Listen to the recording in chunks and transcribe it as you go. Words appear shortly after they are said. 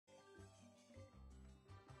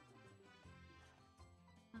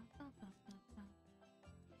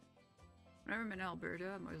Whenever I'm in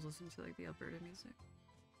Alberta, I'm always listening to like the Alberta music.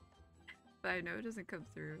 But I know it doesn't come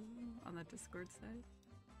through on the Discord side.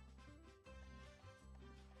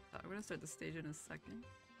 So I'm gonna start the stage in a second.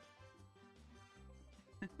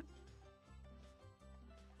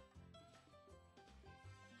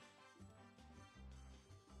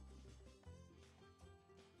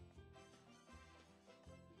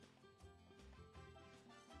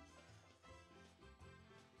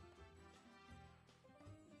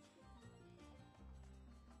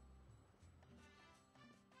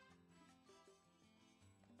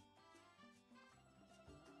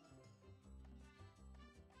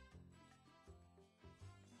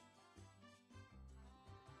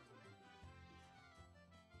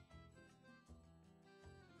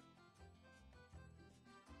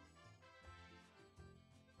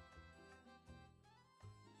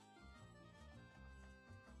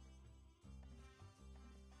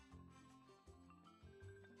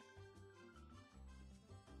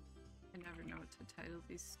 I never know what to title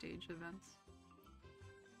these stage events.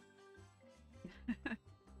 The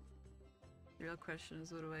real question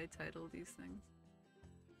is, what do I title these things?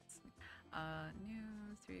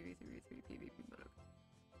 New 3v3v3 PvP, but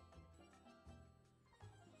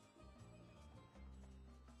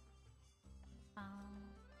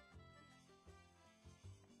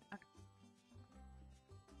okay.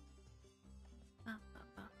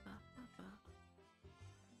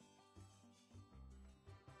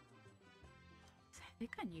 I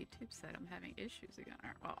think on YouTube said I'm having issues again.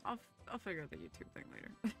 Well, I'll figure out the YouTube thing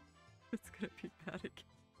later. It's gonna be bad again.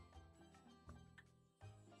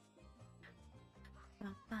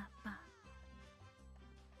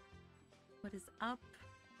 What is up,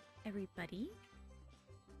 everybody?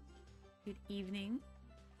 Good evening.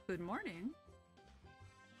 Good morning.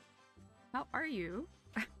 How are you?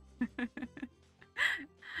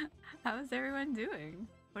 How is everyone doing?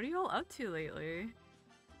 What are you all up to lately?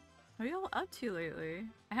 What are you all up to lately?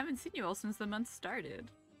 I haven't seen you all since the month started.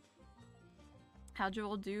 How'd you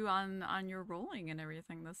all do on your rolling and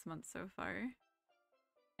everything this month so far?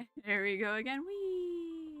 There we go again.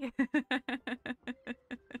 Whee!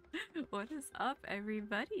 What is up,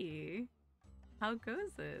 everybody? How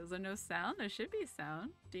goes it? Is there no sound? There should be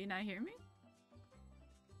sound. Do you not hear me?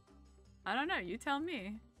 I don't know. You tell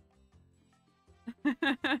me.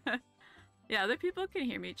 Yeah, other people can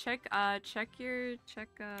hear me. Check your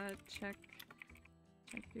sound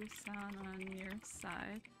on your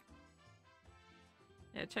side.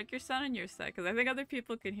 Yeah, check your sound on your side, because I think other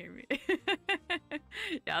people can hear me.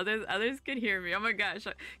 Yeah, others can hear me. Oh my gosh,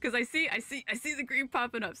 because I see the green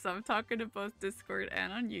popping up. So I'm talking to both Discord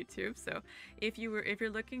and on YouTube. So if you're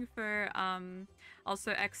looking for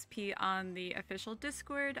also XP on the official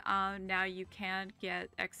Discord, now you can get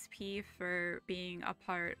XP for being a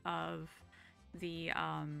part of the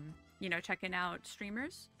you know, checking out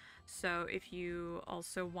streamers. So if you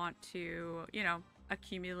also want to, you know,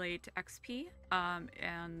 accumulate XP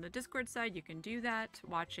and the Discord side, you can do that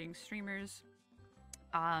watching streamers.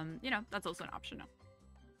 You know, that's also an option now.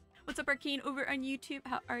 What's up, Arcane, over on YouTube?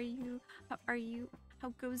 How are you?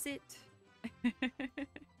 How goes it?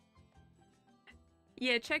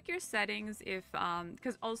 Yeah, check your settings if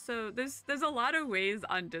because also there's a lot of ways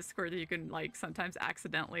on Discord that you can like sometimes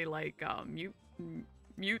accidentally like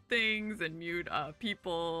mute things and mute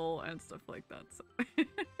people and stuff like that. So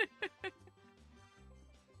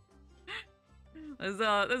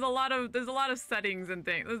there's a lot of settings and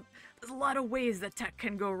things. There's a lot of ways that tech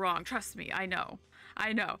can go wrong. Trust me, I know.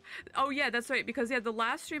 Oh yeah, that's right. Because yeah, the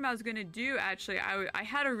last stream I was gonna do, actually, I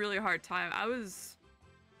had a really hard time. I was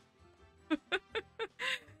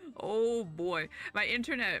oh boy, my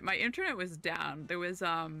internet was down. There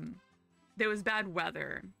was bad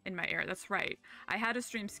weather in my area. That's right. I had a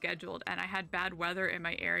stream scheduled and I had bad weather in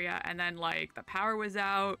my area, and then like the power was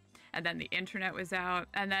out, and then the internet was out,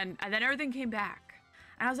 and then everything came back.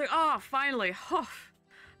 And I was like, oh, finally. Oh,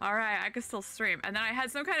 all right, I can still stream. And then I had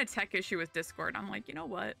some kind of tech issue with Discord. I'm like, you know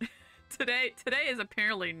what? Today is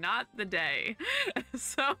apparently not the day.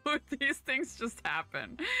 So these things just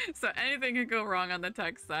happen. So anything can go wrong on the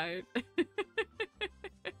tech side.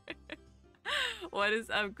 What is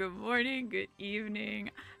up? Good morning, good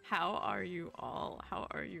evening. How are you all? How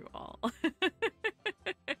are you all?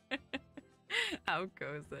 How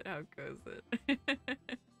goes it? How goes it?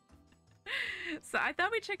 So I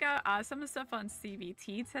thought we'd check out some of the stuff on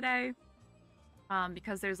CBT today.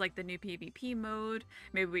 Because there's like the new PvP mode.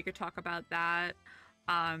 Maybe we could talk about that.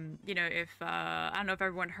 You know, if I don't know if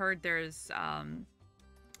everyone heard, there's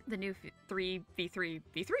the new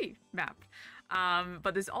 3v3v3 map.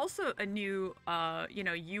 But there's also a new you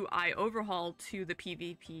know, UI overhaul to the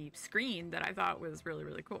PvP screen that I thought was really,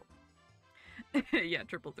 really cool. Yeah,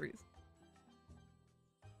 triple threes.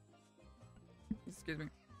 Excuse me.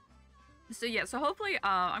 So yeah, so hopefully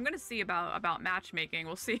I'm gonna see about matchmaking.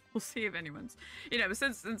 We'll see if anyone's, you know,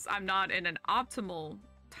 since I'm not in an optimal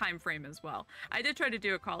time frame as well. I did try to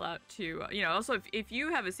do a call out to, you know, also if you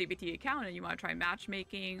have a CBT account and you want to try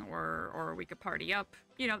matchmaking, or we could party up,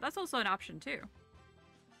 you know, that's also an option too.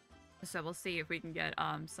 So we'll see if we can get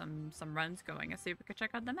some runs going and see if we could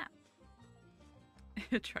check out the map.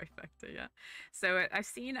 Trifecta, yeah. So I've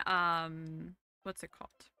seen what's it called?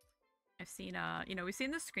 I've seen, you know, we've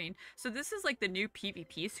seen the screen. So this is like the new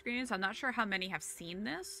PvP screen. So I'm not sure how many have seen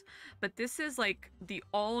this, but this is like the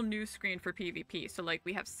all new screen for PvP. So like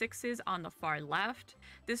we have 6s on the far left.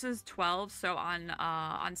 This is 12. So on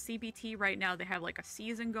CBT right now, they have like a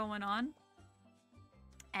season going on.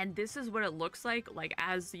 And this is what it looks like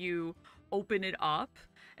as you open it up.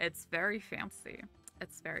 It's very fancy.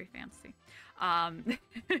 It's very fancy.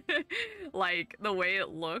 Like the way it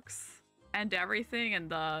looks and everything, and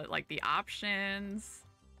the options,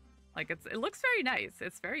 like it looks very nice.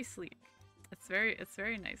 It's very sleek. It's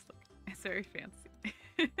very nice looking. It's very fancy.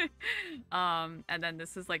 And then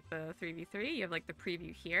this is like the 3v3. You have like the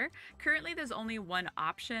preview here. Currently there's only one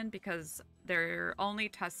option because they're only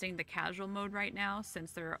testing the casual mode right now,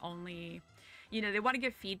 since they're only, you know, they want to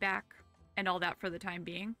give feedback and all that for the time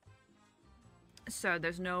being. So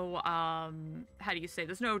there's no how do you say,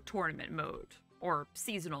 there's no tournament mode or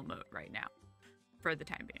seasonal mode right now for the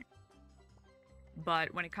time being.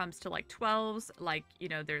 But when it comes to like 12s, like, you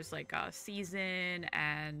know, there's like a season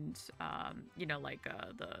and you know, like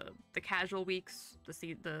the casual weeks,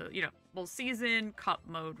 the you know, well, season cup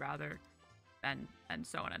mode rather, and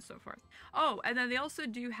so on and so forth. Oh, and then they also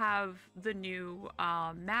do have the new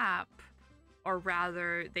map, or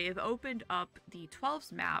rather they've opened up the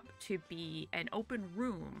 12s map to be an open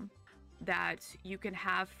room that you can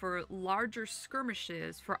have for larger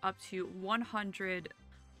skirmishes for up to 100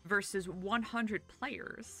 versus 100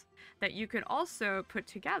 players that you can also put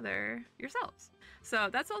together yourselves. So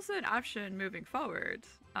that's also an option moving forward,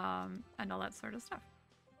 and all that sort of stuff.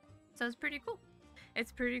 So it's pretty cool.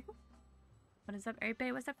 It's pretty cool. What is up,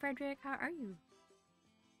 everybody? What's up, Frederick? How are you?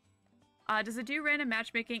 Does it do random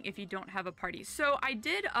matchmaking if you don't have a party? So I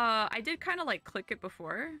did kind of like click it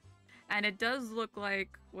before, and it does look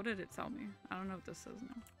like, what did it tell me? I don't know what this says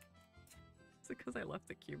now. Is it because I left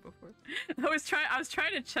the queue before? I was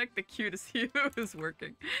trying to check the queue to see if it was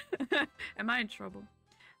working. Am I in trouble?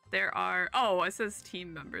 There are, oh, it says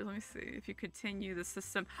team members. Let me see. If you continue the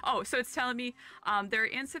system. Oh, so it's telling me there are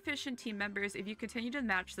insufficient team members. If you continue to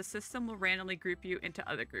match, the system will randomly group you into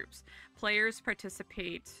other groups. Players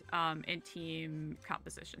participate in team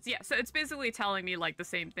compositions. Yeah, so it's basically telling me like the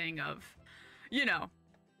same thing of, you know,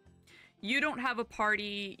 you don't have a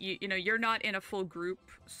party, you know, you're not in a full group,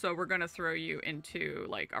 so we're gonna throw you into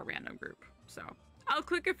like a random group. So I'll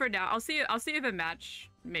click it for now. I'll see if a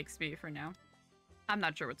match makes me for now. I'm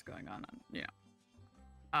not sure what's going on, you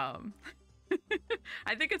know.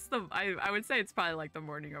 I think it's the, I would say it's probably like the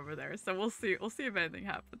morning over there, so we'll see if anything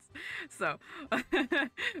happens. So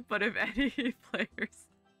but if any players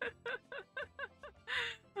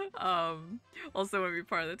also want to be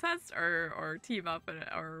part of the test or team up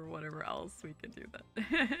or whatever else, we can do that.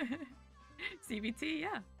 CBT,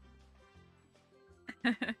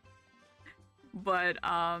 yeah. But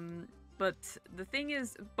the thing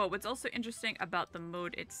is, but what's also interesting about the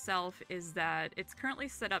mode itself is that it's currently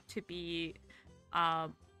set up to be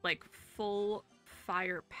like full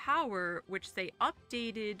firepower, which they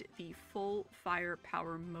updated the full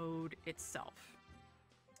firepower mode itself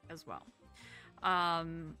as well.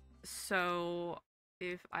 So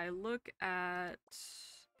if I look at,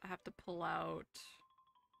 I have to pull out,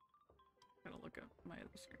 I'm gonna look at my other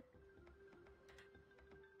screen.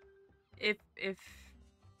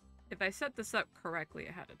 If I set this up correctly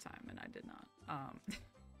ahead of time, and I did not,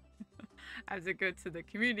 I have to go to the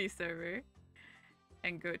community server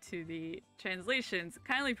and go to the translations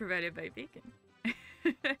kindly provided by Beacon.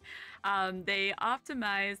 They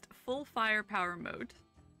optimized full firepower mode.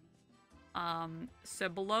 So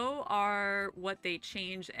below are what they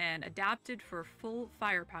changed and adapted for full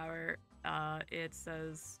firepower. It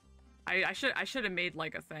says, I should have made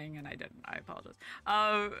like a thing and I didn't. I apologize.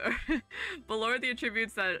 Below are the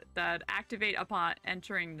attributes that activate upon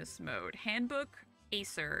entering this mode. Handbook,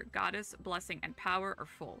 Acer, Goddess, Blessing, and Power are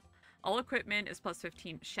full. All equipment is plus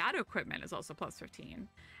 15. Shadow equipment is also plus 15.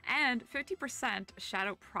 And 50%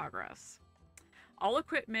 shadow progress. All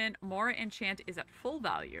equipment, Mora enchant is at full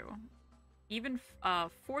value. Even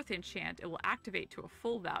 4th enchant, it will activate to a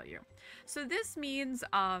full value. So this means,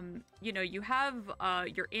 you know, you have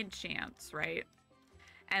your enchants, right?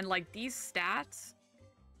 And like these stats,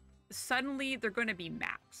 suddenly they're going to be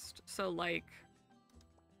maxed. So like,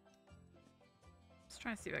 let's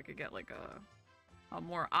try to see if I could get like a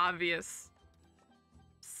more obvious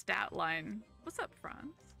stat line. What's up,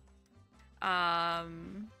 Franz?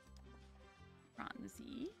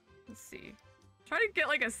 Franzy. Let's see. Try to get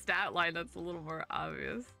like a stat line that's a little more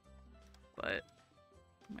obvious. But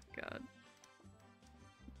oh my god.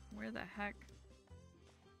 Where the heck?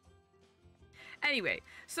 Anyway,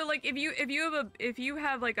 so like if you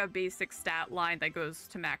have like a basic stat line that goes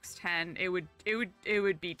to max 10, it would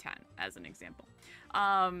be 10 as an example.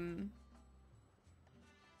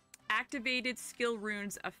 Activated skill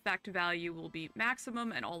runes effect value will be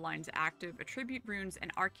maximum and all lines active. Attribute runes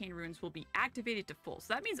and arcane runes will be activated to full.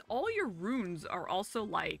 So that means all your runes are also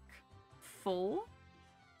like full.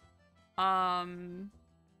 All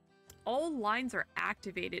lines are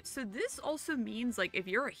activated. So this also means like if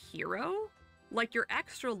you're a hero, like your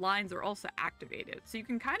extra lines are also activated. So you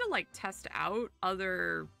can kind of like test out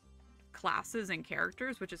other classes and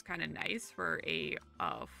characters, which is kind of nice for a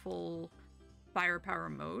full firepower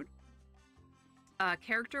mode.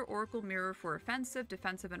 Character Oracle Mirror for offensive,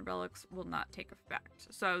 defensive, and relics will not take effect.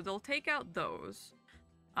 So they'll take out those.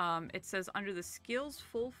 It says under the skills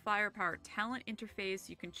full firepower talent interface,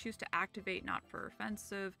 you can choose to activate not for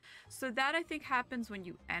offensive. So that I think happens when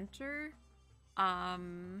you enter. Oh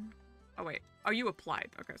wait. Oh, you applied.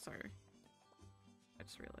 Okay, sorry. I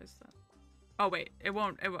just realized that. Oh wait, it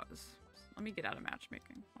won't. It was. Let me get out of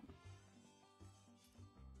matchmaking. Hold on.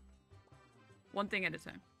 One thing at a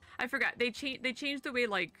time. I forgot. They changed the way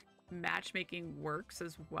like matchmaking works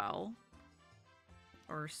as well,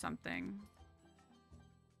 or something.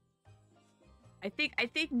 I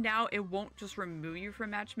think now it won't just remove you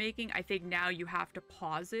from matchmaking. I think now you have to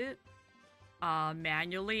pause it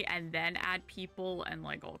manually and then add people and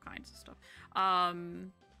like all kinds of stuff.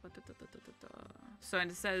 So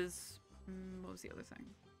and it says, what was the other thing?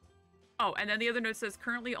 Oh, and then the other note says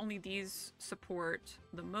currently only these support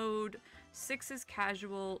the mode. 6 is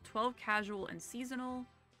casual, 12 casual and seasonal,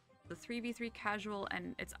 the 3v3 casual,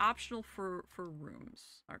 and it's optional for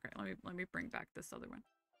rooms. Okay, let me bring back this other one.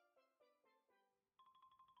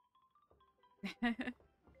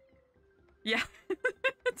 Yeah.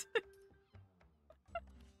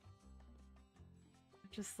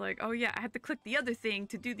 Just like, oh yeah, I had to click the other thing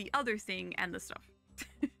to do the other thing and the stuff.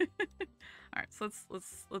 All right, so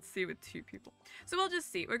let's see with 2 people. So we'll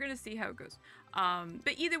just see. We're gonna see how it goes.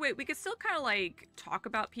 But either way, we could still kind of like talk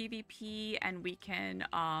about PvP, and we can,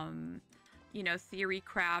 you know, theory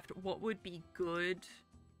craft what would be good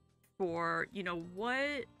for, you know,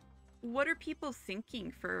 what are people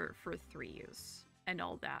thinking for threes and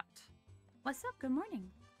all that. What's up? Good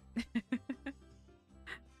morning.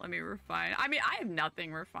 Let me refine. I mean, I have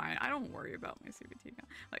nothing refined. I don't worry about my CBT account.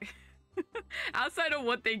 Like, outside of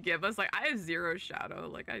what they give us, like, I have 0 shadow.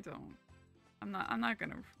 Like, I'm not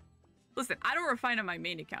gonna... Listen, I don't refine on my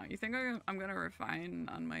main account. You think I'm gonna refine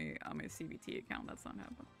on my CBT account? That's not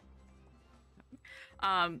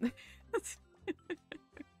happening.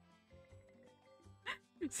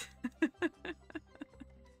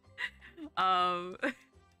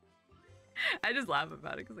 I just laugh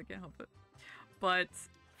about it because I can't help it. But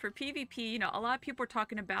for PvP, you know, a lot of people are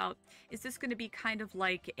talking about, is this going to be kind of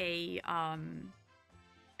like a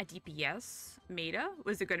DPS meta?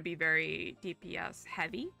 Was it going to be very DPS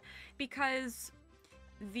heavy? Because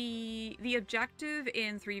the objective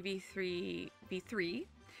in 3v3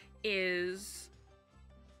 is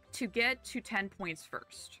to get to 10 points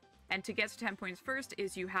first. And to get to 10 points first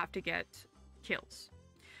is you have to get kills.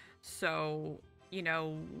 So, you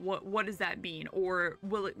know, what does that mean? Or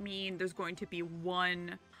will it mean there's going to be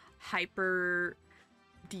 1 hyper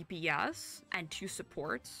DPS and 2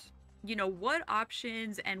 supports? You know, what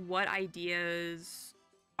options and what ideas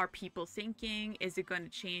are people thinking? Is it going to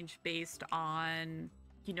change based on,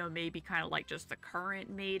 you know, maybe kind of like just the current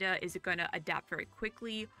meta? Is it going to adapt very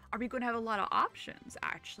quickly? Are we going to have a lot of options,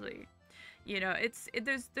 actually? You know,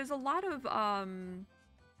 there's a lot of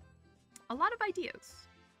ideas.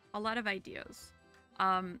 A lot of ideas.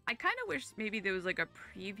 I kind of wish maybe there was like a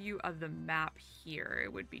preview of the map here.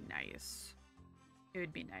 It would be nice. It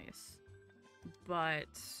would be nice. But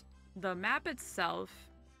the map itself,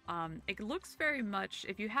 it looks very much,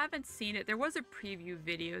 if you haven't seen it, there was a preview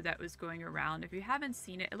video that was going around. If you haven't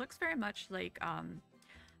seen it, it looks very much like, I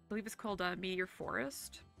believe it's called Meteor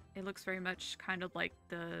Forest. It looks very much kind of like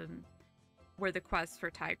where the quests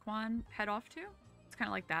for Taekwon head off to. It's kind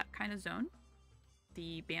of like that kind of zone.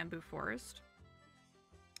 The bamboo forest.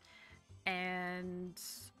 And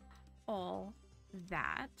all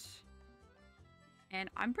that. And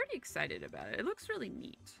I'm pretty excited about it. It looks really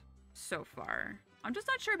neat so far. I'm just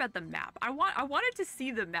not sure about the map. I wanted to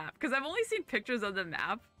see the map because I've only seen pictures of the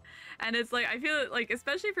map, and it's like I feel like,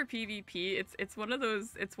 especially for PvP, it's one of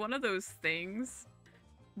those things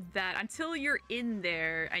that until you're in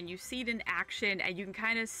there and you see it in action and you can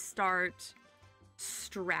kind of start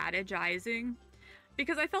strategizing.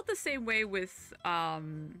 Because I felt the same way with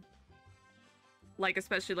like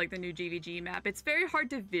especially like the new GVG map. It's very hard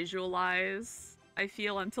to visualize, I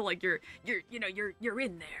feel, until like you're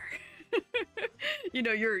in there.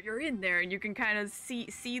 you're in there and you can kind of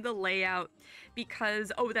see the layout.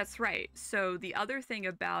 Because oh, that's right, so the other thing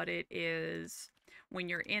about it is when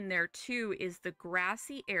you're in there too is the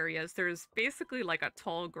grassy areas. There's basically like a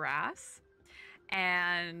tall grass,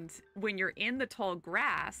 and when you're in the tall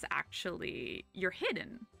grass, actually you're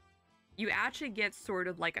hidden. You actually get sort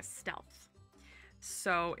of like a stealth,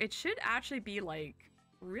 so it should actually be like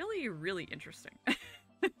really, really interesting.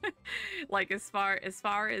 Like as far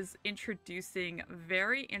as introducing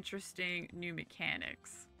very interesting new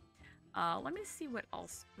mechanics. Let me see what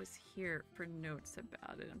else was here for notes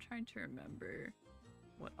about it. I'm trying to remember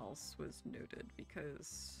what else was noted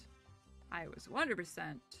because I was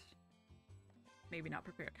 100% maybe not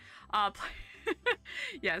prepared.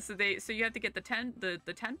 Yeah, so you have to get the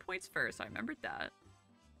 10 points first. I remembered that.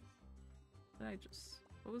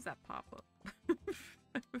 What was that pop-up?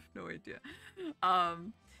 I have no idea.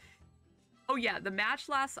 Oh yeah, the match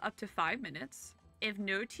lasts up to 5 minutes. If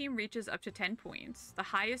no team reaches up to 10 points, the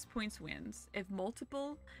highest points wins. If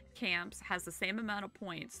multiple camps has the same amount of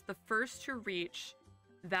points, the first to reach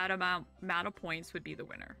that amount of points would be the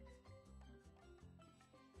winner.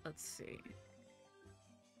 Let's see.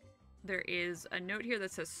 There is a note here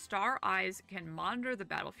that says Star Eyes can monitor the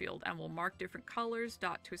battlefield and will mark different colors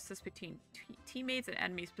dot to assist between teammates and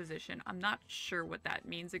enemies' position. I'm not sure what that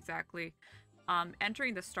means exactly.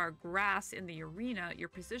 Entering the star grass in the arena, your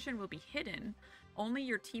position will be hidden. Only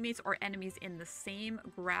your teammates or enemies in the same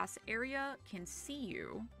grass area can see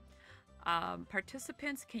you.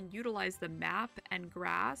 Participants can utilize the map and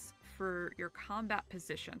grass for your combat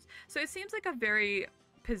positions. So it seems like a very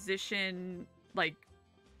position, like,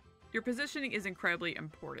 your positioning is incredibly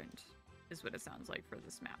important, is what it sounds like for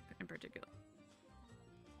this map in particular.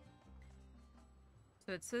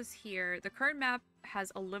 So it says here, the current map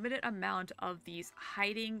has a limited amount of these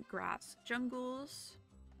hiding grass jungles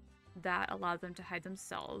that allow them to hide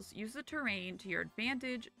themselves. Use the terrain to your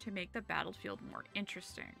advantage to make the battlefield more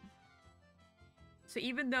interesting. So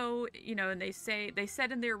even though, you know, and they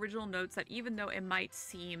said in their original notes that even though it might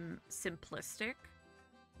seem simplistic,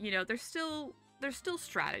 you know, there's still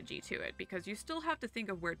strategy to it, because you still have to think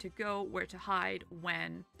of where to go, where to hide,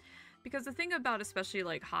 when. Because the thing about especially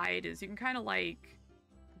like hide is you can kind of like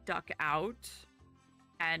duck out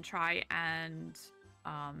and try and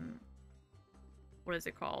what is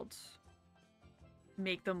it called?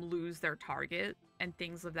 Make them lose their target and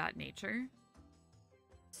things of that nature.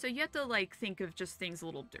 So you have to like think of just things a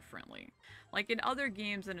little differently. Like in other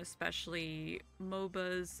games, and especially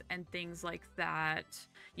MOBAs and things like that,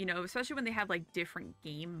 you know, especially when they have like different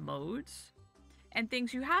game modes and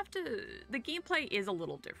things, you have to, the gameplay is a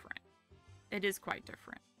little different. It is quite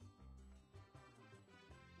different.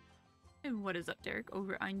 And what is up, Derek,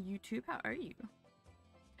 over on YouTube? How are you?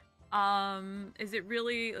 Is it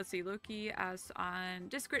really, let's see, Loki asks on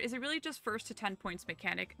Discord, is it really just first to 10 points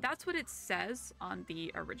mechanic? That's what it says on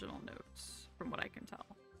the original notes, from what I can tell.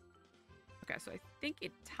 Okay, so I think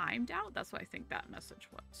it timed out. That's what I think that message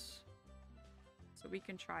was. So we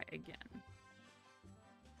can try again.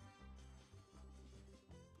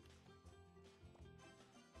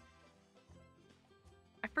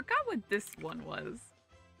 I forgot what this one was.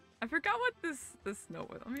 I forgot what this note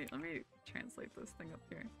was. Let me translate this thing up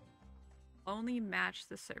here. Only match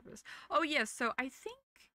the service. Oh yes, so I think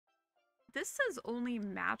this says only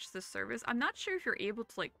match the service. I'm not sure if you're able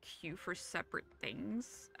to like queue for separate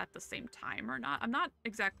things at the same time or not. I'm not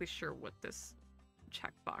exactly sure what this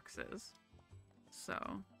checkbox is. So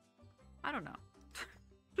I don't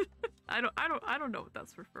know. I don't know what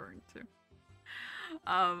that's referring to.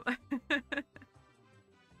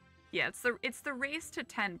 Yeah, it's the race to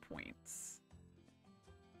 10 points.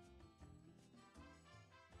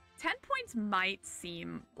 10 points might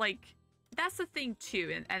seem like, that's the thing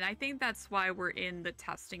too, and I think that's why we're in the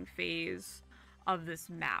testing phase of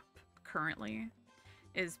this map currently,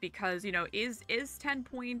 is because, you know, is 10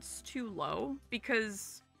 points too low?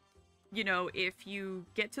 Because, you know, if you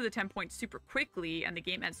get to the 10 points super quickly and the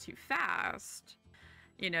game ends too fast,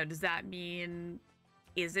 you know, does that mean,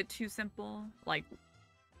 is it too simple? Like,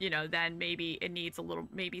 you know, then maybe it needs a little,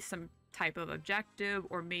 maybe some type of objective,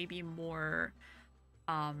 or maybe more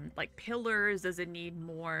like pillars? Does it need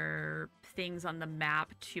more things on the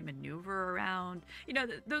map to maneuver around? You know,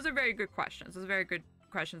 those are very good questions. Those are very good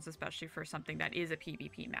questions, especially for something that is a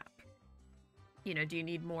PvP map. You know, do you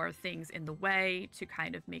need more things in the way to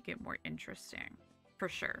kind of make it more interesting? For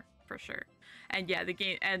sure, for sure. And yeah, the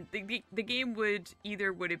game would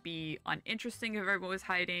it be uninteresting if everyone was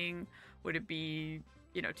hiding? Would it be,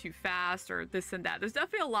 you know, too fast or this and that? There's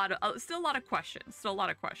definitely still a lot of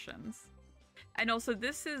questions. And also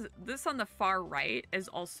this on the far right is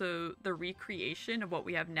also the recreation of what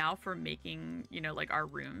we have now for making, you know, like our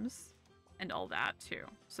rooms and all that too.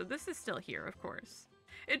 So this is still here, of course.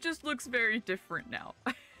 It just looks very different now.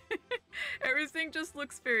 Everything just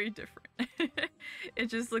looks very different. It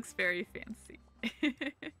just looks very fancy.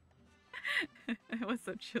 What's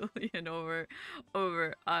up, Julian,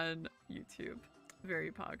 over on YouTube?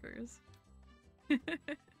 Very poggers.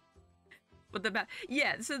 But the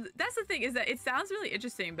yeah, so that's the thing, is that it sounds really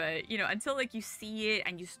interesting, but you know, until like you see it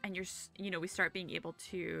and you're you know, we start being able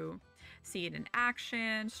to see it in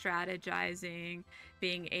action, strategizing,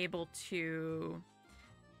 being able to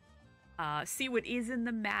see what is in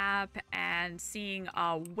the map and seeing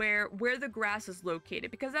where the grass is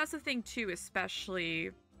located, because that's the thing too,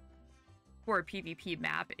 especially for a PvP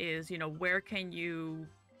map, is, you know, where can you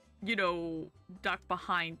know, duck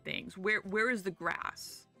behind things? Where is the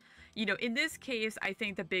grass? You know, in this case, I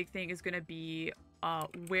think the big thing is going to be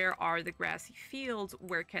where are the grassy fields?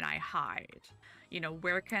 Where can I hide? You know,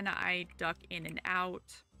 where can I duck in and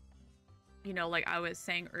out? You know, like I was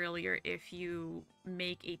saying earlier, if you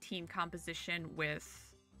make a team composition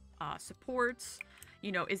with supports,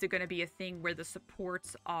 you know, is it going to be a thing where the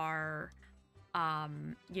supports are,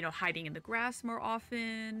 you know, hiding in the grass more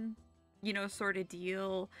often, you know, sort of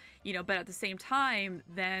deal, you know, but at the same time,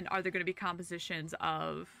 then are there going to be compositions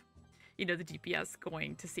of, you know, the DPS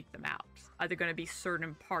going to seek them out? Are there going to be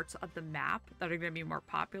certain parts of the map that are going to be more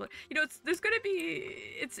popular? You know,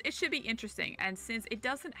 it should be interesting. And since it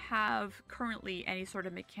doesn't have currently any sort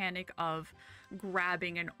of mechanic of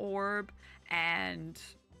grabbing an orb and,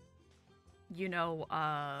 you know,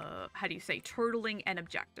 how do you say, turtling an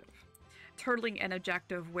objective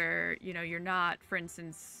where, you know, you're not, for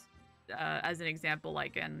instance, as an example,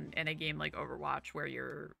 like in a game like Overwatch, where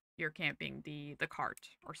you're camping the cart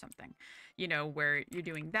or something, you know, where you're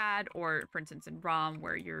doing that, or for instance in ROM,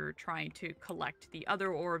 where you're trying to collect the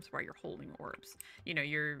other orbs while you're holding orbs. You know,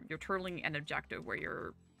 you're turtling an objective where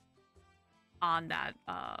you're on that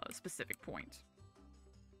specific point.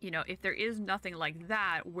 You know, if there is nothing like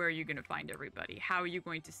that, where are you going to find everybody? How are you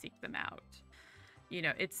going to seek them out? You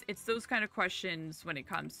know, it's those kind of questions when it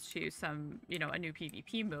comes to some, you know, a new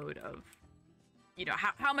PvP mode of, you know,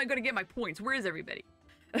 how am I going to get my points? Where is everybody?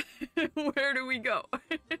 Where do we go?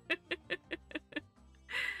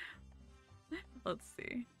 Let's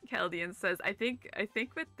see. Chaldean says, I think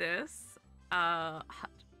with this, oh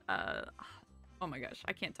my gosh,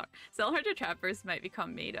 I can't talk. Cell Hunter Trappers might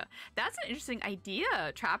become meta. That's an interesting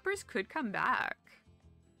idea. Trappers could come back,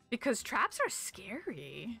 because traps are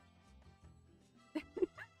scary.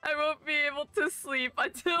 I won't be able to sleep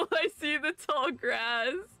until I see the tall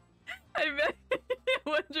grass. I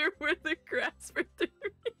wonder where the grass for 3.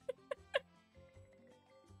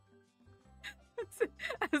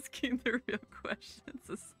 Asking the real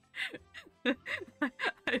questions.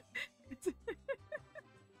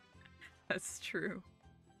 That's true.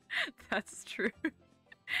 That's true.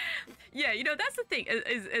 Yeah, you know, that's the thing,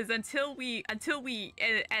 is until we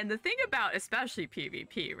and the thing about especially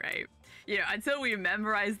PvP, right? You know, until we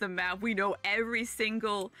memorize the map, we know every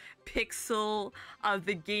single pixel of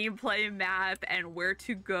the gameplay map and where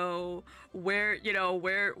to go, where, you know,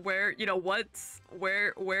 where you know,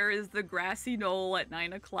 where is the grassy knoll at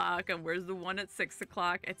 9 o'clock and where's the one at 6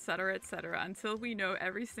 o'clock, etc., etc. Until we know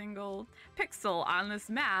every single pixel on this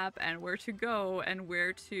map and where to go and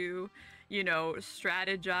where to, you know,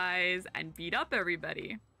 strategize and beat up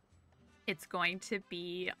everybody, it's going to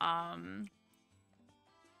be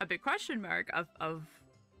a big question mark of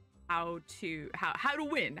how to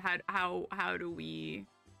win, how do we,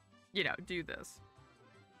 you know, do this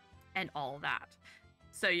and all that.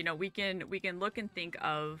 So, you know, we can look and think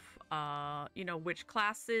of you know, which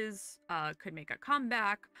classes could make a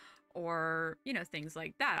comeback, or, you know, things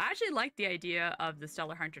like that. I actually like the idea of the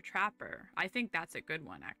Stellar Hunter Trapper. I think that's a good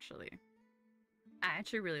one, actually. I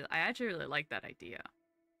actually really like that idea.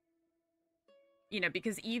 You know,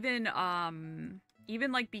 because even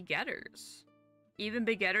like begetters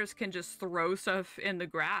can just throw stuff in the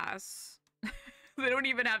grass. They don't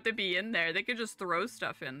even have to be in there. They can just throw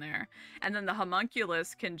stuff in there. And then the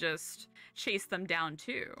homunculus can just chase them down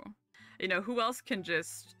too. You know, who else can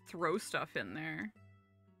just throw stuff in there?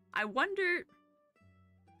 I wonder...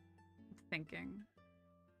 Thinking.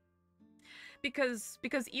 Because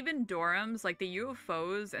even dorms, like the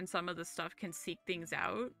UFOs and some of the stuff can seek things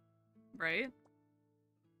out, right?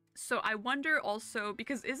 So I wonder also,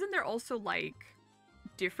 because isn't there also like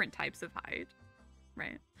different types of hide,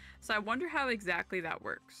 right? So I wonder how exactly that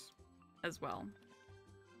works as well,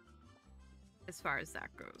 as far as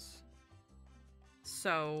that goes.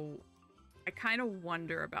 So I kind of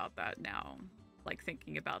wonder about that now, like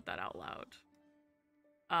thinking about that out loud.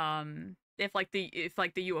 If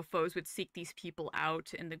the UFOs would seek these people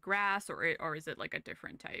out in the grass, or is it like a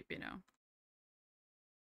different type, you know?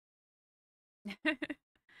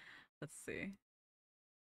 Let's see.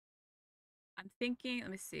 I'm thinking, let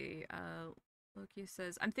me see. Loki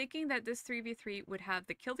says, I'm thinking that this 3v3 would have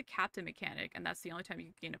the kill the captain mechanic, and that's the only time you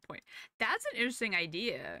can gain a point. That's an interesting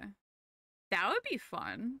idea. That would be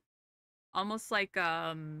fun. Almost like,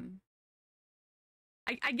 I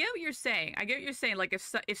get what you're saying. I get what you're saying. Like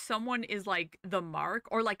if someone is like the mark,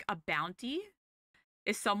 or like a bounty,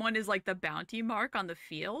 if someone is like the bounty mark on the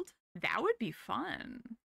field, that would be fun.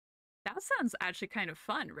 That sounds actually kind of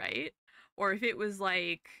fun, right? Or if it was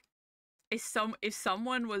like, if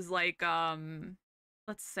someone was like,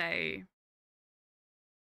 let's say,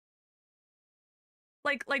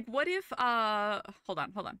 like what if, hold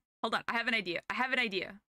on. I have an idea.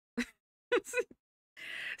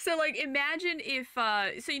 So like imagine if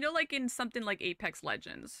so you know, like in something like Apex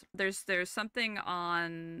Legends, there's something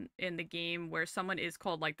in the game where someone is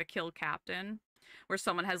called like the kill captain, where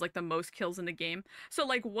someone has like the most kills in the game. So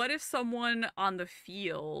like what if someone on the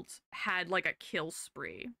field had like a kill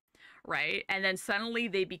spree, right? And then suddenly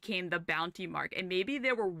they became the bounty mark, and maybe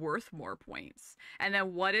they were worth more points. And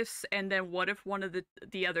then what if one of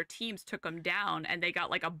the other teams took them down and they got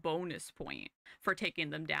like a bonus point for taking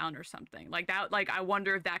them down or something like that? Like I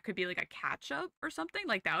wonder if that could be like a catch up or something.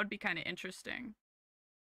 Like that would be kind of interesting.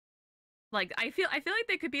 Like I feel like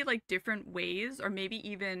they could be like different ways, or maybe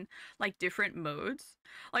even like different modes.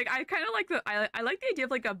 Like I kind of like I like the idea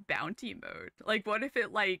of like a bounty mode. Like what if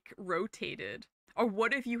it like rotated? Or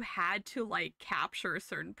what if you had to like capture a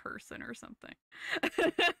certain person or something?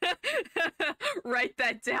 Write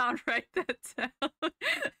that down.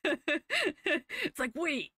 It's like,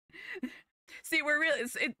 wait. See, we're really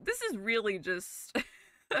this is really just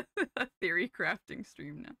a theory crafting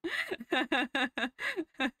stream now.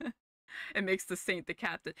 It makes the saint the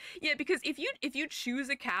captain. Yeah, because if you choose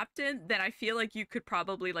a captain, then I feel like you could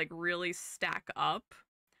probably like really stack up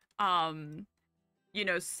you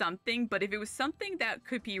know, something. But if it was something that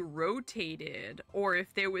could be rotated, or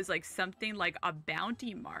if there was like something like a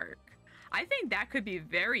bounty mark, I think that could be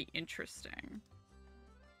very interesting.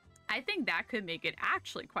 I think that could make it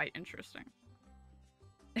actually quite interesting.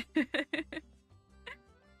 Let's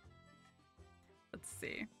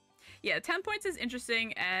see. Yeah, 10 points is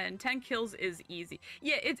interesting, and 10 kills is easy.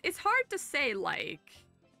 Yeah, it's hard to say, like,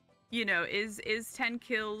 you know, is 10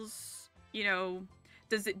 kills, you know,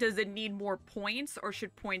 does it need more points, or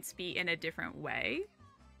should points be in a different way?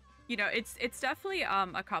 You know, it's definitely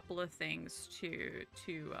a couple of things to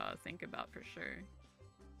think about for sure.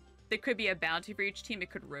 There could be a bounty for each team. It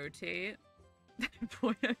could rotate.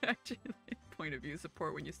 Actually, point of view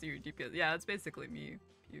support when you see your DPS. Yeah, it's basically me.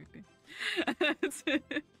 PvP.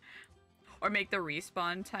 Or make the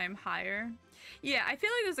respawn time higher. Yeah, I feel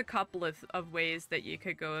like there's a couple of ways that you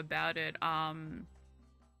could go about it.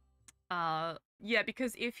 Yeah,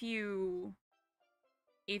 because if you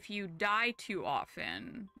die too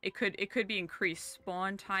often, it could be increased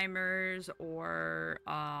spawn timers, or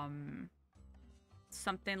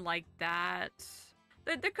something like that.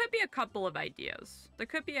 There could be a couple of ideas. There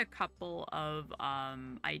could be a couple of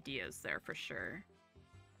ideas there for sure.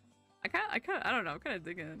 I don't know, I'm kind of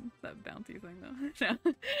digging that bounty thing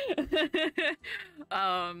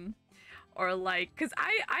though. Or like, cause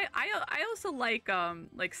I also like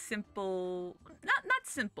simple, not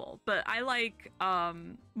simple, but I like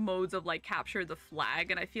modes of like capture the flag,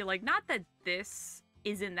 and I feel like not that this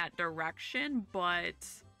is in that direction, but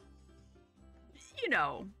you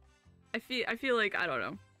know, I feel like, I don't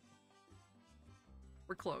know,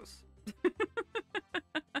 we're close. We're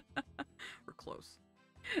close.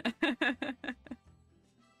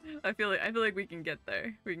 I feel like we can get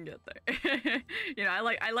there. We can get there. You know,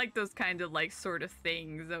 I like those kind of like sort of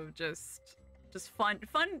things of just fun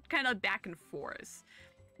kind of back and forth.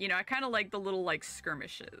 You know, I kind of like the little like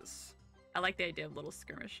skirmishes. I like the idea of little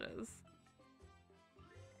skirmishes.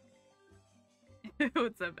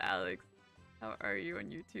 What's up, Alex? How are you on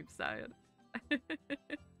YouTube side?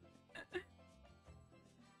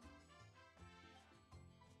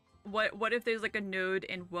 what if there's like a node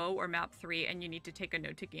in WoW or map 3 and you need to take a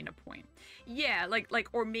node to gain a point? Yeah,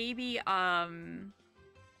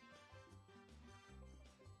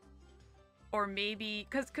 or maybe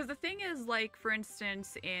because the thing is, like, for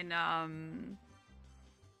instance, in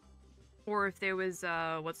or if there was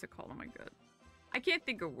what's it called? Oh my god, I can't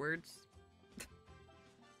think of words.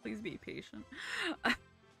 Please be patient.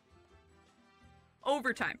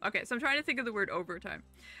 Overtime. Okay, so I'm trying to think of the word overtime.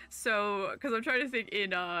 So, because I'm trying to think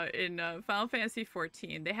in Final Fantasy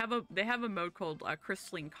XIV, they have a mode called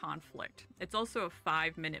Crystalline Conflict. It's also a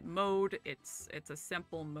 5-minute mode. It's a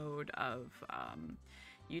simple mode of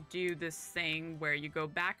you do this thing where you go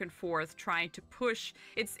back and forth trying to push.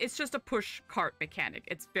 It's just a push cart mechanic.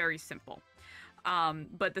 It's very simple.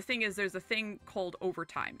 But the thing is, there's a thing called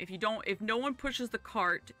overtime. If no one pushes the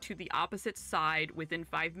cart to the opposite side within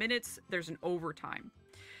 5 minutes, there's an overtime.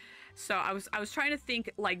 So I was trying to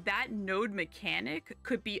think, like, that node mechanic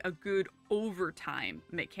could be a good overtime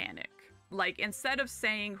mechanic. Like, instead of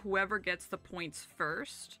saying whoever gets the points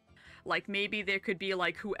first, like, maybe there could be,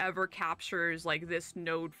 like, whoever captures, like, this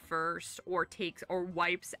node first, or takes or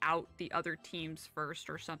wipes out the other teams first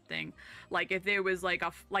or something. Like, if there was like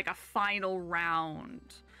a final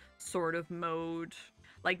round sort of mode,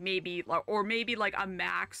 like, maybe, or maybe like a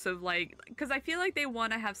max of, like, because I feel like they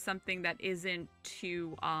want to have something that isn't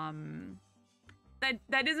too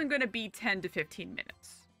that isn't going to be 10 to 15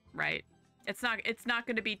 minutes, right? It's not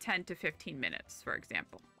going to be 10 to 15 minutes, for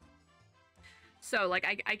example. So,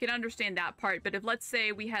 like, I can understand that part, but if, let's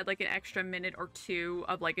say, we had, like, an extra minute or two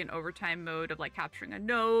of, like, an overtime mode of, like, capturing a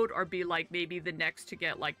node, or be, like, maybe the next to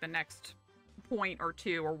get, like, the next point or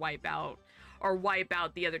two, or wipe out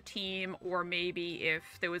the other team, or maybe if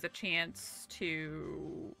there was a chance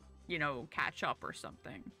to, you know, catch up or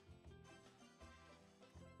something.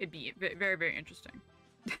 It'd be very, very interesting.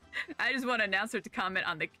 I just want an announcer to comment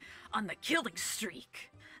on the killing streak.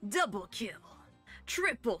 Double kill.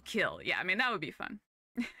 Triple kill. Yeah, I mean, that would be fun.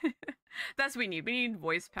 That's what we need. We need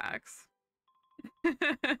voice packs.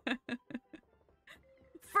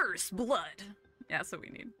 First blood. Yeah, that's what we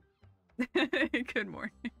need. Good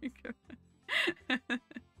morning.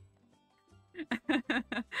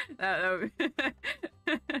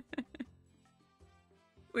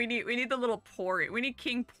 We need the little pouring. We need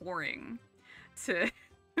King pouring to.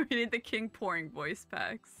 We need the King pouring voice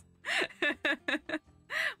packs.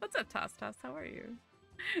 What's up, Toss? How are you?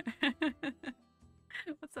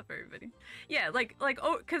 What's up, everybody? Yeah,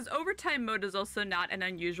 because overtime mode is also not an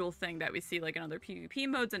unusual thing that we see, like, in other PvP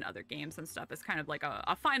modes and other games and stuff. It's kind of like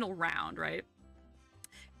a final round, right?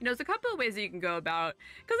 You know, there's a couple of ways that you can go about,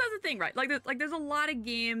 because that's the thing, right? Like there's a lot of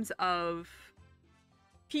games of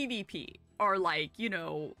PvP, or, like, you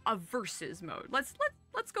know, a versus mode. Let's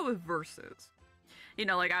go with versus. You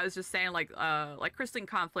know, like I was just saying, like Crystalline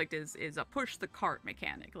Conflict is a push the cart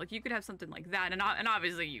mechanic. Like, you could have something like that, and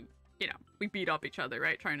obviously you know, we beat up each other,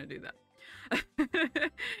 right, trying to do that.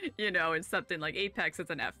 You know, in something like Apex, it's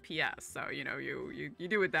an FPS, so, you know, you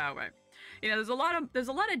do it that way. You know, there's a lot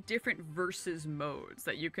of different versus modes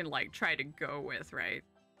that you can, like, try to go with, right?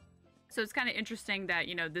 So it's kind of interesting that,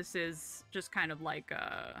 you know, this is just kind of like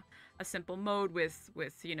a simple mode with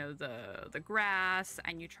you know, the grass,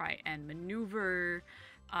 and you try and maneuver.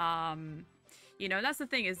 You know, that's the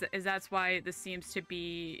thing, is that's why this seems to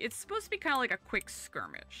be, it's supposed to be kind of like a quick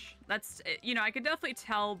skirmish. That's, you know, I could definitely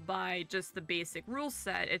tell by just the basic rule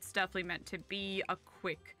set, it's definitely meant to be a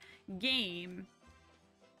quick game.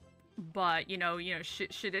 But, you know,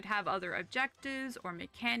 should it have other objectives or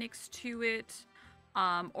mechanics to it?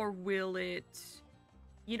 Or will it,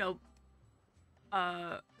 you know,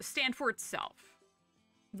 stand for itself?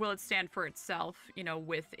 Will it stand for itself, you know,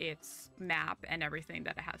 with its map and everything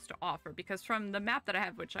that it has to offer? Because from the map that I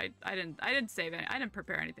have, which I didn't save any, I didn't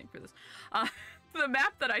prepare anything for this. The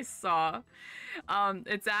map that I saw,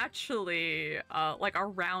 it's actually like a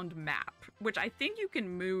round map, which I think you can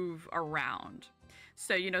move around.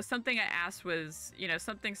 So, you know, something I asked was, you know,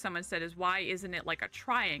 something someone said is, why isn't it like a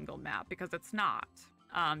triangle map? Because it's not.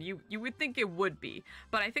 You would think it would be,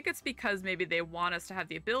 but I think it's because maybe they want us to have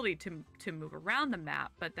the ability to move around the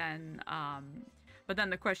map. But then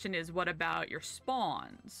the question is, what about your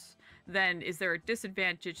spawns? Then is there a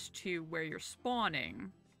disadvantage to where you're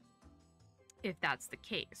spawning if that's the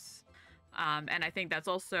case? And I think that's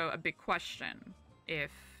also a big question.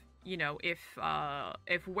 If, you know, if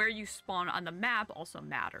where you spawn on the map also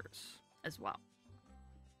matters as well.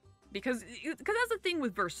 Because that's the thing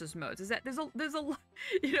with versus modes, is that there's a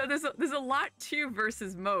lot to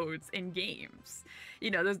versus modes in games. You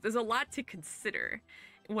know, there's a lot to consider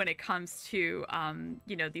when it comes to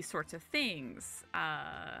you know, these sorts of things.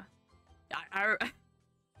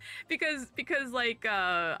 because like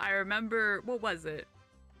I remember, what was it?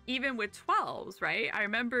 Even with 12s, right? I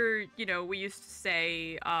remember, you know, we used to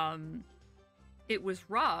say it was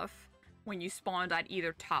rough when you spawned at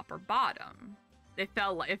either top or bottom. It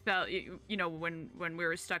felt, you know, when we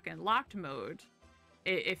were stuck in locked mode,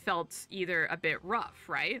 it felt either a bit rough,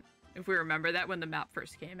 right? If we remember that when the map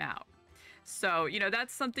first came out. So, you know,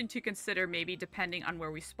 that's something to consider, maybe depending on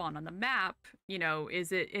where we spawn on the map. You know,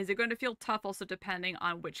 is it going to feel tough also depending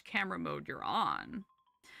on which camera mode you're on?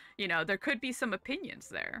 You know, there could be some opinions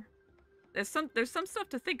there. There's some stuff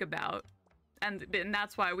to think about, and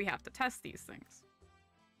that's why we have to test these things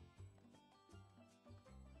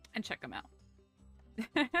and check them out.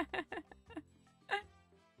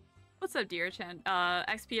 What's up, Dear-chan?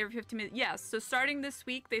 XP every 15 minutes. Yes, so starting this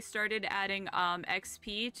week, they started adding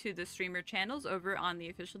XP to the streamer channels over on the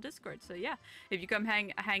official Discord. So yeah, if you come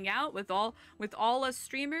hang out with all us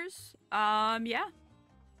streamers, yeah,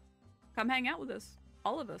 come hang out with us,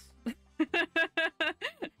 all of us.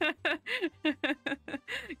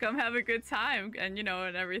 Come have a good time, and you know,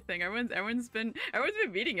 and everything. Everyone's been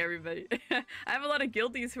meeting everybody. I have a lot of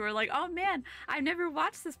guildies who are like, oh man, I've never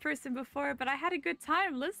watched this person before, but I had a good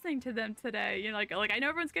time listening to them today. You know, like I know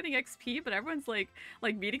everyone's getting XP, but everyone's like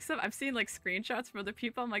meeting some. I've seen like screenshots from other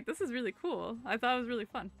people. I'm like, this is really cool. I thought it was really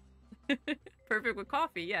fun. Perfect with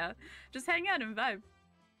coffee, yeah. Just hang out and vibe.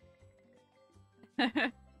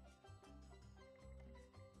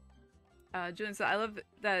 Julian, so I love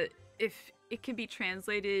that if it can be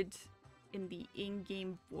translated in the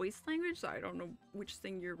in-game voice language, so I don't know which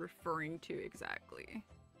thing you're referring to exactly.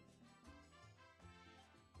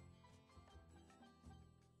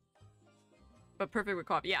 But perfect with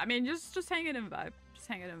coffee. Yeah, I mean, just hang it and vibe. Just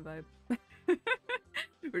hang it and vibe.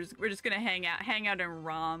 we're just gonna hang out and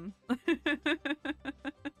ROM.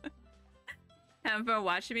 Having fun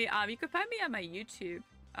watching me. You can find me on my YouTube.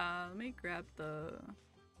 Let me grab the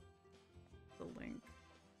link.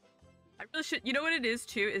 I really should. You know what it is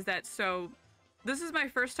too, is that, so this is my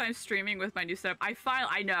first time streaming with my new setup.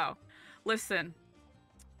 I know. Listen,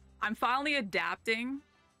 I'm finally adapting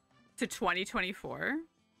to 2024.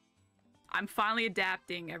 I'm finally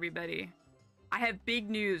adapting, everybody. I have big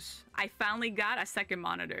news. I finally got a second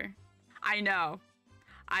monitor. I know.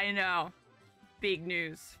 Big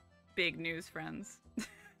news. Big news, friends.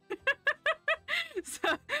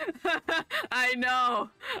 So, I know.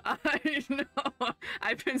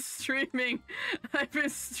 I've been streaming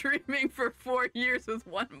for 4 years with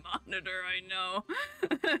one monitor. I know.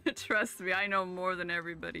 Trust me, I know more than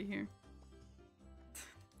everybody here.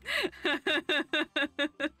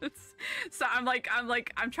 So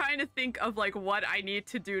I'm trying to think of like what I need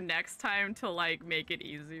to do next time to like make it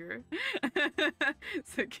easier.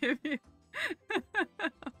 So give me.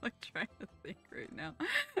 I'm like trying to think right now.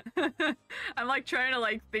 I'm like trying to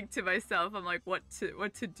like think to myself. I'm like what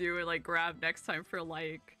to do or like grab next time for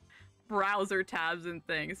like browser tabs and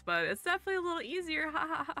things, but it's definitely a little easier.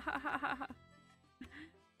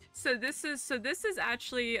 So this is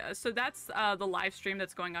actually so that's the live stream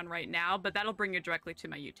that's going on right now, but that'll bring you directly to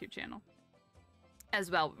my YouTube channel as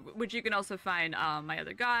well, which you can also find my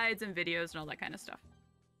other guides and videos and all that kind of stuff.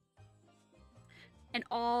 And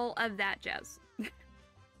all of that jazz.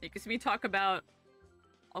 You can see me talk about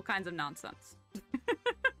all kinds of nonsense.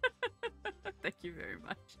 Thank you very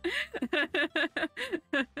much.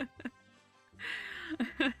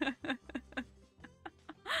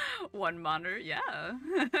 One monitor, yeah.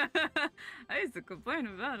 I used to complain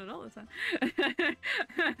about it all the time.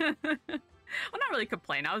 Well, not really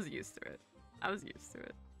complain. I was used to it.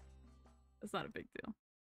 It's not a big deal.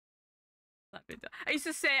 I used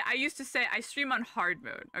to say I stream on hard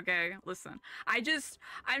mode, okay? Listen. I'm just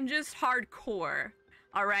hardcore.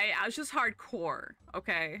 All right? I was just hardcore,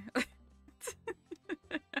 okay?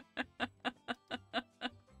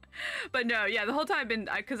 But no, yeah, the whole time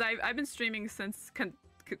I've been streaming since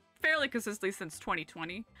fairly consistently since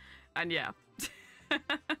 2020. And yeah.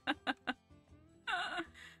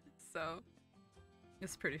 So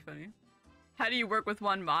it's pretty funny. How do you work with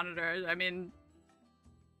one monitor? I mean,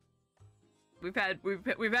 We've had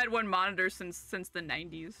one monitor since the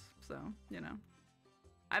 90s, so you know.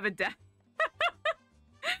 I have a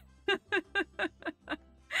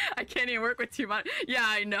I can't even work with two monitors. Yeah,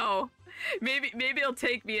 I know. Maybe it'll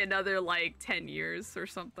take me another like 10 years or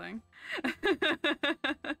something.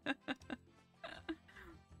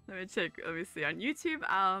 Let me see on YouTube.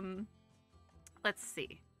 Let's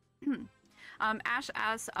see. Ash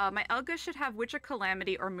asks, my Elga should have Witch of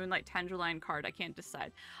Calamity or Moonlight Tenderloin card. I can't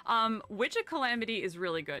decide. Witch of Calamity is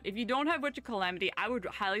really good. If you don't have Witch of Calamity, I would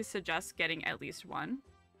highly suggest getting at least one.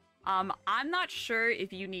 I'm not sure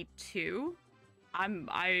if you need two.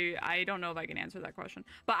 I don't know if I can answer that question,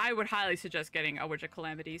 but I would highly suggest getting a Witch of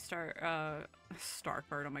Calamity star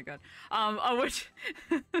card. Oh my god, a Witch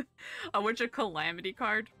a Witch of Calamity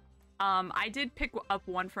card. I did pick up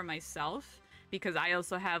one for myself because I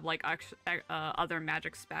also have like other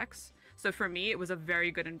magic specs. So for me, it was a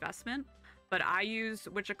very good investment. But I use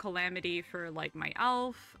Witch of Calamity for like my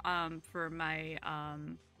elf, for my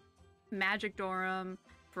magic Dorum,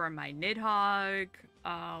 for my Nidhogg.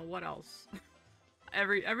 What else?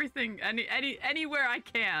 Everything, anywhere I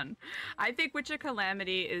can. I think Witch of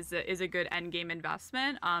Calamity is a good endgame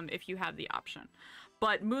investment if you have the option.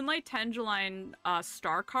 But Moonlight Tangerine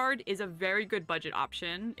star card is a very good budget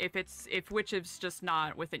option if Witch is just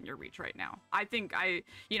not within your reach right now. I think I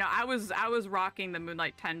was rocking the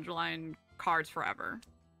Moonlight Tangerine cards forever,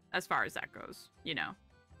 as far as that goes, you know.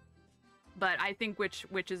 But I think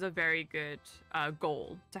Witch is a very good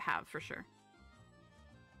goal to have for sure.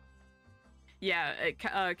 Yeah,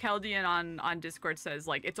 Keldian on Discord says,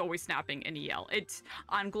 like, it's always snapping in EL. It's,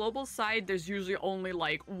 on global side, there's usually only,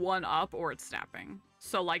 like, one up or it's snapping.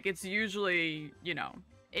 So, like, it's usually, you know,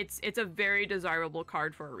 it's a very desirable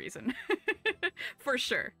card for a reason. For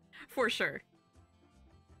sure. For sure.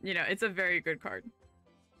 You know, it's a very good card.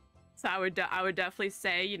 So I would definitely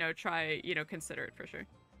say, you know, try, you know, consider it for sure.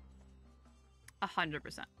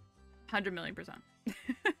 100%. 100,000,000%.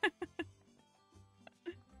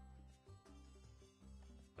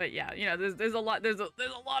 But yeah, you know, there's a lot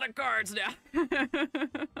of cards now.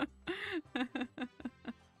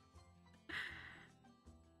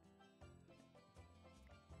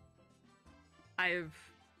 I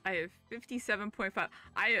have 57.5.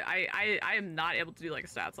 I am not able to do like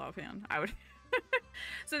stats offhand. I would.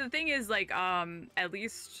 So the thing is, like, at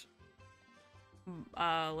least,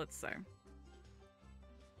 let's say.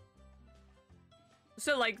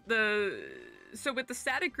 So like so with the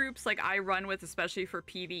static groups, like I run with, especially for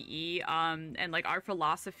PvE, and like our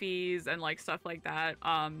philosophies and like stuff like that,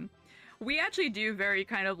 we actually do very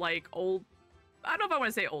kind of like old, I don't know if I want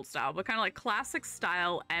to say old style, but kind of like classic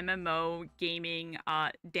style MMO gaming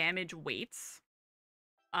damage weights,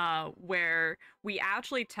 where we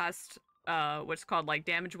actually test what's called like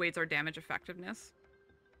damage weights or damage effectiveness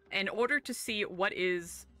in order to see what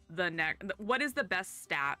is the best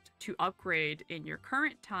stat to upgrade in your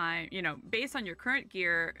current time, you know, based on your current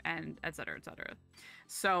gear and etc, etc.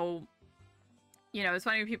 So, you know, it's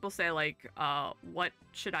funny when people say like, what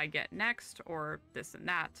should I get next or this and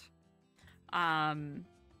that,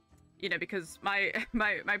 you know, because my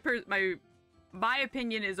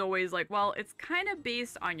opinion is always like, well, it's kind of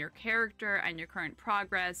based on your character and your current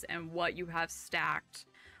progress and what you have stacked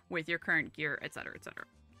with your current gear, etc, etc.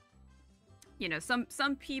 You know, some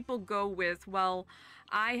people go with, well,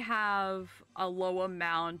 I have a low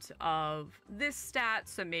amount of this stat,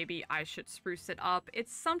 so maybe I should spruce it up.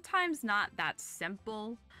 It's sometimes not that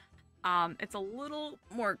simple. It's a little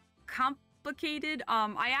more complicated.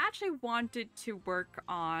 I actually wanted to work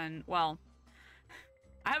on, well,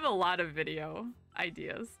 I have a lot of video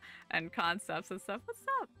ideas and concepts and stuff. What's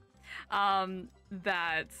up?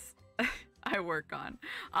 That's I work on.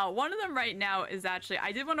 One of them right now is actually,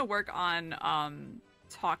 I did want to work on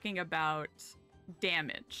talking about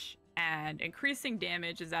damage, and increasing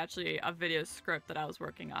damage is actually a video script that I was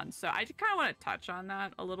working on. So I kind of want to touch on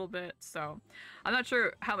that a little bit. So I'm not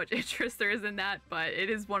sure how much interest there is in that, but it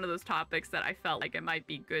is one of those topics that I felt like it might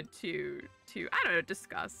be good to I don't know,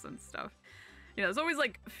 discuss and stuff. You know, there's always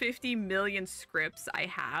like 50 million scripts I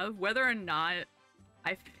have. Whether or not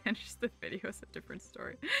I finished the video is a different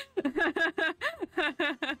story.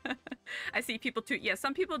 I see people too. Yeah,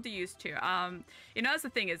 some people do use two. You know, that's the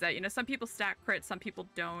thing, is that, you know, some people stack crit, some people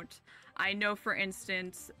don't. I know, for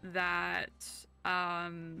instance, that,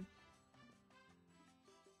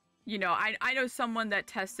 you know, I know someone that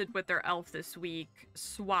tested with their elf this week,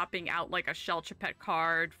 swapping out like a Shell Chipette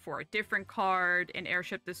card for a different card in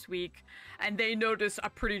Airship this week, and they noticed a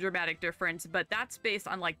pretty dramatic difference, but that's based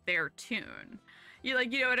on like their tune. You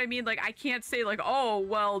like, you know what I mean? Like, I can't say like, oh,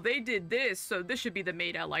 well, they did this, so this should be the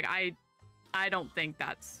meta. Like, I don't think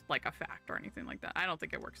that's like a fact or anything like that. I don't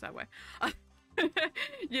think it works that way.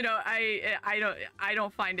 You know, I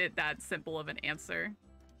don't find it that simple of an answer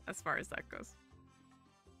as far as that goes.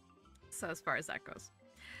 So as far as that goes,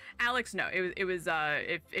 Alex, no, it was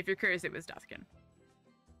if you're curious, it was Duskin.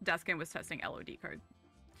 Duskin was testing LOD card.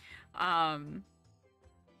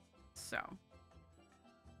 So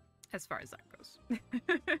as far as that goes.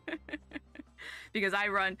 Because I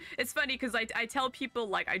run, it's funny because I tell people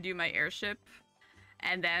like I do my airship,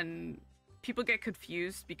 and then people get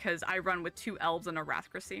confused because I run with 2 elves and a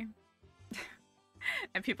Wrathcracy.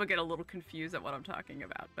 And people get a little confused at what I'm talking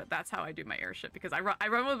about, but that's how I do my airship, because I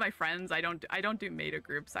run with my friends. I don't do meta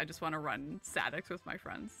groups. I just want to run statics with my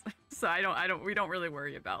friends. So we don't really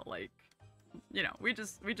worry about, like, you know, we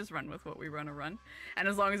just run with what we want to run, and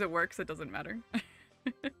as long as it works, it doesn't matter.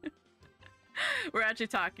 We're actually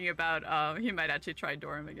talking about he might actually try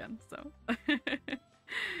Dorm again, so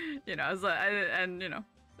you know, and you know,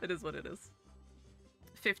 it is what it is.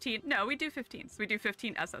 15? No, we do 15s. We do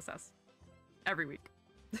 15 SSS every week.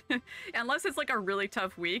 Unless it's like a really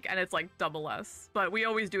tough week and it's like double S, but we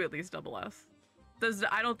always do at least double S.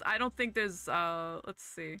 I don't think there's let's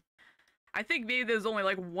see. I think maybe there's only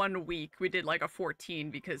like 1 week we did like a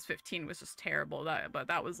 14 because 15 was just terrible. But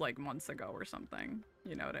that was like months ago or something.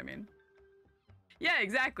 You know what I mean? Yeah,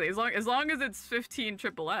 exactly. As long as it's 15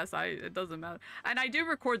 triple S, it doesn't matter. And I do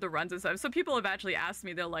record the runs and stuff. So people have actually asked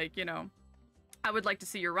me, they're like, you know, I would like to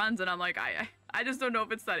see your runs, and I'm like, I just don't know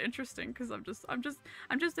if it's that interesting, because I'm just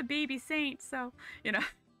a baby saint, so, you know.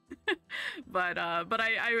 but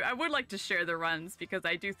I would like to share the runs, because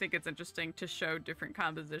I do think it's interesting to show different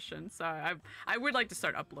compositions. So I would like to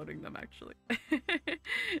start uploading them, actually.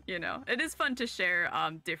 You know, it is fun to share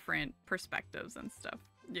different perspectives and stuff,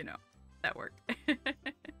 you know, that work.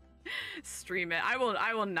 Stream it. I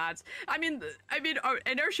will not. I mean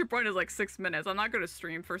an airship run is like 6 minutes. I'm not going to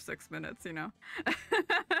stream for 6 minutes, you know.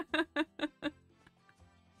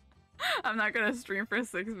 I'm not going to stream for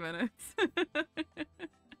 6 minutes.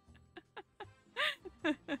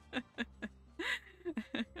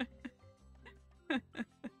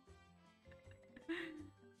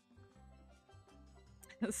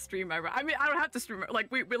 Stream I mean, I don't have to stream.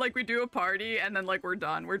 Like we do a party and then like we're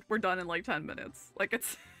done. We're done in like 10 minutes. Like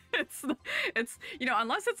it's you know,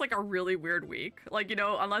 unless it's like a really weird week, like, you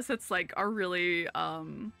know, unless it's like a really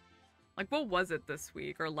like, what was it this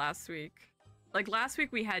week or last week? Like last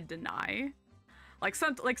week we had Deny. Like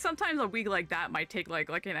sometimes a week like that might take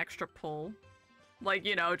like an extra pull, like,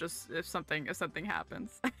 you know, just if something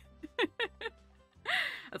happens.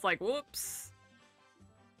 It's like, whoops.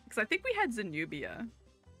 Because I think we had Zenubia.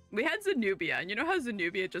 And you know how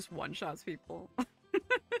Zenubia just one-shots people?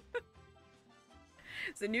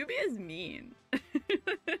 Zenubia is mean.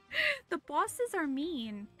 The bosses are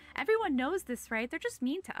mean. Everyone knows this, right? They're just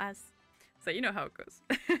mean to us. So you know how it goes.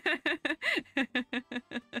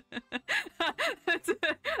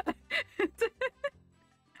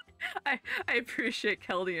 I appreciate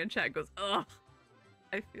Keldy in chat goes, ugh.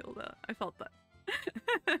 I feel that. I felt that.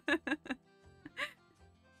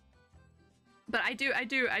 But I do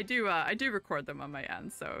record them on my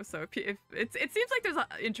end. So if it seems like there's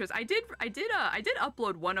interest. I did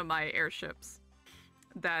upload one of my airships.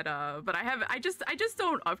 That but I just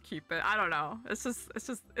don't upkeep it. I don't know. It's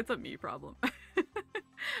a me problem.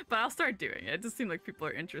 But I'll start doing it. It just seems like people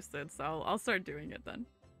are interested, so I'll start doing it then.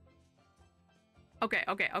 Okay.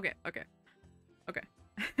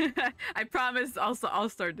 I promise I'll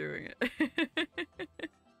start doing it.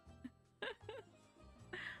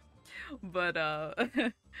 But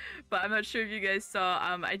but I'm not sure if you guys saw,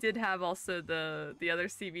 I did have also the other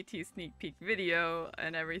CBT sneak peek video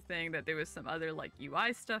and everything, that there was some other like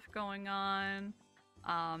UI stuff going on.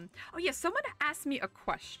 Oh yeah, someone asked me a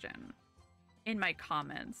question in my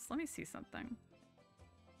comments. Let me see something.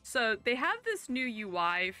 So they have this new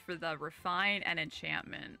UI for the refine and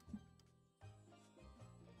enchantment.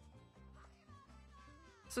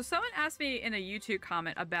 So someone asked me in a YouTube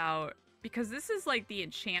comment about, because this is like the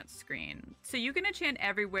enchant screen. So you can enchant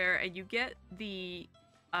everywhere and you get the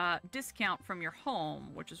discount from your home,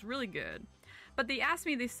 which is really good. But they asked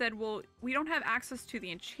me, they said, well, we don't have access to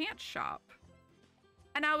the enchant shop.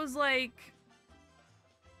 And I was like,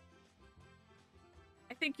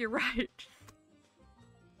 I think you're right.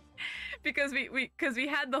 Because we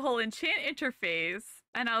had the whole enchant interface,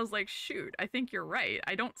 and I was like, shoot, I think you're right.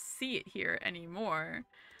 I don't see it here anymore.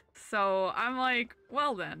 So I'm like,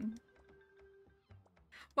 well then.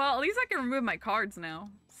 Well, at least I can remove my cards now.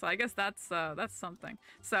 So I guess that's something.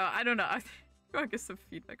 So I don't know. I'll get some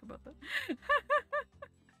feedback about that.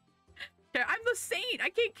 Yeah, I'm the saint. I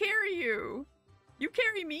can't carry you. You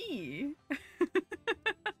carry me.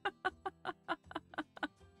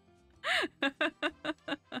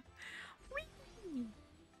 Whee!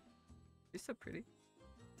 You're so pretty.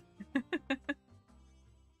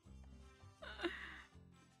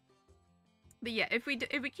 But yeah, if we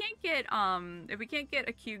can't get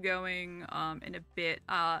a queue going in a bit,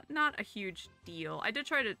 not a huge deal. I did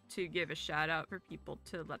try to give a shout out for people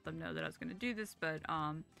to let them know that I was gonna do this, but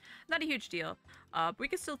not a huge deal. But we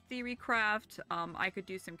could still theory craft. I could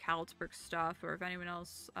do some Carlsberg stuff, or if anyone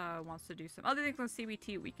else wants to do some other things on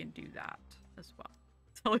CBT, we can do that as well.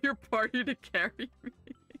 Tell your party to carry me.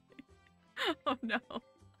 Oh no.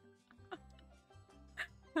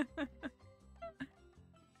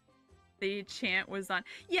 The chant was on.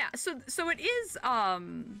 Yeah, so it is let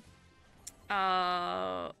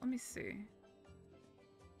me see.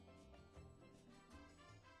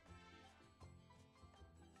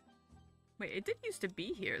 Wait, it did used to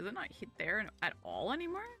be here. Is it not there at all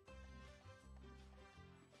anymore?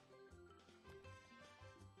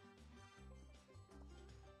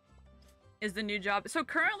 Is the new job. So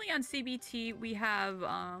currently on CBT we have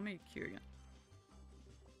let me queue again.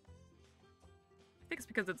 I think it's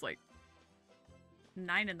because it's like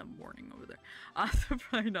 9 in the morning over there. So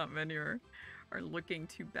probably not many are looking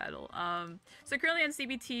to battle. So currently on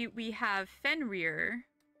CBT we have Fenrir.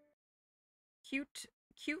 Cute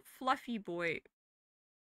fluffy boy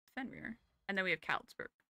Fenrir. And then we have Kaltzberg,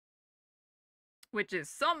 which is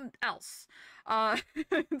something else.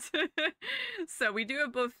 So we do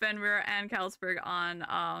have both Fenrir and Kaltzberg on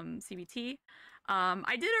CBT.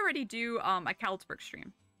 I did already do a Kaltzberg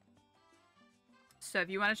stream. So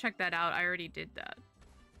if you want to check that out, I already did that.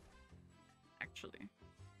 Actually.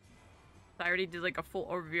 So I already did like a full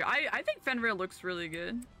overview. I think Fenrir looks really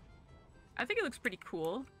good. I think it looks pretty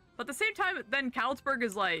cool. But at the same time, then Kaltzberg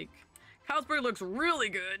is like... Kaltzberg looks really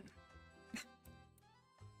good.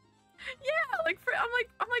 Yeah, like I'm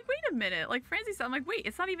like, wait a minute. Like Francie said, I'm like, wait,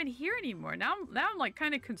 it's not even here anymore. Now I'm like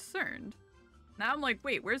kind of concerned. Now I'm like,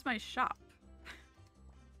 wait, where's my shop?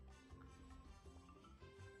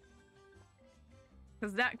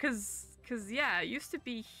 Cause yeah, it used to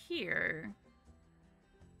be here.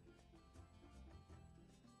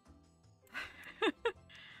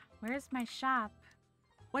 Where's my shop?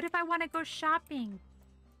 What if I want to go shopping?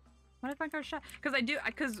 What if I go shop? Because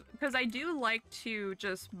I do like to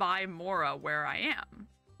just buy Mora where I am,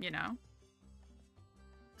 you know.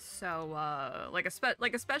 So like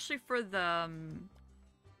especially for the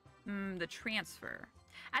transfer.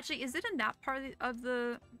 Actually, is it in that part of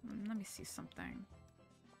the? Let me see something.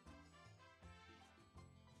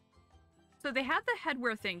 So they have the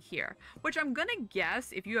headwear thing here, which I'm gonna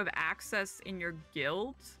guess if you have access in your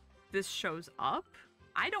guild, this shows up.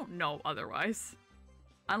 I don't know otherwise.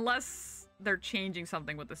 Unless they're changing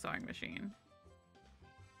something with the sewing machine.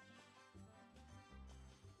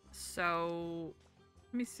 So,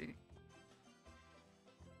 let me see.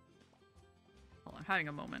 Hold on, I'm having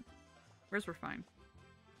a moment. Where's Refine?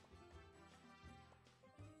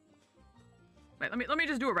 Wait, let me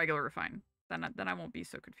just do a regular Refine. Then I won't be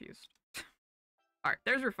so confused. Alright,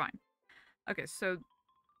 there's Refine. Okay, so...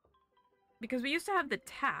 Because we used to have the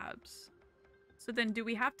tabs. So then do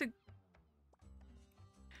we have to...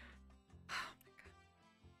 Oh my god.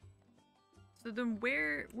 So then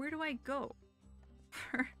where do I go?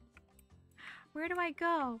 Where do I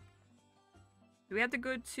go? Do we have to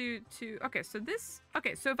go to... Okay, so this...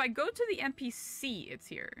 Okay, so if I go to the NPC, it's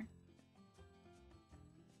here.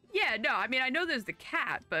 Yeah, no, I mean, I know there's the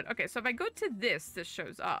cat, but... Okay, so if I go to this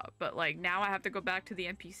shows up. But, like, now I have to go back to the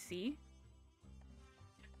NPC?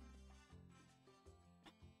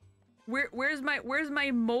 Where's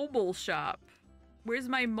my mobile shop? Where's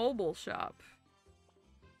my mobile shop?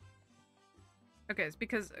 Okay, it's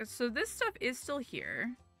because... So this stuff is still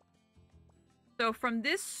here. So from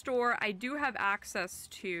this store, I do have access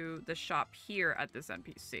to the shop here at this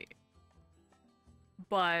NPC.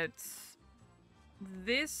 But...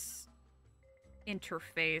 this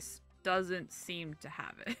interface doesn't seem to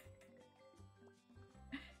have it.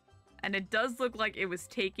 And it does look like it was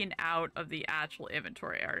taken out of the actual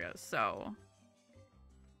inventory area, so...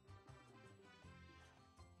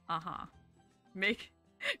 Uh-huh. Make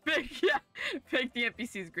the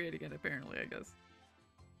NPCs great again, apparently, I guess.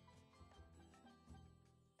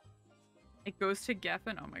 It goes to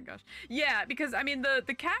Geffen? Oh my gosh. Yeah, because, I mean,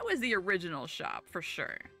 the cat was the original shop, for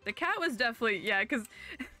sure. The cat was definitely... Yeah, because...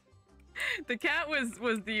 the cat was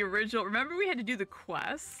the original... Remember we had to do the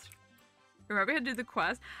quest? Remember we had to do the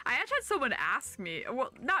quest? I actually had someone ask me...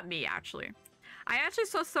 Well, not me, actually. I actually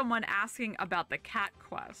saw someone asking about the cat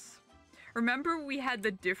quest. Remember we had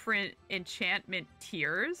the different enchantment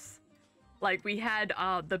tiers? Like, we had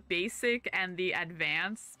the basic and the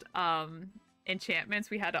advanced enchantments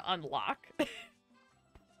we had to unlock.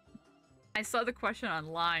 I saw the question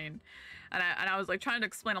online, and I was like trying to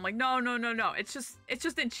explain. I'm like, no. It's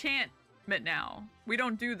just enchantment now. We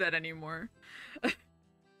don't do that anymore.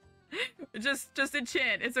 just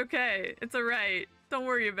enchant. It's okay. It's alright. Don't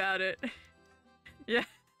worry about it. Yeah.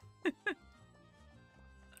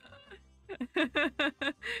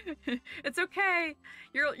 It's okay.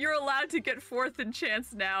 You're allowed to get 4th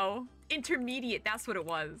enchants now. Intermediate. That's what it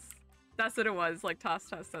was. That's what it was. Like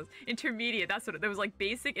toss. Intermediate. That's what there was, like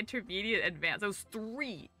basic, intermediate, advanced. There was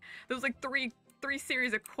three. There was like three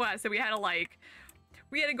series of quests, and we had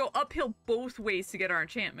to go uphill both ways to get our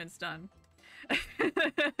enchantments done.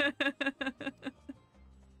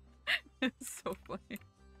 It's so funny.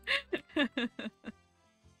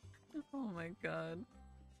 Oh my god.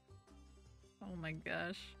 Oh my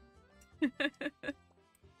gosh.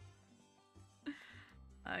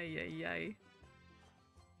 Ay ay ay.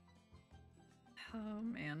 Oh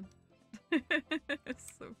man.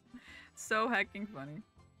 It's so hecking funny.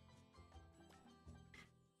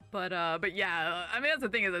 But yeah, I mean, that's the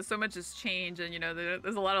thing, is that so much has changed, and you know,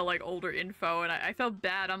 there's a lot of like older info, and I felt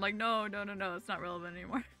bad. I'm like, no, that's not relevant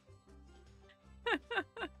anymore.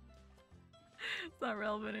 It's not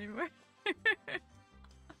relevant anymore.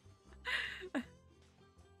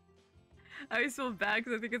 I always feel bad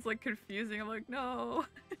because I think it's like confusing. I'm like, no.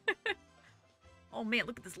 Oh man,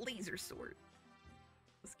 look at this laser sword.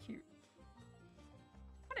 That's cute.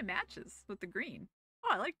 Kind of matches with the green. Oh,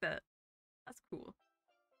 I like that. That's cool.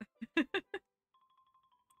 You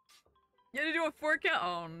had to do a forecast?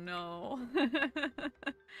 Oh no.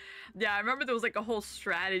 Yeah, I remember there was like a whole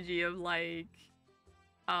strategy of like,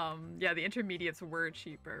 yeah, the intermediates were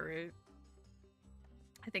cheaper, right?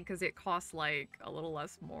 I think because it costs like a little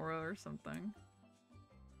less Mora or something.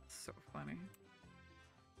 So funny.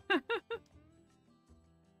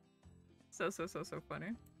 So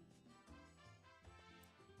funny.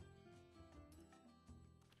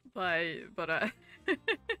 But but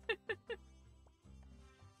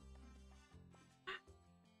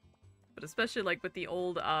especially like with the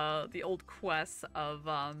old quests of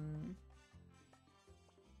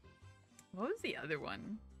what was the other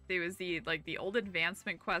one? There was the old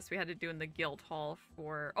advancement quest we had to do in the guild hall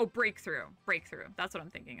for, oh, breakthrough. That's what I'm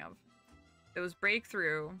thinking of. There was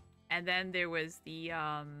breakthrough, and then there was the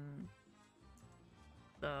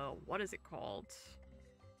what is it called?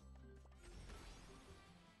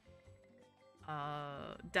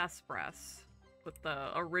 Death's Breath, with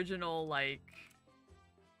the original, like,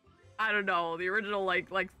 I don't know, the original like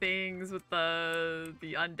things with the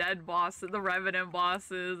undead bosses, the revenant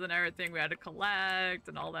bosses and everything we had to collect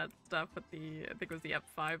and all that stuff with the, I think it was the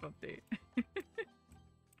F5 update.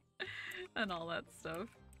 And all that stuff.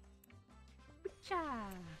 Cha.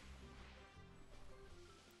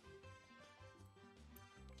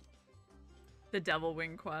 The Devil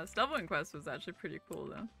Wing quest. Devil Wing quest was actually pretty cool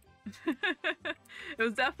though. It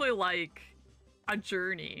was definitely like a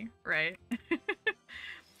journey, right?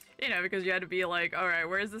 You know, because you had to be like, all right,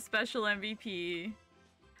 where's the special MVP?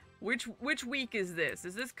 Which week is this?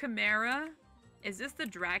 Is this Chimera? Is this the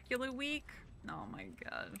Dracula week? Oh my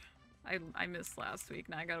god. I missed last week.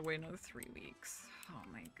 Now I gotta wait another 3 weeks. Oh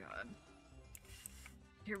my god.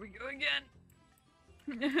 Here we go again.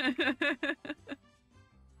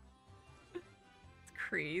 It's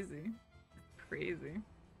crazy. Crazy.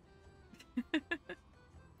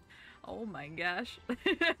 Oh my gosh.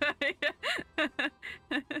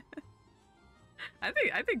 I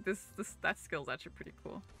think that skill's actually pretty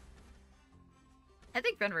cool. I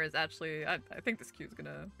think Fenrir is actually, I think this queue's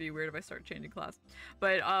gonna be weird if I start changing class.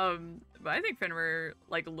 But I think Fenrir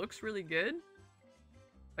like looks really good.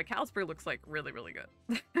 But Calsper looks like really good.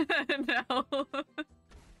 No.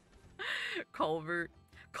 Culvert,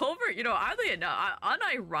 you know, oddly enough,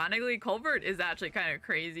 unironically, Culvert is actually kind of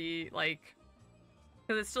crazy, like,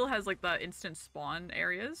 because it still has like the instant spawn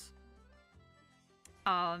areas.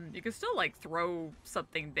 You can still like throw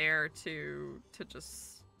something there to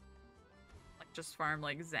just farm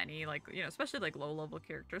like Zenny, like, you know, especially like low level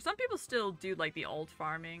characters. Some people still do like the alt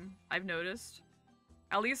farming, I've noticed,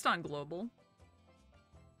 at least on global.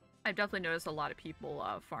 I've definitely noticed a lot of people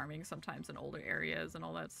farming sometimes in older areas and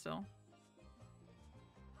all that still.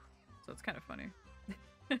 So it's kind of funny.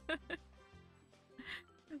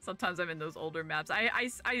 Sometimes I'm in those older maps. I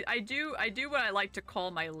do what I like to call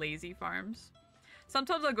my lazy farms.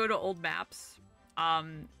 Sometimes I'll go to old maps,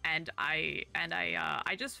 and I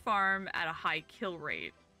just farm at a high kill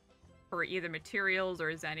rate for either materials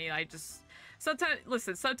or Zenny.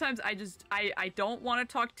 Sometimes I don't want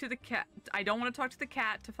to talk to the cat. I don't want to talk to the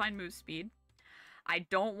cat to find move speed. I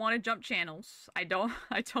don't want to jump channels. I don't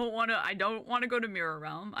want to go to Mirror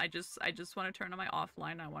Realm. I just want to turn on my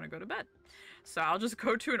offline. I want to go to bed. So I'll just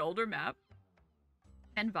go to an older map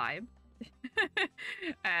and vibe.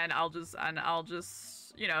 and I'll just,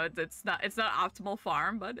 you know, it's not optimal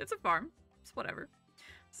farm, but it's a farm. It's whatever.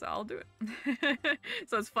 So I'll do it.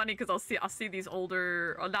 So it's funny because I'll see these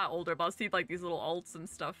older, or not older, but I'll see like these little alts and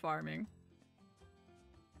stuff farming.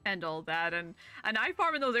 and all that. And I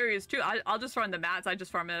farm in those areas too. I'll just farm the mats. I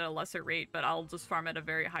just farm it at a lesser rate, but I'll just farm at a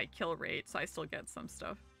very high kill rate, so I still get some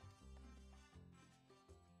stuff.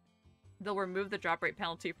 They'll remove the drop rate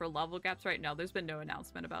penalty for level gaps right now. There's been no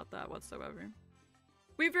announcement about that whatsoever.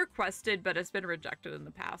 We've requested, but it's been rejected in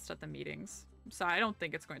the past at the meetings. So I don't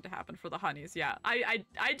think it's going to happen for the honeys. Yeah, I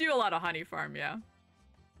do a lot of honey farm, yeah.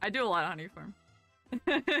 I do a lot of honey farm.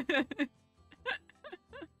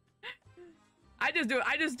 I just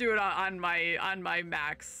do it on my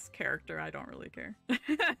max character. I don't really care.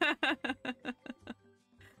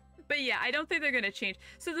 But yeah, I don't think they're gonna change.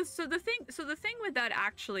 So the thing with that,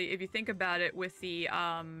 actually, if you think about it, with the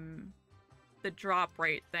drop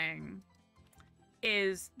rate thing,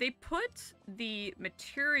 is they put the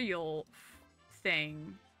material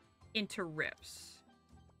thing into rifts,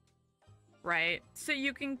 right? So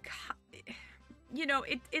you can, you know,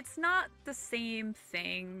 it's not the same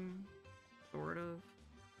thing, sort of.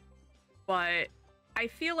 But I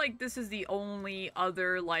feel like this is the only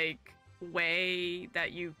other, like, way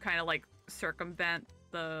that you kind of like circumvent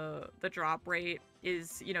the drop rate,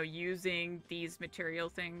 is, you know, using these material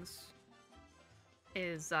things,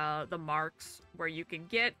 is the marks, where you can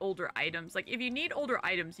get older items. Like, if you need older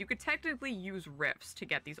items, you could technically use rifts to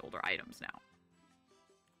get these older items now.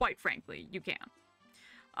 Quite frankly, you can.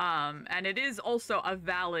 And it is also a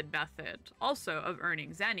valid method also of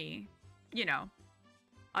earning Zenny, you know,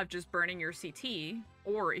 of just burning your CT,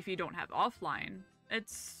 or if you don't have offline,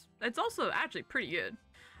 it's also actually pretty good,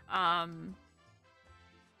 as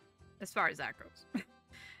far as that goes.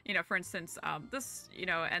 You know, for instance, this, you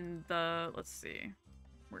know, and the, let's see,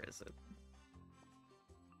 where is it?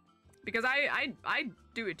 Because I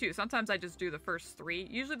do it too. Sometimes I just do the first 3.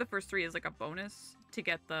 Usually the first 3 is like a bonus to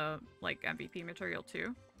get the, like, MVP material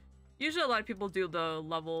too. Usually a lot of people do the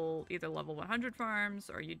either level 100 farms,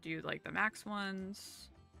 or you do like the max ones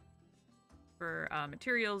for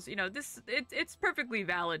materials. You know, it's perfectly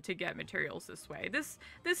valid to get materials this way. This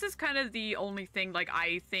is kind of the only thing, like,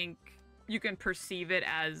 I think you can perceive it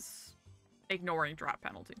as ignoring drop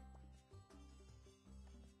penalty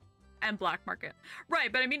and black market,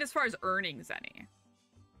 right? But I mean, as far as earning Zenny,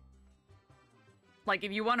 like,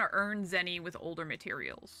 if you want to earn Zenny with older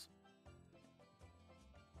materials,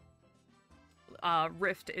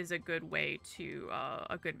 Rift is a good way to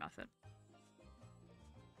a good method.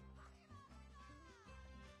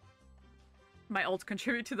 My ults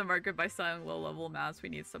contribute to the market by selling low-level mats. We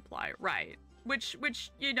need supply, right? Which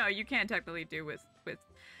you know, you can't technically do with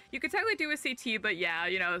you could technically do with CT, but yeah,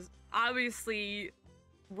 you know, obviously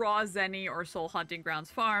raw Zenny or Soul Hunting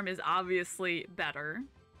Grounds farm is obviously better,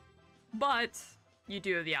 but you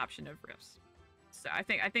do have the option of rifts. So I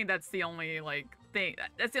think that's the only, like, thing,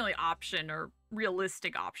 that's the only option or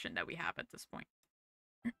realistic option that we have at this point.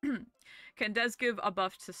 Can Des give a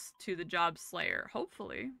buff to the Job Slayer?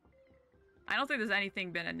 Hopefully. I don't think there's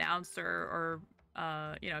anything been announced or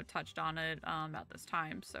you know, touched on it at this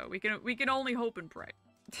time, so we can only hope and pray.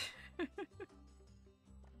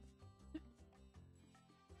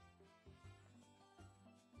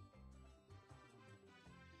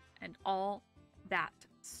 And all that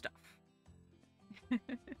stuff.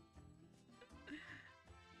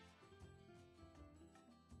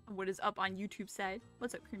 What is up on YouTube side?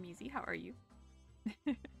 What's up, Cremeezy? How are you?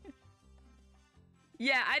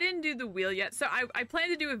 Yeah, I didn't do the wheel yet. So I plan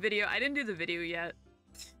to do a video. I didn't do the video yet.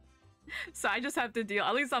 So I just have to deal,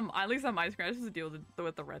 at least on my screen, I just have to deal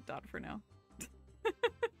with the red dot for now.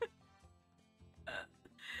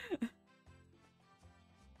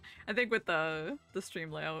 I think with the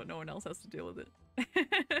stream layout, no one else has to deal with it.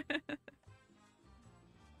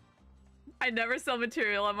 I never sell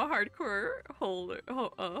material. I'm a hardcore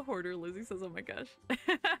hoarder. Lizzie says, "Oh my gosh."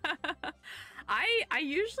 I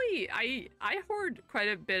usually hoard quite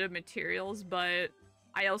a bit of materials, but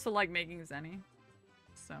I also like making Zenny,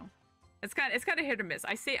 so it's kind of hit or miss.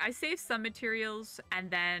 I save some materials, and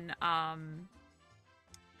then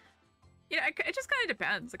you know, it just kind of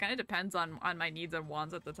depends. It kind of depends on my needs and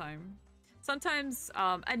wants at the time. Sometimes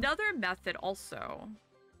another method also,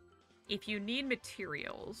 if you need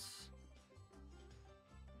materials.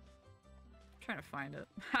 Trying to find it.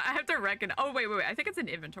 I have to reckon. Oh wait. I think it's an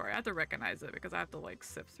inventory. I have to recognize it because I have to, like,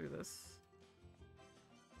 sift through this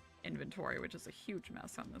inventory, which is a huge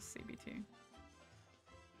mess on this CBT.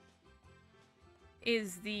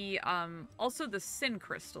 Is the also the sin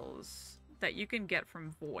crystals that you can get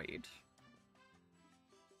from Void.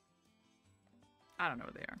 I don't know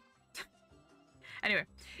what they are. Anyway,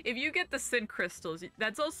 if you get the sin crystals,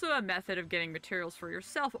 that's also a method of getting materials for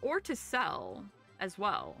yourself or to sell as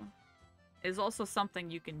well. Is also something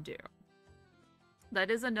you can do. That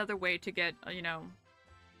is another way to get, you know,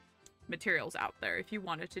 materials out there if you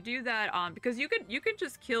wanted to do that. Because you can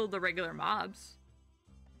just kill the regular mobs.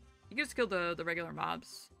 You can just kill the regular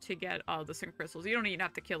mobs to get the sync crystals. You don't even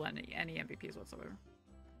have to kill any MVPs whatsoever.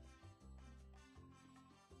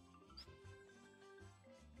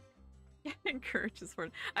 Encourages for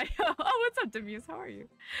oh, what's up, Demuse? How are you?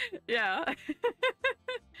 Yeah.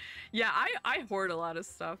 Yeah, I hoard a lot of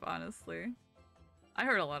stuff, honestly. I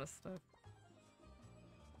hoard a lot of stuff.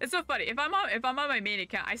 It's so funny. If I'm on my main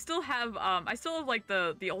account, I still have like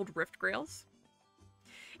the old Rift Grails.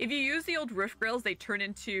 If you use the old Rift Grails, they turn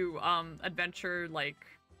into adventure, like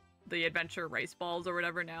the adventure rice balls or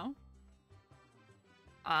whatever now.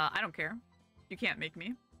 I don't care. You can't make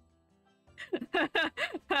me.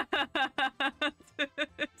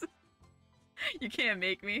 You can't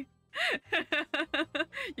make me.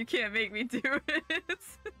 You can't make me do it.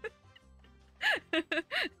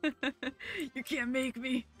 You can't make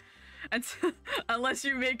me. Unless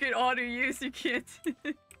you make it auto use, you can't.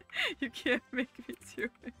 You can't make me do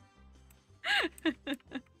it.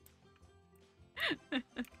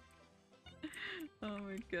 Oh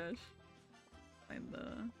my gosh. Find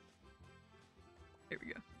the. Here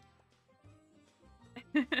we go.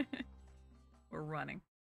 We're running.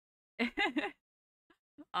 Yeah,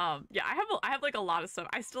 I have like a lot of stuff.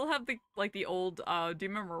 I still have the old do you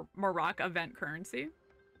remember Marok event currency?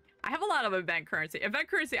 I have a lot of event currency. Event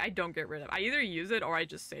currency I don't get rid of. I either use it or I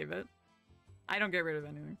just save it. I don't get rid of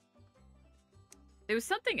anything. There was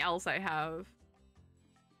something else I have.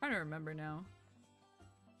 I'm trying to remember now.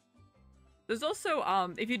 There's also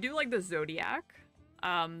if you do like the Zodiac,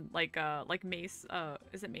 like Mesa,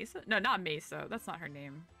 is it Mesa? No, not Mesa. That's not her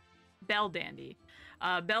name. Belle Dandy.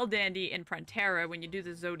 Belle Dandy in Frontera, when you do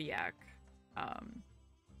the Zodiac,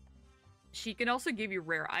 she can also give you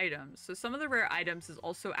rare items. So some of the rare items is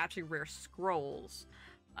also actually rare scrolls.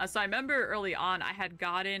 So I remember early on I had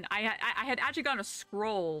actually gotten a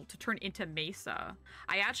scroll to turn into Mesa.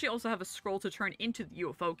 I actually also have a scroll to turn into the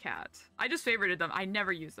UFO cat. I just favorited them. I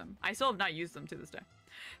never use them. I still have not used them to this day.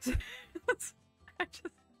 So,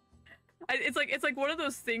 it's like one of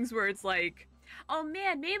those things where it's like, oh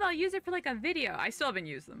man, maybe I'll use it for like a video. I still haven't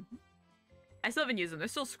used them. I still haven't used them.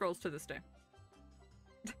 There's still scrolls to this day.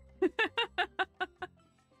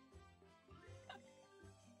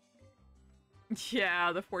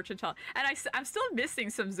 Yeah, the fortune teller. And I'm still missing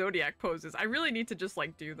some Zodiac poses. I really need to just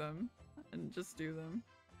like do them. And just do them.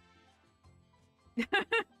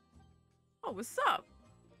 Oh, what's up?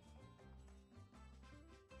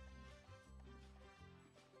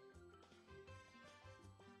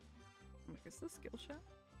 Is this skill shot?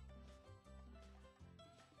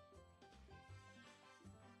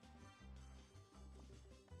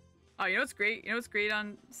 Oh, you know what's great? You know what's great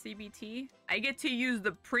on CBT? I get to use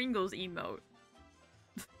the Pringles emote.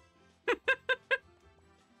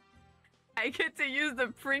 I get to use the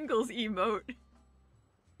Pringles emote.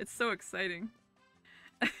 It's so exciting.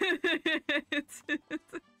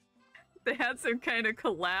 They had some kind of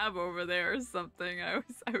collab over there or something. I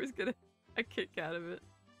was getting a kick out of it.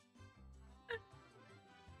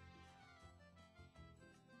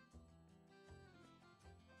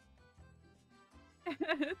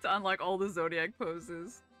 To unlock all the Zodiac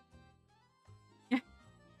poses.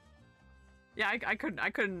 Yeah, I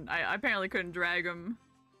apparently couldn't drag him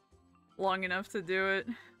long enough to do it.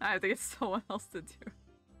 I think it's someone else to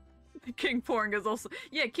do. King Pouring is also,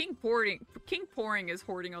 yeah, King Pouring is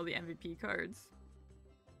hoarding all the MVP cards.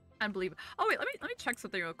 Unbelievable. Oh wait, let me check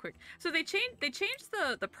something real quick. So they changed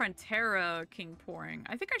the Frontera King Pouring.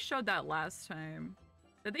 I think I showed that last time.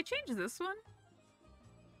 Did they change this one?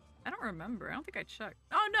 I don't remember. I don't think I checked.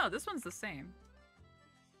 Oh no, this one's the same.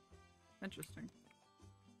 Interesting.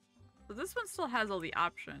 So this one still has all the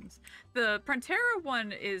options. The Frontera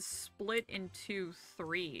one is split into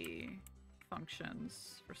 3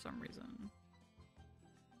 functions for some reason.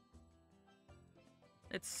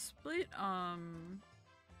 It's split,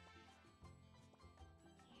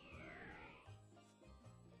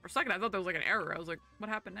 For a second I thought there was like an error. I was like, what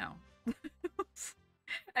happened now?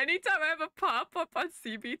 Anytime I have a pop-up on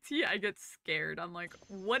CBT, I get scared. I'm like,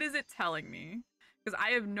 what is it telling me? Because I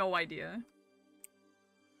have no idea.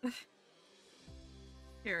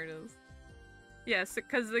 Here it is. Yes,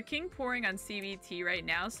 because the King Pouring on CBT right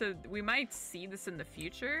now, so we might see this in the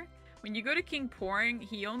future. When you go to King Pouring,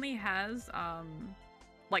 he only has,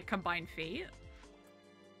 like, Combined Fate.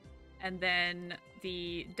 And then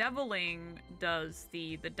the Deviling does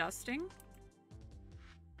the dusting.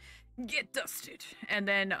 Get dusted. And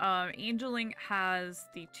then Angeling has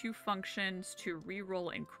the 2 functions to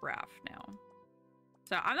reroll and craft now.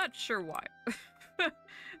 So I'm not sure why.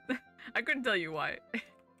 I couldn't tell you why.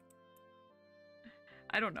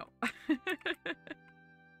 I don't know.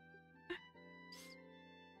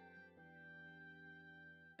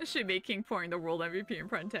 Should make King pouring the world MVP in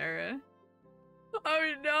Frontera.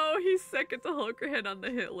 Oh no, he's second to Holgerhead on the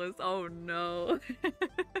hit list. Oh no.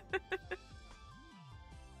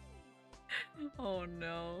 Oh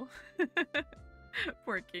no.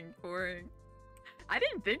 Poor King pouring. I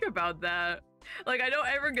didn't think about that. Like, I know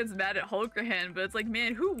everyone gets mad at Holgerhen, but it's like,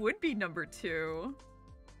 man, who would be number 2?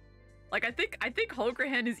 Like, I think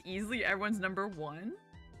Holgerhen is easily everyone's number 1.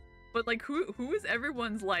 But like, who is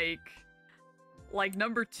everyone's like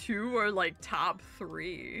number 2 or like top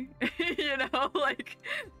 3? You know, like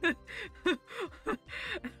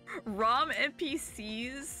ROM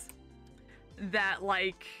NPCs that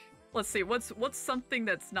like, let's see, what's something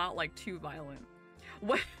that's not like too violent?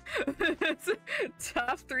 What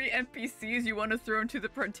top 3 NPCs you want to throw into the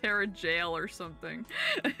Frontera jail or something?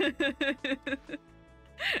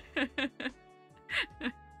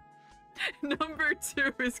 Number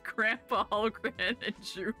 2 is Grandpa Holgren and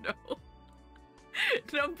Juno.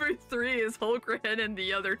 Number 3 is Holgren in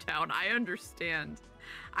the other town. I understand.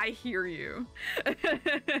 I hear you.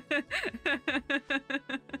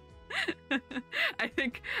 I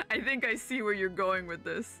think I see where you're going with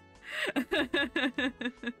this.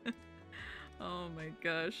 Oh my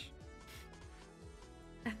gosh.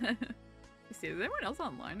 Let's see, is anyone else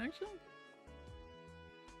online actually?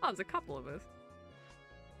 Oh, there's a couple of us.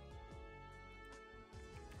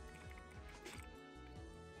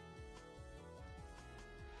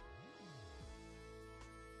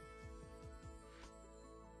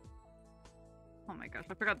 Oh my gosh,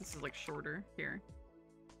 I forgot this is like shorter here.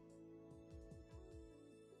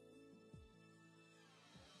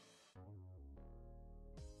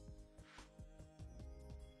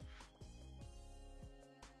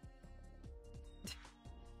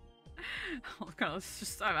 Let's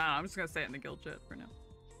just, I don't know, I'm just gonna say it in the guild chat for now.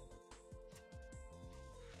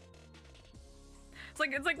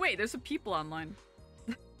 It's like, wait, there's some people online.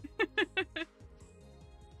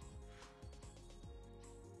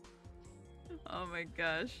 Oh my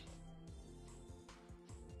gosh.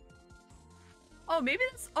 Oh, maybe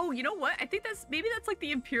that's, oh, you know what? I think maybe that's like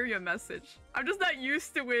the Imperium message. I'm just not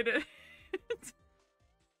used to it.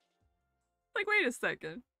 Like, wait a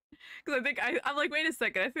second. Because I think, I'm like, wait a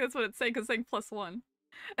second, I think that's what it's saying, because it's saying +1.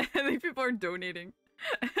 I think people are donating.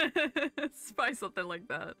 It's probably something like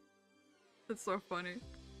that. That's so funny.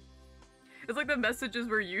 It's like the messages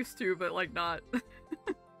we're used to, but like not.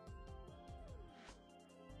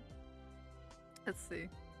 Let's see.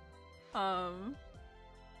 Oh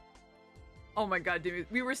my god, dude.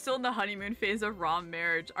 We were still in the honeymoon phase of ROM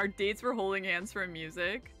marriage. Our dates were holding hands for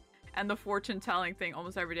music. And the fortune telling thing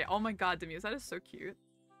almost every day. Oh my god, Demus, that is so cute.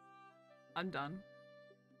 I'm done.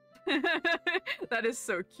 That is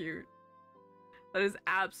so cute. That is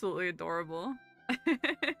absolutely adorable.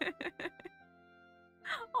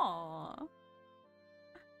 Aww.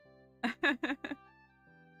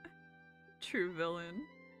 True villain.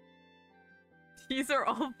 These are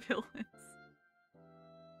all villains.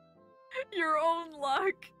 Your own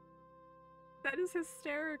luck. That is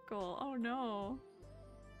hysterical. Oh no.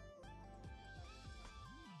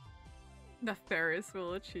 The Ferris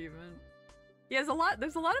wheel achievement. Yeah,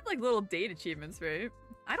 there's a lot of like little date achievements, right?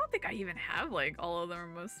 I don't think I even have like all of them or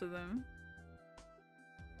most of them.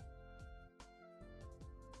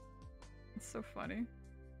 It's so funny.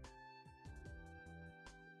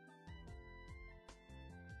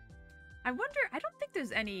 I wonder, I don't think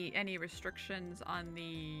there's any restrictions on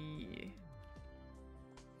the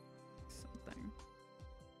something.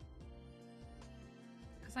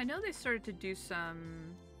 Because I know they started to do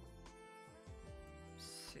some, let's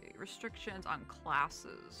see, restrictions on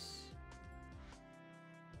classes.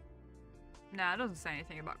 Nah, it doesn't say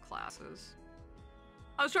anything about classes.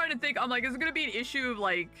 I was trying to think, I'm like, is it gonna be an issue of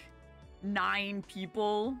like 9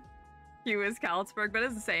 people queue as Kalsberg, but it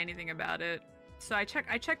doesn't say anything about it. So I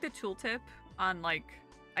checked the tooltip on like,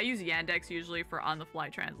 I use Yandex usually for on-the-fly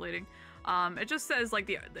translating. It just says like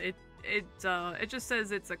it just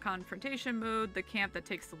says it's a confrontation mode, the camp that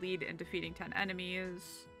takes the lead in defeating 10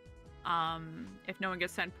 enemies. If no one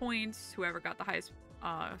gets 10 points, whoever got the highest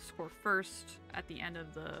score first at the end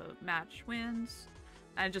of the match wins.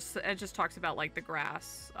 And it just talks about like the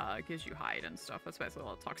grass gives you hide and stuff. That's basically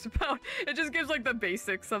all it talks about. It just gives like the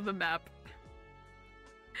basics of the map.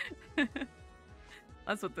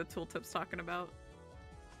 That's what the tooltip's talking about.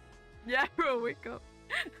 Yeah, bro, wake up.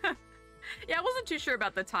 Yeah, I wasn't too sure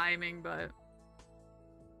about the timing, but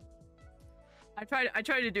I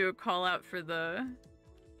tried to do a call out for the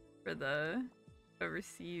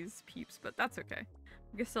overseas peeps, but that's okay.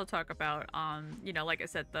 We can still talk about, you know, like I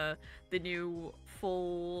said, the new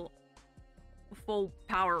full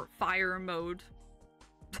power fire mode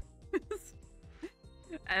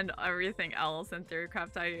and everything else in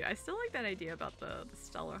Theorycraft. I still like that idea about the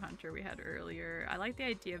Stellar Hunter we had earlier. I like the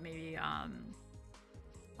idea of maybe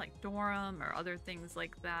like Dorum or other things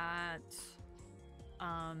like that.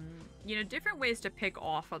 You know, different ways to pick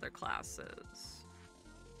off other classes.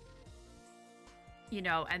 You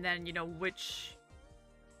know, and then, you know, which,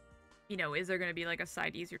 you know, is there going to be like a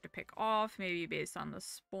side easier to pick off, maybe based on the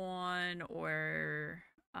spawn, or,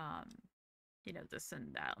 you know, this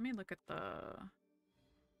and that. Let me look at the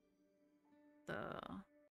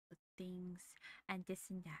things and this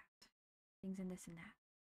and that. Things and this and that.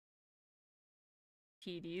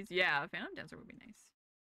 TDs. Yeah, Phantom Dancer would be nice.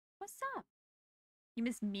 What's up? You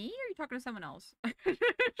miss me, or are you talking to someone else?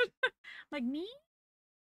 Like me?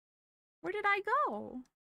 Where did I go?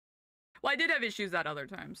 Well, I did have issues that other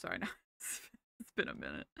time. Sorry, no. It's been a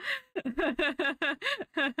minute.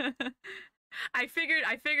 I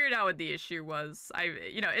figured out what the issue was.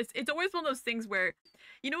 You know, it's always one of those things where,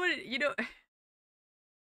 you know what, you know,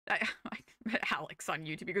 I met Alex on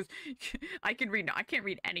YouTube because I can read. No, I can't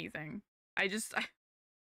read anything. Give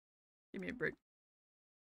me a break.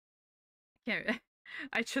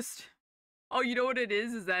 I just. Oh, you know what it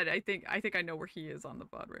is that I think I know where he is on the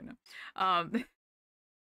VOD right now.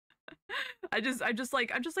 I'm just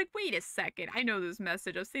like, wait a second. I know this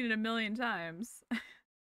message. I've seen it a million times.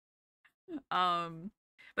 But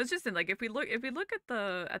it's just in like if we look at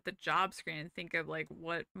the job screen and think of like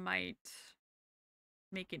what might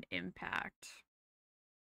make an impact.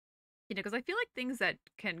 You know, because I feel like things that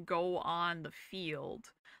can go on the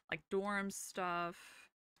field, like dorm stuff,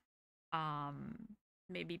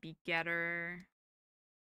 maybe be getter.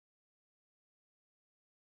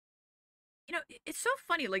 You know, it's so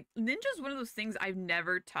funny. Like, Ninja's one of those things I've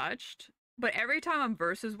never touched, but every time I'm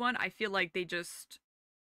versus one, I feel like they just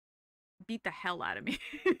beat the hell out of me.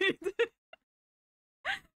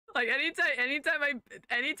 Like, anytime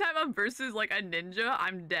I'm versus like a ninja,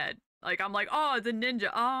 I'm dead. Like, I'm like, oh, it's a ninja.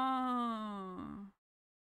 Oh,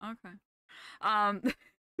 okay.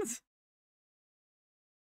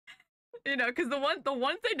 You know, because the ones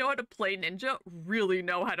that know how to play ninja really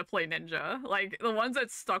know how to play ninja. Like, the ones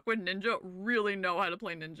that stuck with ninja really know how to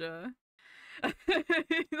play ninja.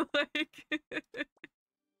 Like,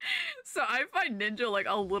 so I find ninja like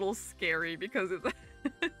a little scary because it's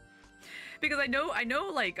because I know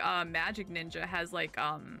like Magic Ninja has like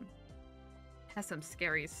has some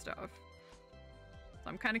scary stuff. So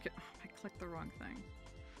I'm kind of I clicked the wrong thing.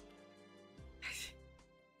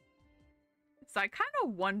 So I kind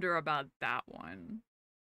of wonder about that one.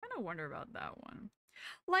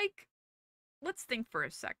 Like, let's think for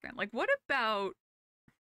a second. Like, what about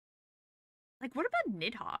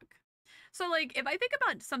Nidhogg? So, like, if I think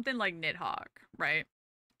about something like Nidhogg, right?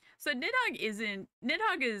 So Nidhogg is...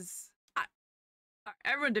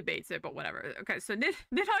 everyone debates it, but whatever. Okay, so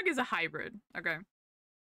Nidhogg is a hybrid, okay?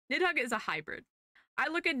 Nidhogg is a hybrid. I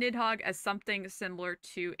look at Nidhogg as something similar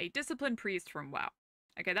to a Disciplined Priest from WoW.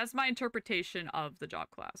 Okay, that's my interpretation of the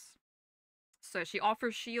job class. So she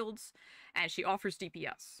offers shields, and she offers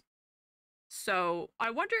DPS. So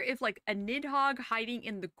I wonder if, like, a Nidhogg hiding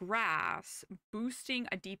in the grass, boosting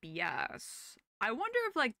a DPS, I wonder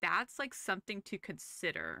if, like, that's, like, something to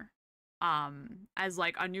consider, as,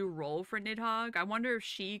 like, a new role for Nidhogg. I wonder if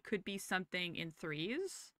she could be something in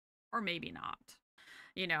 3s, or maybe not,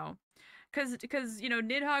 you know? Because, you know,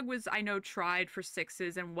 Nidhogg was, I know, tried for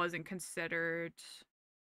 6s and wasn't considered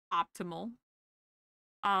optimal.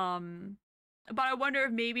 But I wonder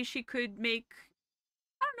if maybe she could make,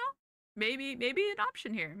 I don't know, maybe an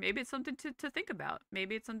option here. Maybe it's something to think about.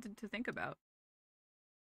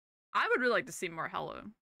 I would really like to see more Hella.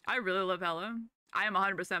 I really love Hella. I am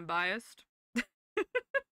 100% biased.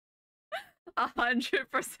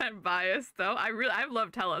 100% biased though. I've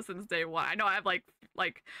loved Hella since day one. I know I have like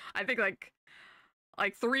I think like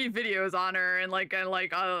 3 videos on her and like I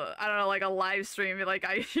don't know, like a live stream. Like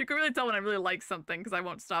you can really tell when I really like something because I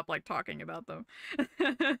won't stop like talking about them.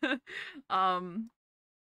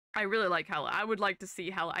 I really like Hella. I would like to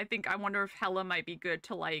see Hella. I wonder if Hella might be good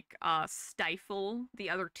to like stifle the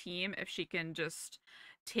other team if she can just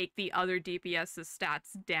take the other DPS's stats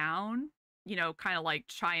down, you know, kind of like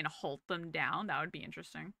try and halt them down. That would be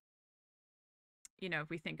interesting. You know, if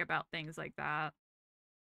we think about things like that.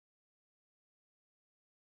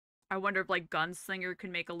 I wonder if like Gunslinger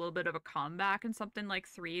could make a little bit of a comeback in something like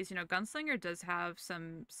 3s. You know, Gunslinger does have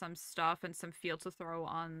some stuff and some field to throw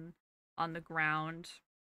on the ground.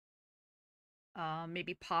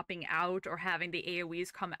 maybe popping out or having the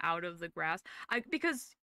AoEs come out of the grass.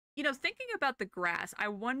 Because, you know, thinking about the grass, I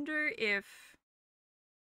wonder if...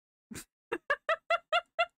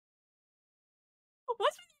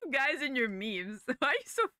 What's with you guys and your memes? Why are you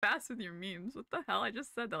so fast with your memes? What the hell? I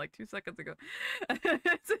just said that like 2 seconds ago.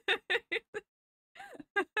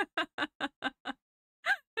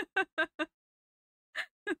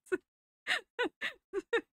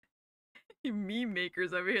 Meme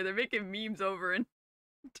makers over here. They're making memes over in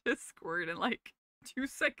Discord in like 2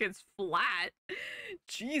 seconds flat.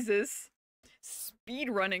 Jesus. Speed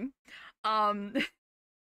running.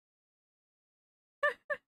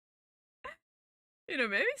 You know,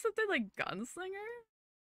 maybe something like Gunslinger?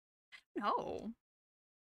 No.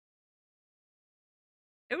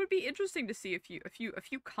 It would be interesting to see a few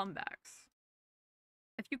comebacks.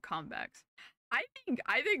 A few comebacks. I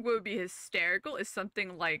think what would be hysterical is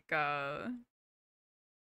something like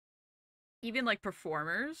even like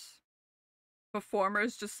performers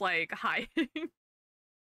just like hiding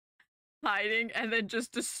and then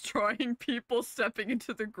just destroying people stepping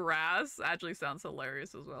into the grass. Actually sounds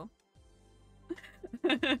hilarious as well.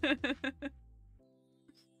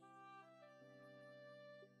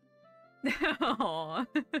 Aww.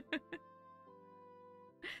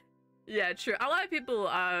 Yeah, true. A lot of people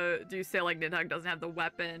do say like Nidhogg doesn't have the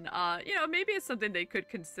weapon. You know, maybe it's something they could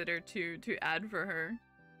consider to add for her.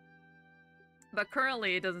 But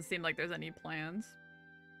currently it doesn't seem like there's any plans.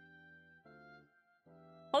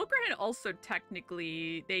 Holgren also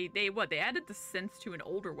technically they added the synth to an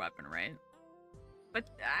older weapon, right? But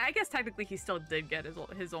I guess technically he still did get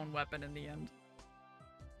his own weapon in the end.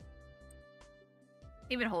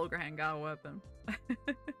 Even Holgren got a weapon.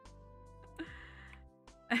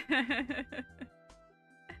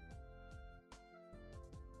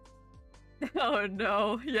 Oh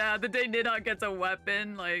no. Yeah, the day Nidhogg gets a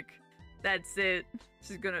weapon, like, that's it.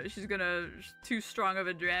 She's gonna too strong of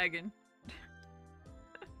a dragon.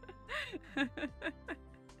 Oh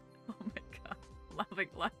my god.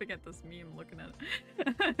 Laughing at this meme, looking at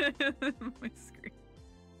it on my screen.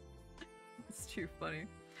 It's too funny.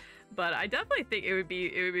 But I definitely think it would be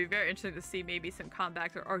very interesting to see maybe some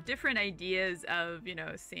comebacks or different ideas of, you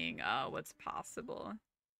know, seeing what's possible.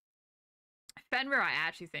 Fenrir I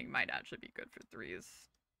actually think might actually be good for 3s,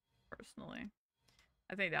 personally.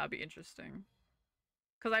 I think that would be interesting.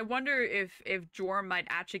 Because I wonder if Jorm might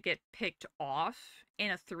actually get picked off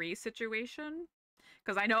in a 3 situation.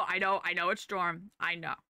 Because I know it's Jorm. I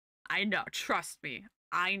know. Trust me.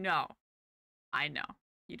 I know.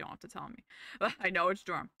 You don't have to tell me. I know it's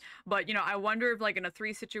Jorm. But, you know, I wonder if, like, in a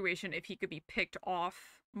 3 situation, if he could be picked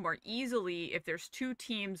off more easily if there's 2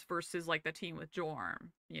 teams versus, like, the team with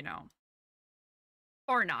Jorm, you know?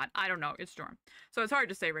 Or not. I don't know. It's Jorm. So it's hard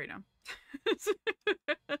to say right now.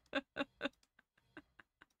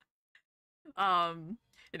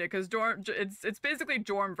 You know, because Jorm, it's basically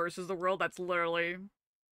Jorm versus the world. That's literally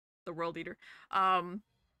the world eater.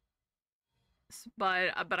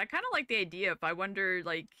 But I kind of like the idea. If I wonder,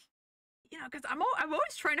 like, you know, because I'm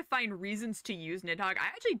always trying to find reasons to use Nidhogg. I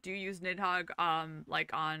actually do use Nidhogg,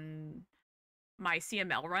 like on my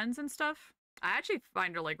CML runs and stuff. I actually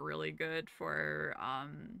find her like really good for,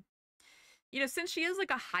 you know, since she is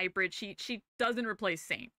like a hybrid, she doesn't replace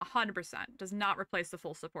Saint. 100% does not replace the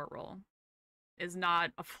full support role. Is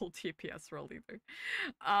not a full TPS role either.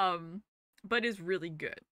 But is really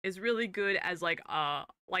good. Is really good as like I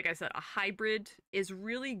said, a hybrid. Is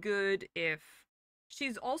really good if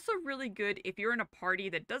she's also really good if you're in a party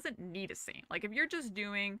that doesn't need a Saint. Like if you're just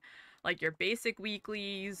doing like your basic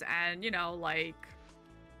weeklies and, you know, like,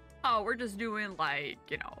 oh, we're just doing like,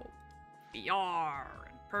 you know, VR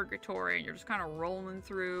and Purgatory and you're just kind of rolling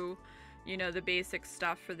through, you know, the basic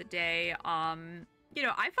stuff for the day. You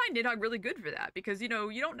know, I find Nidhogg really good for that because, you know,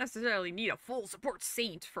 you don't necessarily need a full support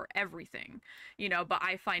Saint for everything, you know, but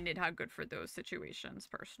I find Nidhogg good for those situations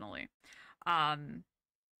personally. And,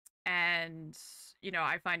 you know,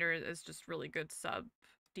 I find her as just really good sub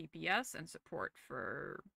DPS and support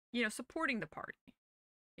for, you know, supporting the party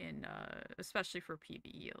in, especially for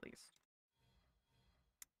PvE at least.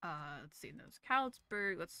 Let's see, those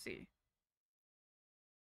Kalitzberg, let's see.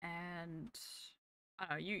 And, I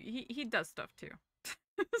don't know, he does stuff too.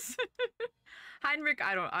 Heinrich,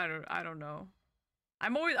 I don't know.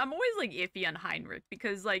 I'm always like iffy on Heinrich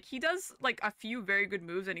because like he does like a few very good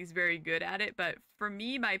moves and he's very good at it, but for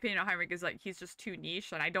me, my opinion on Heinrich is like he's just too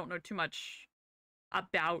niche and I don't know too much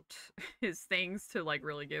about his things to like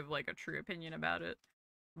really give like a true opinion about it.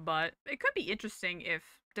 But it could be interesting if,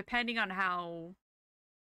 depending on how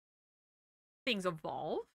things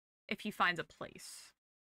evolve, if he finds a place.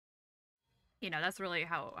 you know, that's really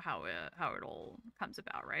how it all comes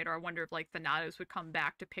about, right? Or I wonder if like Thanatos would come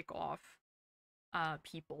back to pick off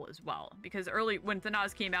people as well, because early when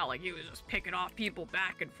Thanatos came out, like he was just picking off people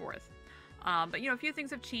back and forth. But you know, a few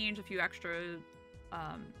things have changed, a few extra,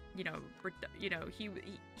 you know,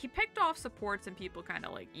 he picked off supports and people kind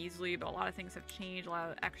of like easily, but a lot of things have changed, a lot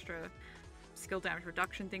of extra skill damage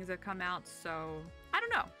reduction things have come out, so I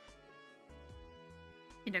don't know.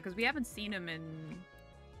 You know, because we haven't seen him in,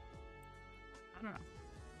 I don't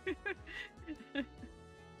know.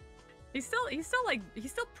 he's still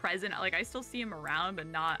present. Like I still see him around, but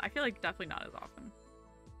not. I feel like definitely not as often.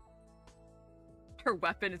 Her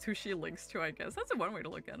weapon is who she links to, I guess. That's one way to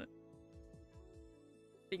look at it.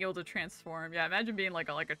 Being able to transform. Yeah, imagine being like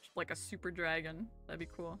a super dragon. That'd be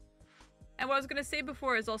cool. And what I was gonna say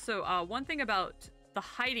before is also one thing about the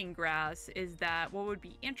hiding grass is that what would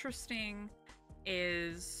be interesting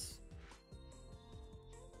is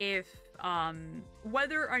if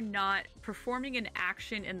whether or not performing an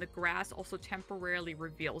action in the grass also temporarily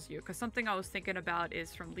reveals you. Because something I was thinking about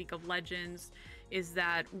is from League of Legends is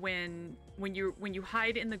that when you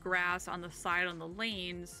hide in the grass on the side on the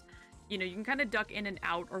lanes, you know, you can kind of duck in and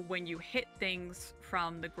out, or when you hit things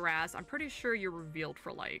from the grass, I'm pretty sure you're revealed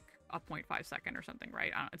for like a 0.5 second or something,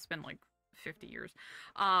 right? It's been like 50 years.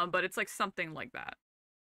 But it's like something like that.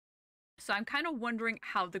 So I'm kind of wondering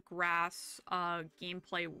how the grass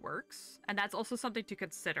gameplay works, and that's also something to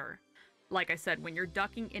consider. Like I said, when you're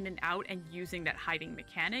ducking in and out and using that hiding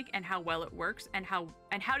mechanic, and how well it works, and how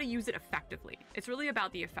to use it effectively. It's really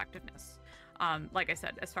about the effectiveness. Like I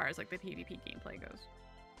said, as far as like the PvP gameplay goes.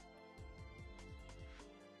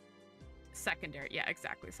 Secondary, yeah,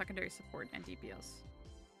 exactly. Secondary support and DPS.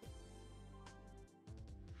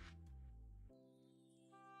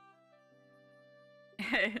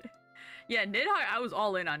 Yeah, Nidhogg, I was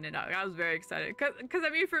all in on Nidhogg. I was very excited. Cause I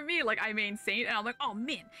mean, for me, like, I main Saint, and I'm like, oh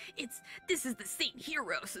man, this is the Saint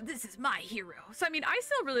hero, so this is my hero. So I mean, I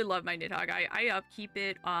still really love my Nidhogg. I upkeep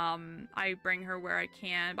it. I bring her where I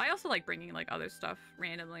can, but I also like bringing like other stuff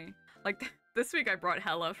randomly. Like this week I brought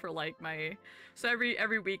Hela for like my, so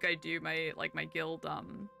every week I do my guild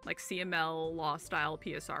like CML law style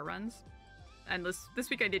PSR runs, and this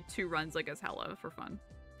week I did 2 runs like as Hela for fun.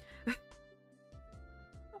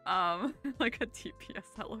 Like a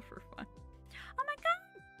DPS Hela for fun. Oh my god!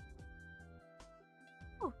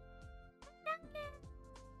 Oh,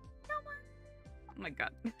 oh my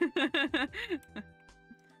god. I'll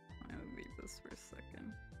leave this for a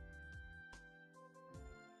second.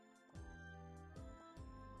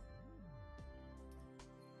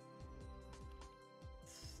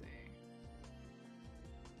 Let's see.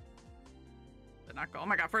 Did not go. Oh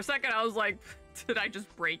my god, for a second I was like, did I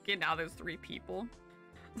just break it? Now there's 3 people.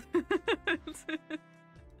 It's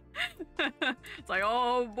like,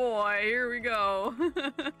 oh boy, here we go.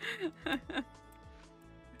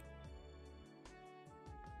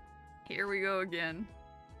 Here we go again.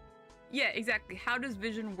 Yeah, exactly. How does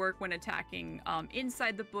vision work when attacking?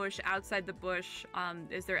 Inside the bush, outside the bush?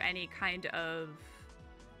 Is there any kind of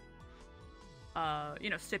you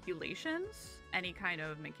know, stipulations? Any kind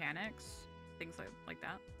of mechanics? Things like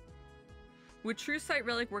that? Would True Sight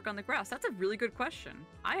Relic work on the grass? That's a really good question.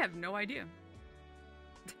 I have no idea.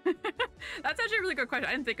 That's actually a really good question.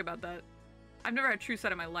 I didn't think about that. I've never had True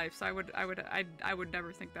Sight in my life, so I would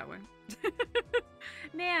never think that way.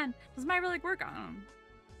 man, does my relic work? I don't know.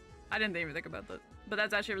 I didn't even think about that. But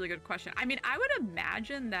that's actually a really good question. I mean, I would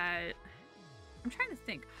imagine that... I'm trying to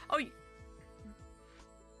think. Oh,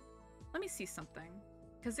 let me see something.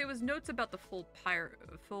 Because there was notes about the full fire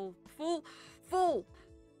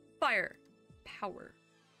power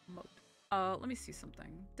mode. Let me see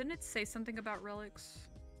something. Didn't it say something about relics?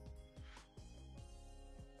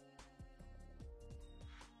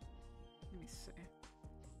 Let me see.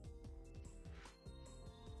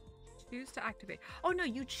 Choose to activate. Oh no,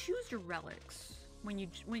 you choose your relics when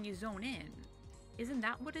you zone in. Isn't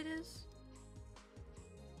that what it is?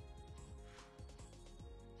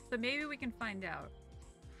 So maybe we can find out.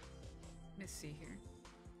 Let me see here.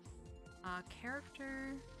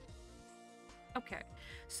 Character. Okay,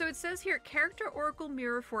 so it says here, character Oracle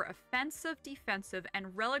Mirror for offensive, defensive,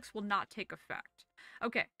 and relics will not take effect.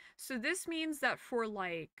 Okay, so this means that for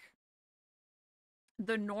like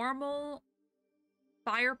the normal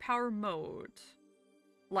firepower mode,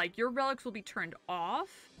 like your relics will be turned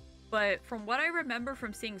off, but from what I remember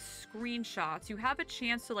from seeing screenshots, you have a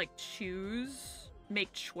chance to like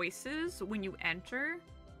make choices when you enter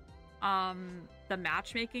the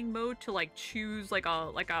matchmaking mode to like choose like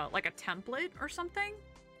a template or something,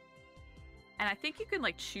 and I think you can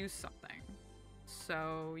like choose something.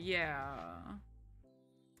 So yeah,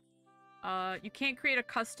 You can't create a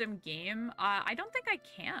custom game. I don't think I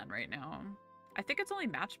can right now. I think it's only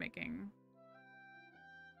matchmaking.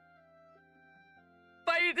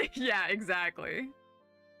 Fight! Yeah, exactly.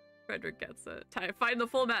 Frederick gets it. Find the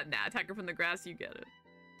full map. Nah, attacker from the grass, you get it.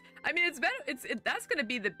 I mean, it's better. That's gonna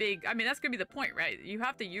be the big. I mean, that's gonna be the point, right? You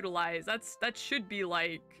have to utilize. That should be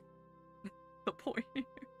like the point.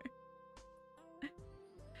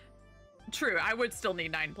 True. I would still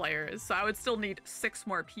need 9 players, so I would still need 6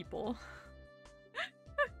 more people.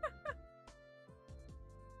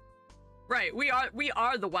 Right. We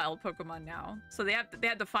are the wild Pokemon now, so they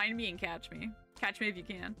had to find me and catch me. Catch me if you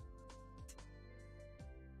can.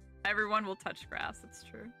 Everyone will touch grass. It's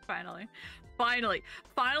true. Finally.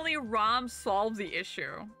 Finally, Rom solves the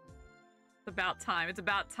issue. It's about time. It's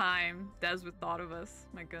about time devs would thought of us.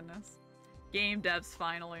 My goodness. Game devs,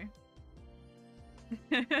 finally.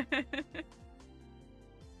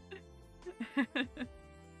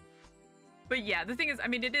 But yeah, the thing is, I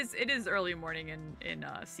mean, it is early morning in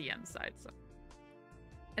CM side, so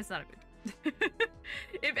it's not a big deal.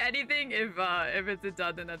 If anything, if it's a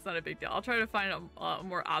dud, then that's not a big deal. I'll try to find a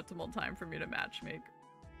more optimal time for me to matchmake.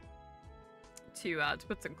 To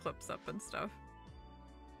put some clips up and stuff.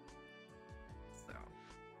 So,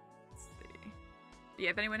 let's see. But yeah,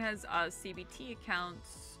 if anyone has CBT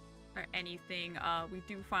accounts or anything, we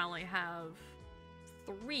do finally have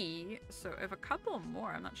 3. So if a couple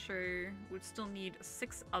more, I'm not sure. We'd still need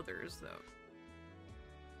 6 others though.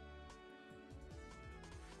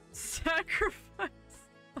 Sacrifice.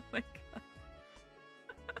 Oh my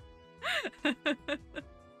god.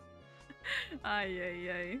 Ay ay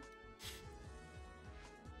ay.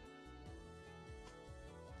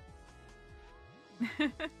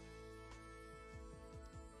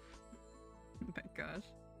 Oh my gosh.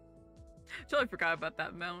 Totally forgot about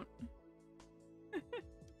that mount.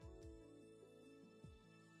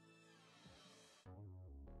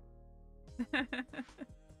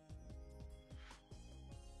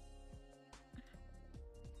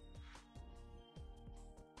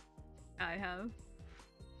 I have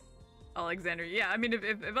Alexander. Yeah, I mean,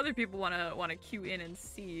 if other people wanna queue in and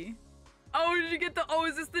see. Oh, did you get the? Oh,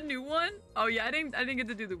 is this the new one? Oh yeah, I didn't get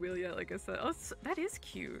to do the wheel yet. Like I said, oh, that is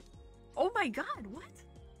cute. Oh my god, what?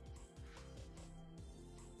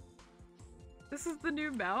 This is the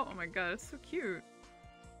new mount. Oh my god, it's so cute.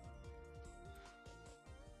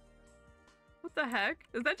 What the heck?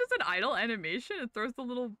 Is that just an idle animation? It throws the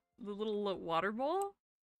little water ball?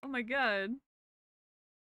 Oh my god.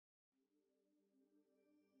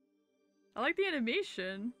 I like the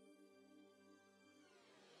animation.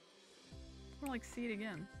 I wanna like see it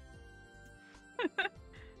again.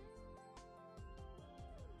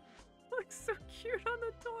 Looks so cute on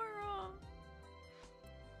the Toro.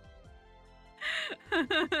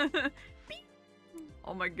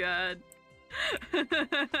 Oh my god.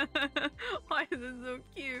 Why is it so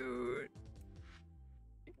cute?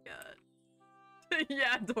 Oh my god.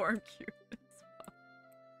 Yeah, Dorm cute as well.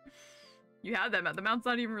 You have that mount. The mount's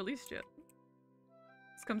not even released yet.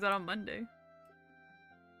 This comes out on Monday.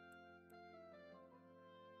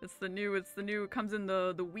 It's the new, it comes in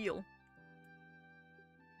the wheel.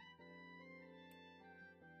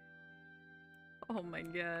 Oh my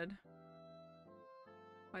god.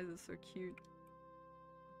 Why is this so cute?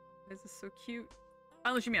 Why is this so cute?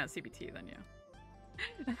 Unless you mean on CBT, then yeah.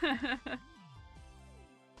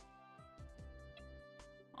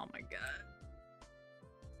 Oh my god.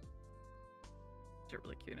 Such a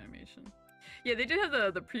really cute animation. Yeah, they did have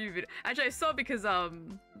the preview video. Actually, I saw it because, let's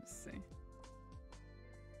see.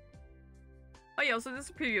 Oh yeah, also this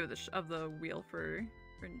is a preview of the wheel for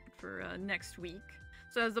next week.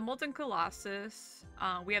 So it has the Molten Colossus.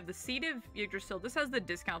 We have the Seeded Yggdrasil. This has the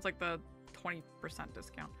discounts, like the 20%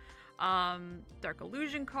 discount. Dark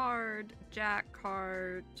Illusion card, Jack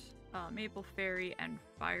card, Maple Fairy, and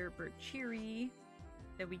Firebird Cheery.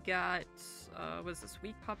 Then we got, what is this?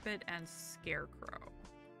 Weak Puppet and Scarecrow.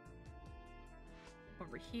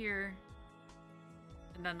 Over here.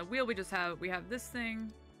 And then the wheel we have this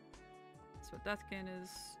thing. That's what Deathkin is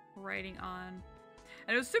writing on.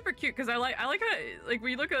 And it was super cute because I like how, like, when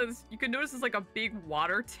you look at this, you can notice it's like a big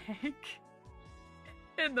water tank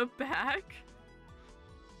in the back.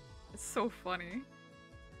 It's so funny.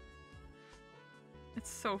 It's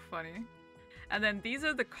so funny. And then these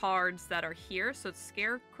are the cards that are here. So it's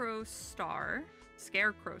Scarecrow Star.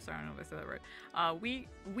 Scarecrow Star, I don't know if I said that right.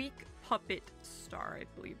 Weak Puppet Star, I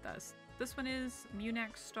believe that's. This one is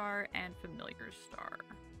Munax Star and Familiar Star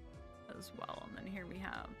as well. And then here we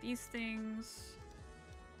have these things.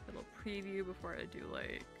 A little preview before I do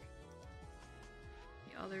like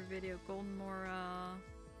the other video. Golden Mora.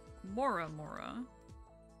 Mora.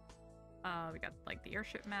 We got like the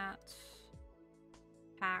airship mat,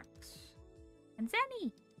 packs, And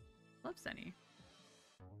Zenny. love Zenny.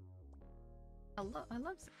 I love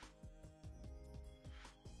Zenny.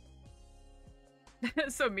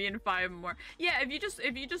 So me and 5 more. Yeah, if you just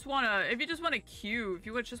wanna queue, if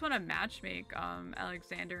you just wanna matchmake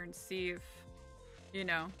Alexander and see if, you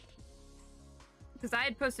know, because I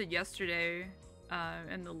had posted yesterday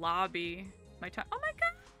in the lobby my time. Oh my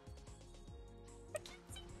god. I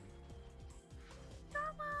can't see.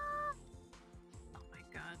 Drama. Oh my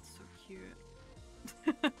god, so cute.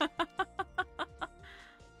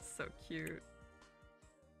 So cute.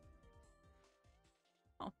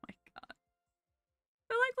 Oh my god.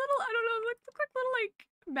 They're like little, I don't know, look like little like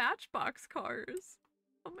Matchbox cars.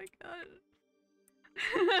 Oh my god.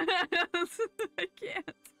 I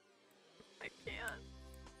can't. I can't.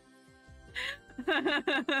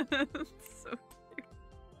 So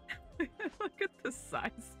cute. Look at the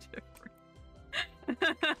size difference.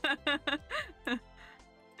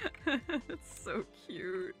 It's so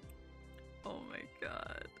cute. Oh my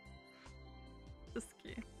god. This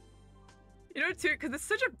key. You know too, because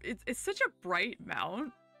it's such a bright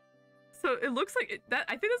mount. So it looks like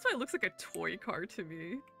I think that's why it looks like a toy car to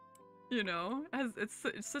me. You know, it's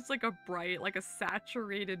such like a bright, like a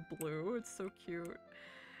saturated blue. It's so cute.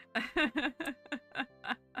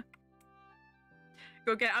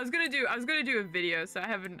 Go get. I was gonna do a video, so I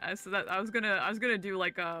haven't. So that I was gonna do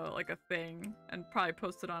like a thing and probably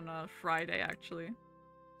post it on Friday actually.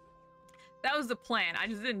 That was the plan. I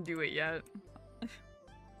just didn't do it yet.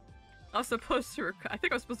 I was supposed to. I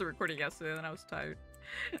think I was supposed to record it yesterday, then I was tired.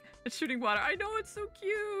 It's shooting water. I know, it's so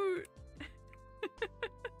cute.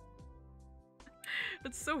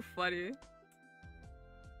 It's so funny.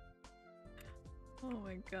 Oh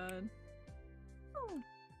my god. Oh.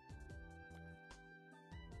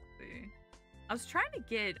 Let's see. I was trying to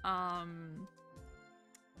get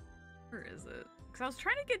where is it? Because I was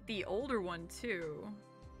trying to get the older one too.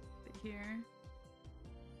 Is it here?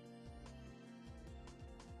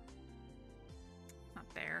 Not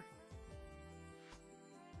there.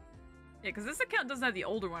 Yeah, because this account doesn't have the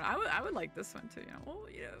older one. I would like this one too. You know, well,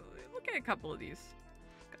 you know, look at a couple of these.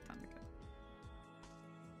 Got time to go.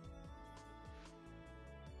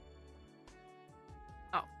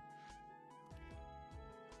 Oh.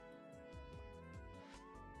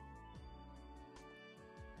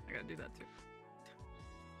 I gotta do that too.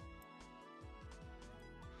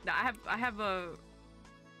 No, I have a.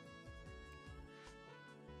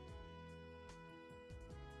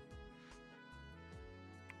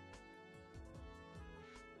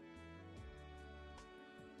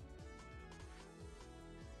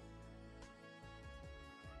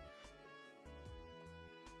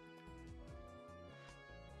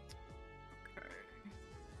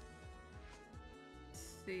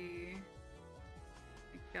 See,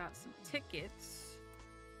 we got some tickets.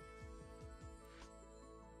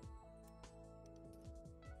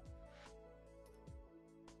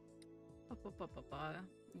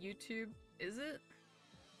 YouTube, is it?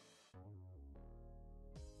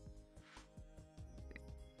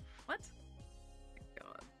 What? Oh my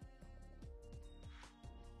god.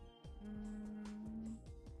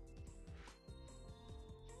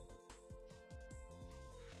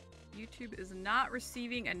 YouTube is not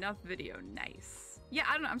receiving enough video. Nice. Yeah,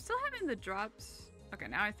 I don't know. I'm still having the drops. Okay,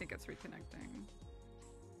 now I think it's reconnecting.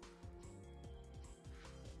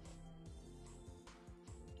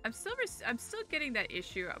 I'm still getting that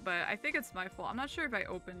issue, but I think it's my fault. I'm not sure if I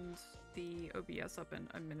opened the OBS up in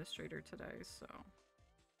Administrator today, so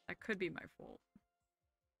that could be my fault.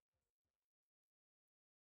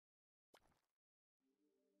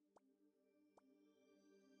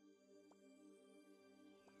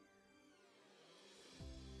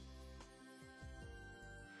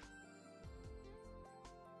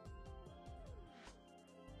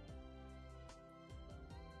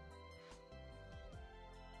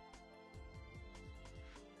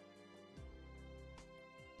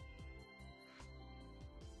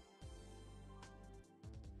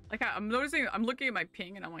 Like, I'm noticing, I'm looking at my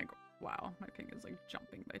ping and I'm like, wow, my ping is like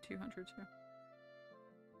jumping by 200 too.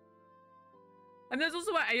 And there's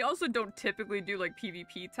also why I also don't typically do like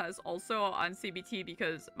PvP tests also on CBT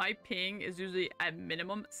because my ping is usually at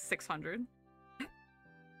minimum 600.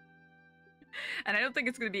 And I don't think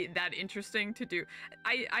it's going to be that interesting to do.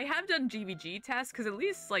 I have done GVG tests because at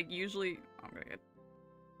least like usually, oh, I'm going to get,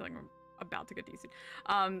 I feel like I'm about to get DC.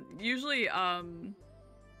 Usually,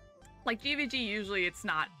 like GVG, usually it's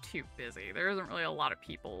not too busy. There isn't really a lot of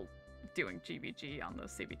people doing GVG on the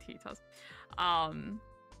CBT test.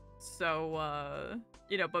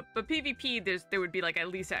 You know, but PvP, there would be like at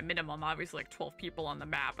least at minimum, obviously like 12 people on the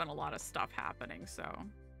map and a lot of stuff happening. So,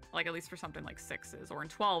 like at least for something like 6s, or in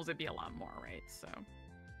 12s, it'd be a lot more, right? So,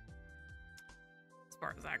 as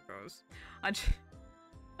far as that goes,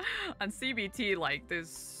 on CBT, like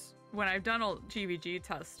when I've done all GVG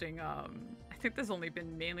testing, I think there's only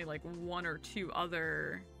been mainly like 1 or 2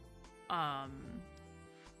 other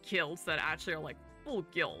guilds that actually are like full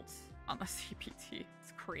guilds on the CBT.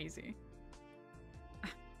 It's crazy.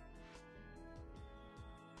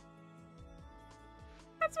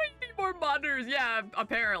 That's why you need more monitors. Yeah,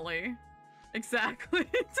 apparently. Exactly.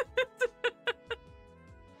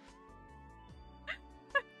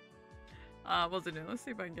 What's it doing? Let's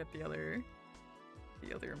see if I can get the other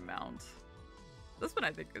mount. This one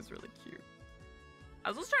I think is really cute. I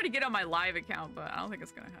was just trying to get on my live account, but I don't think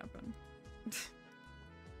it's gonna happen.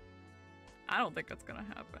 I don't think it's gonna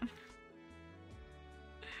happen.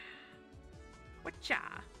 Whatcha?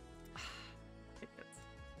 Tickets.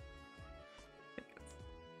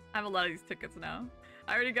 I have a lot of these tickets now.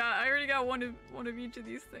 I already got one of each of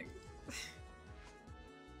these things.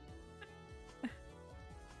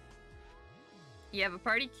 You have a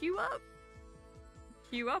party? Queue up.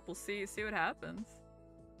 Queue up. We'll see what happens.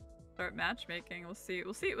 Start matchmaking. We'll see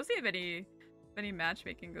if any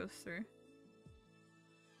matchmaking goes through.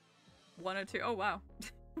 1 or 2. Oh wow.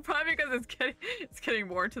 Probably because it's getting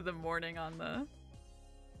more to the morning on the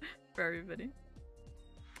for everybody.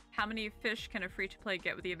 How many fish can a free-to-play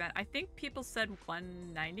get with the event? I think people said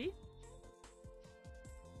 190. I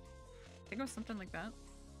think it was something like that.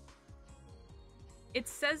 It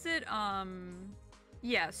says it,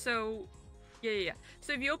 yeah, so, yeah.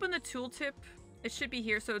 So if you open the tooltip, it should be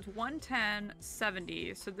here. So it's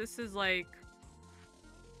 110.70. So this is like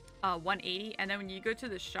 180. And then when you go to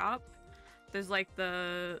the shop, there's like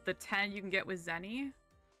the 10 you can get with Zenny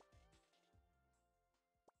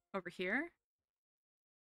over here.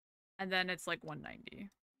 And then it's like 190.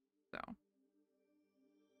 So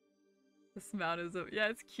this mount is yeah,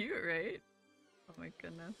 it's cute, right? Oh my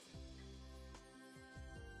goodness.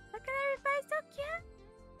 Look at everybody, so cute.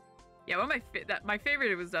 Yeah, one of my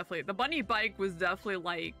favorite was definitely the bunny bike. Was definitely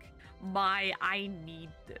like my I need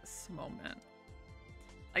this moment.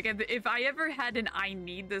 Like if I ever had an I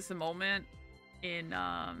need this moment in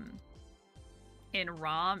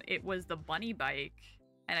ROM, it was the bunny bike.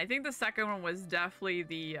 And I think the second one was definitely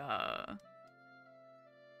the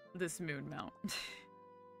this moon mount.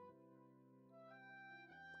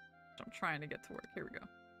 I'm trying to get to work. Here we go.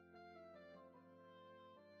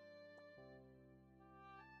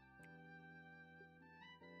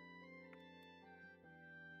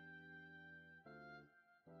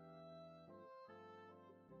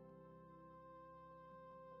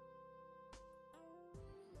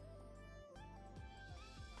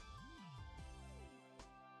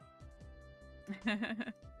 Okay.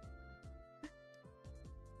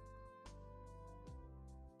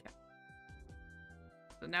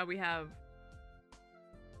 So now we have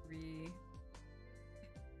 3.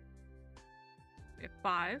 We have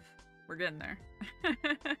 5. We're getting there.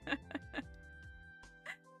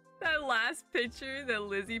 That last picture that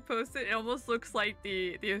Lizzie posted, it almost looks like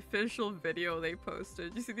the official video they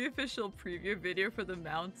posted. You see the official preview video for the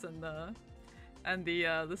mounts and the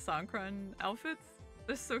Songkran outfits?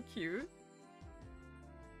 They're so cute.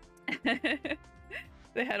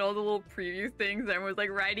 They had all the little preview things. Everyone was like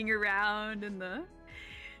riding around in the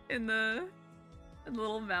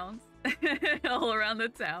little mounts all around the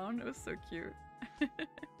town. It was so cute. It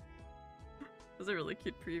was a really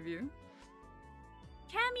cute preview.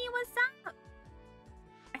 Cammy, what's up?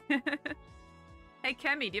 Hey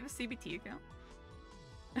Cammy, do you have a CBT account?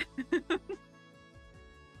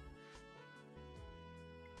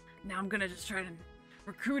 Now I'm gonna just try to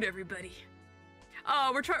recruit everybody.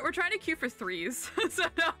 We're trying to queue for 3s.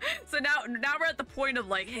 so now we're at the point of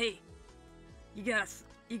like, hey, you got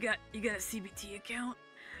a CBT account?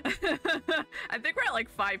 I think we're at like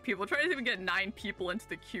 5 people. We're trying to even get 9 people into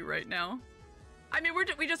the queue right now. I mean,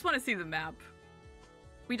 we just want to see the map.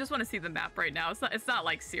 We just want to see the map right now. It's not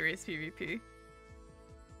like serious PvP.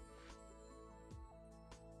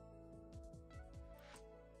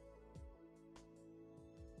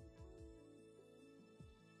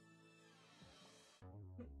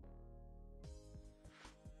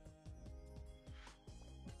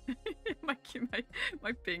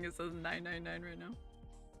 my ping is says 999 right now.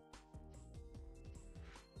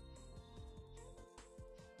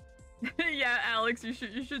 Yeah, Alex, you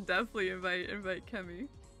should definitely invite Kemi.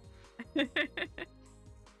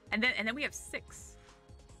 and then we have 6.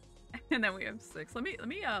 And then we have 6. Let me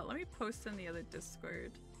post in the other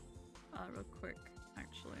Discord real quick,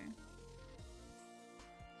 actually.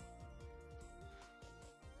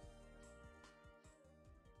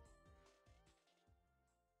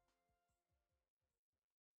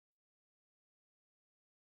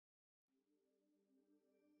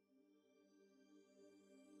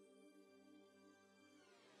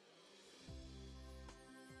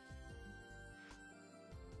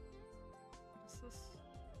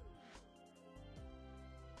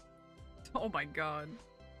 Oh my god.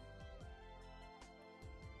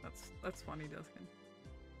 That's funny, Duskin.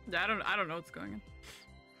 Yeah, I don't know what's going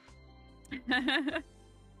on.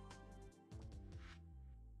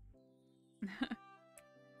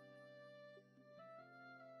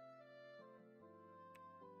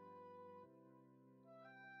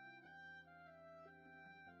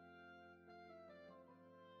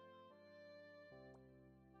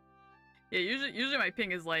 Yeah, usually my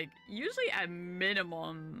ping is like, usually at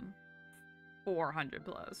minimum 400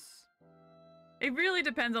 plus. It really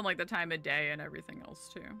depends on like the time of day and everything else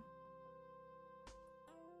too.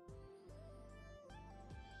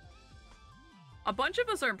 A bunch of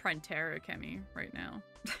us are in Printera, Kemi, right now.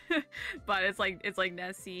 But it's like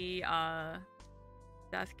Nesi,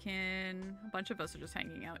 Deathkin, a bunch of us are just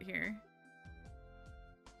hanging out here.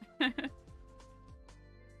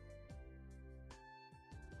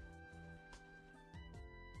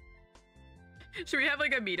 Should we have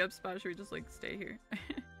like a meetup spot? Should we just like stay here?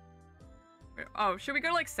 Oh, should we go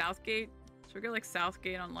to like Southgate? Should we go like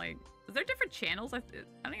Southgate on like... Is there different channels? I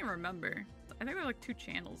don't even remember. I think there are like 2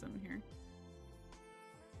 channels in here.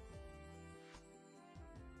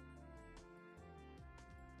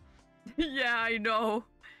 Yeah, I know.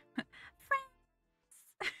 Friends.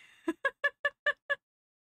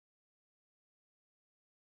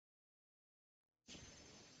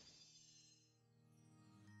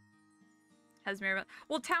 Has Maribel...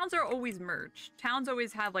 Well, towns are always merged. Towns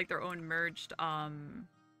always have like their own merged, what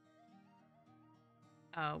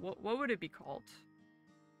would it be called?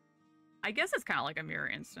 I guess it's kind of like a mirror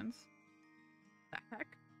instance. The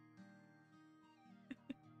heck?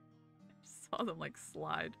 I saw them like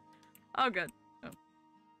slide. Oh, good. Oh.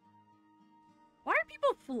 Why are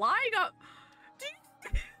people flying up?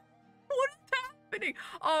 What is happening?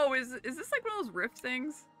 Oh, is this like one of those rift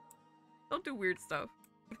things? Don't do weird stuff.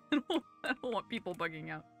 I don't want people bugging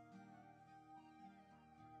out.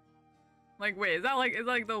 Like, wait, is that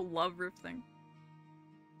like the love rift thing?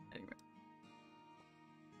 Anyway.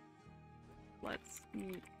 Let's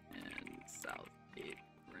meet in Southgate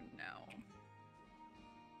for now.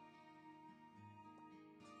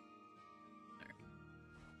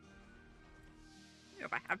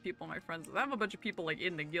 If I have people, my friends, I have a bunch of people like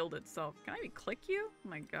in the guild itself. Can I even click you? Oh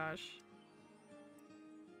my gosh.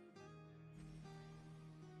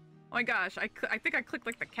 Oh my gosh, I think I clicked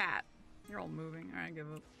like the cat. You're all moving. Alright, I give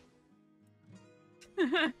up.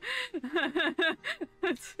 I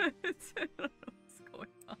don't know what's going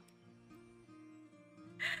on.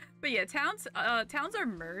 But yeah, towns are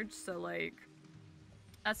merged, so like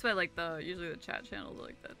that's why like usually the chat channels are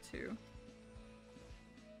like that too.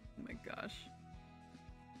 Oh my gosh.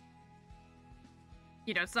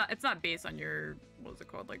 You know, it's not based on your, what was it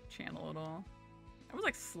called, like channel at all. I was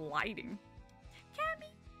like sliding. Cammy!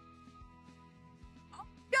 Oh,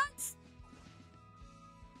 guts!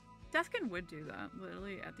 Deathkin would do that,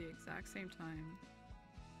 literally at the exact same time.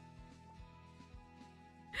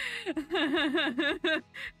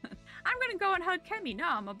 I'm gonna go and hug Kemi. No,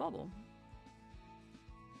 I'm a bubble.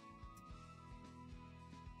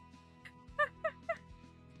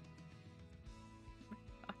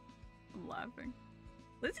 I'm laughing.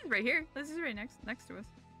 Lizzie's right here. Lizzie's right next to us.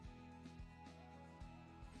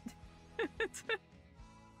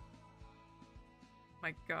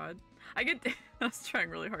 My god. I was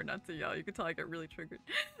trying really hard not to yell. You could tell I get really triggered.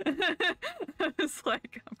 I was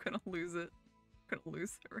like, I'm gonna lose it. I'm gonna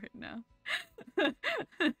lose it right now.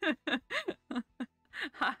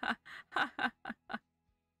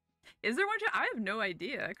 Is there one? I have no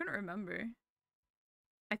idea. I couldn't remember.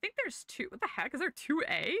 I think there's 2. What the heck? Is there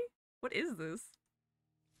 2A? What is this?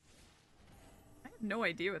 I have no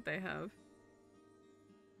idea what they have.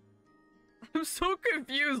 I'm so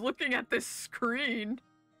confused looking at this screen.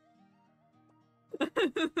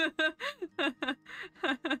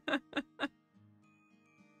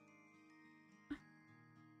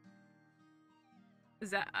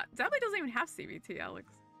 Zadley doesn't even have CBT,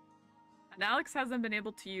 Alex. And Alex hasn't been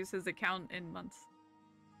able to use his account in months.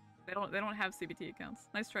 They don't have CBT accounts.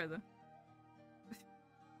 Nice try though.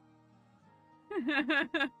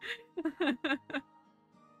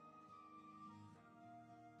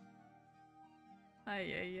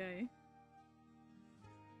 Ay.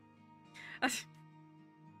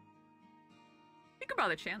 Think about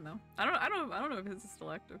the Chan though. I don't know if his is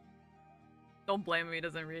still active. Don't blame him, he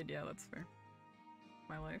doesn't read. Yeah, that's fair.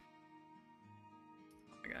 My life.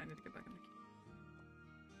 Oh my god, I need to get back in the queue.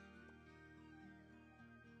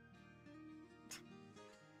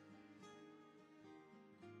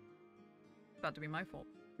 About to be my fault.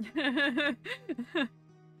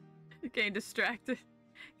 Getting distracted.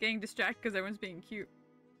 Getting distracted because everyone's being cute.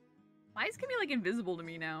 Why is Kimmy like invisible to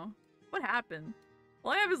me now? What happened?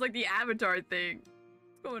 All I have is like the avatar thing.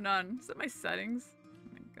 What's going on? Is that my settings? Oh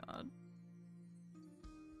my god.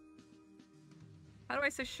 How do I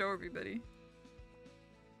say show everybody?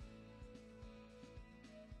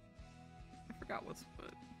 I forgot what's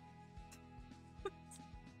what.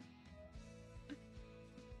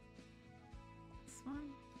 This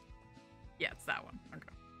one? Yeah, it's that one. Okay.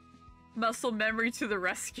 Muscle memory to the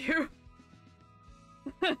rescue.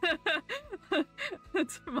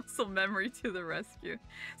 It's muscle memory to the rescue.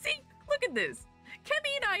 See, look at this.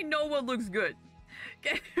 Kemi and I know what looks good.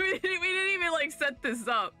 We didn't even like set this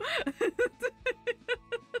up.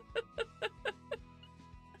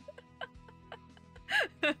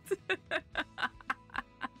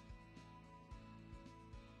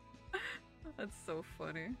 That's so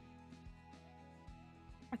funny.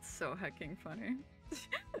 That's so hecking funny.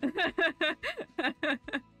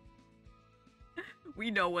 We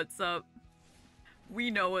know what's up. We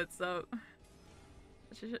know what's up.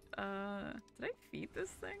 Did I feed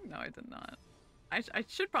this thing? No, I did not. I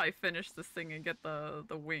should probably finish this thing and get the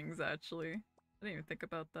wings, actually. I didn't even think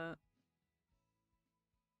about that.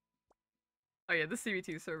 Oh yeah, the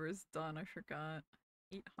CBT server is done. I forgot.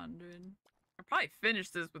 800. I'll probably finish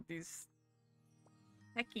this with these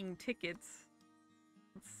hecking tickets.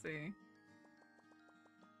 Let's see.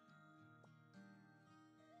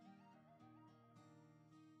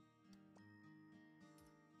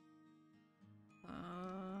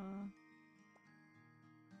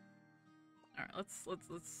 Alright,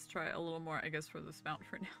 let's try a little more, I guess, for this mount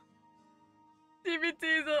for now.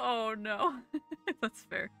 CBT's oh no. That's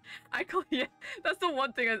fair. Yeah, that's the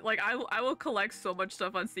one thing I will collect so much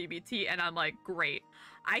stuff on CBT and I'm like, great.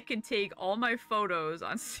 I can take all my photos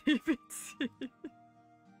on CBT.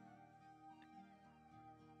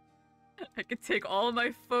 I can take all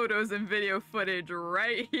my photos and video footage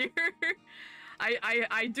right here.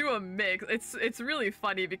 I do a mix. It's really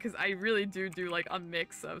funny because I really do like a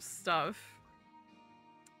mix of stuff.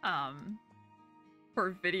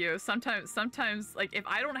 For videos. Sometimes like if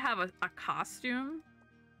I don't have a costume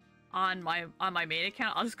on my main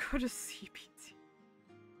account, I'll just go to CBT.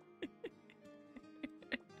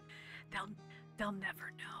 They'll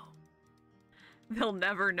never know. They'll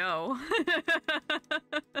never know.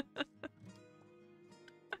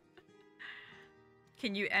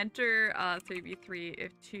 Can you enter 3v3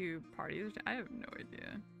 if 2 parties? I have no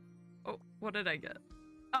idea. Oh, what did I get?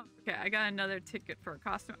 Oh, okay, I got another ticket for a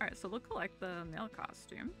costume. Alright, so we'll collect the male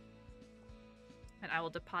costume. And I will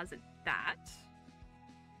deposit that.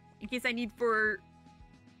 In case I need for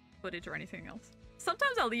footage or anything else.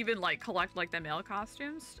 Sometimes I'll even, like, collect, like, the male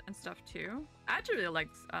costumes and stuff, too. I actually really like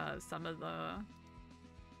some of the,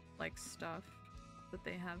 like, stuff that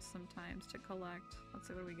they have sometimes to collect. Let's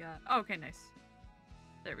see what we got. Oh, okay, nice.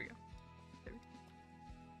 There we go. There we go.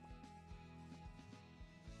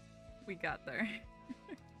 We got there.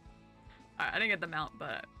 I didn't get the mount,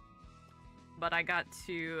 but I got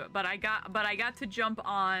to jump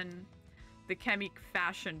on the Kemi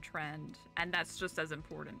fashion trend, and that's just as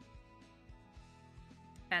important.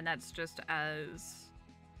 And that's just as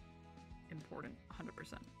important,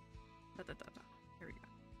 100%. Here we go.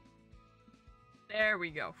 There we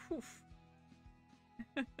go. Oof.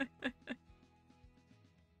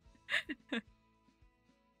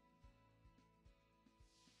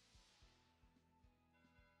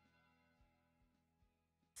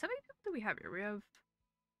 How many people do we have here? We have...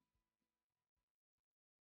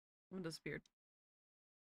 Someone disappeared.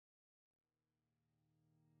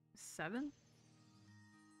 7?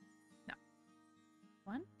 No.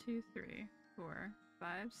 1, 2, 3, 4,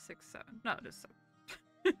 5, 6, 7. No, it is 7.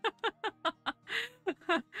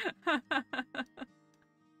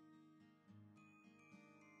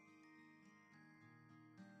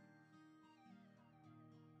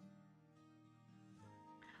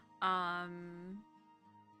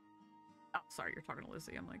 Oh, sorry, you're talking to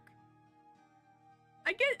Lizzie. I'm like...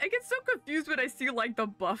 I get so confused when I see, like, the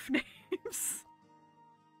buff names.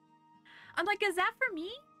 I'm like, is that for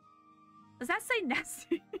me? Does that say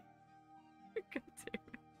Nesi? God damn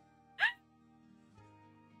it.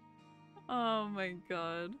 Oh my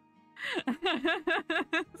god. Are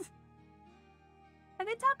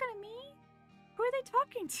they talking to me? Who are they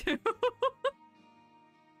talking to?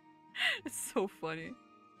 It's so funny.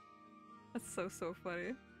 That's so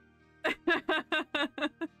funny.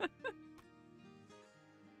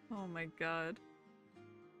 Oh my god.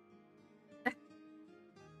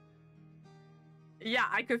 Yeah,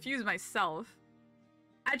 I confused myself.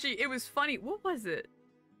 Actually, it was funny. What was it?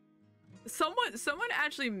 Someone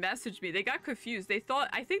actually messaged me. They got confused.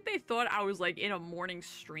 I think they thought I was like in a morning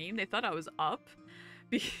stream. They thought I was up.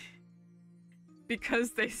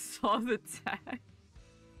 because they saw the tag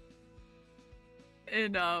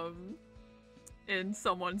in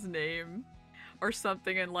someone's name or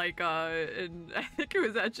something, and like and I think it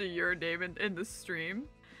was actually your name in the stream,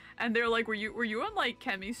 and they're like, were you on like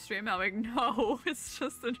Kemi's stream? I'm like, no, it's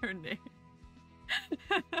just in her name.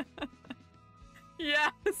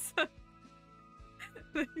 Yes.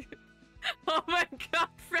 Oh my god,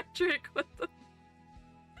 Frederick, what the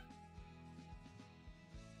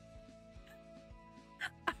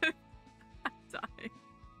I'm dying.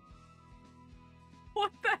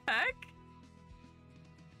 What the heck?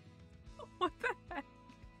 What the heck?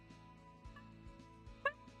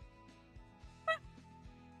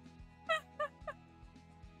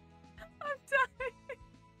 I'm dying.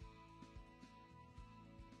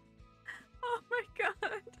 Oh my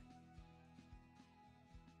god.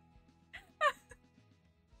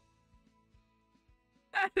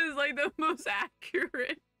 That is like the most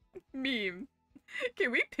accurate meme.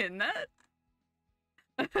 Can we pin that?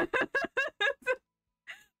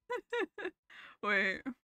 Wait.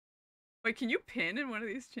 Wait, can you pin in one of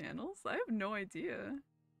these channels? I have no idea.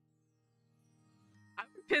 I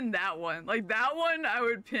would pin that one. Like, that one I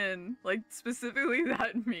would pin. Like, specifically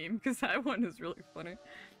that meme, because that one is really funny.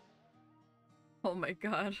 Oh my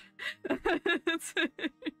god. That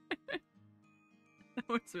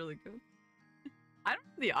one's really good. I don't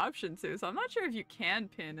have the option to, so I'm not sure if you can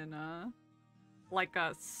pin in a... like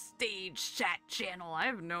a stage chat channel. I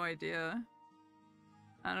have no idea.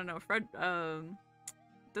 I don't know. Fred,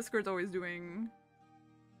 Discord's always doing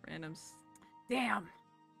randoms. Damn.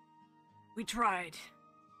 We tried.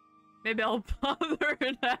 Maybe I'll bother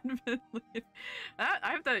an admin leave. I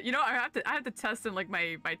have to, you know, I have to test in like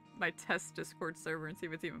my test Discord server and see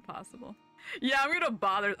if it's even possible. Yeah, I'm gonna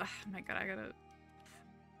bother. Oh my god, I gotta.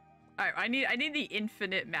 Alright, I need the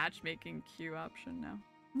infinite matchmaking queue option now.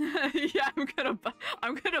 Yeah, I'm gonna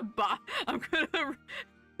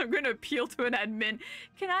appeal to an admin.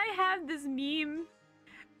 Can I have this meme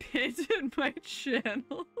pinned in my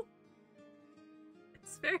channel?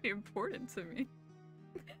 It's very important to me.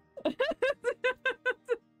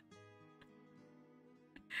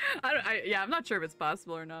 Yeah, I'm not sure if it's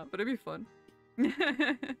possible or not, but it'd be fun.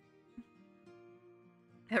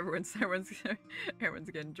 Everyone's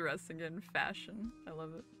getting dressed and getting fashion. I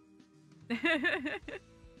love it.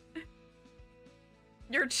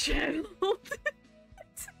 Your channel.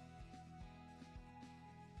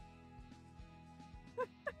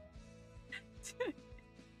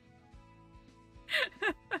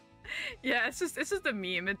 Yeah, it's just a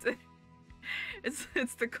meme. It's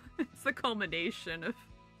the culmination of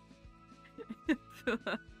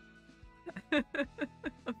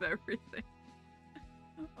of everything.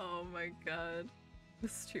 Oh my god,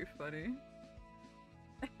 this is too funny.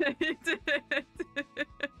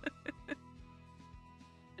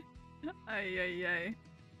 Ay.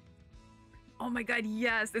 Oh my god,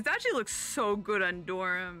 yes! This actually looks so good on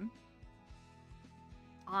Dorm.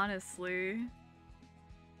 Honestly.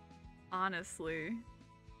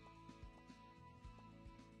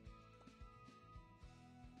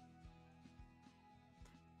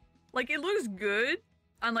 Like, it looks good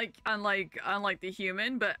unlike the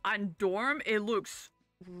human, but on Dorm it looks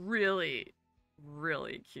really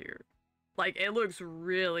cute. Like, it looks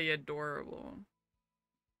really adorable.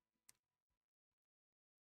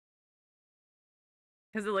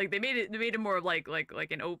 Cause like they made it more of like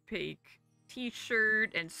an opaque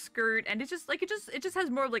t-shirt and skirt, and it just has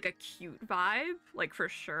more of like a cute vibe, like, for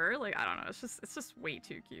sure. Like, I don't know, it's just way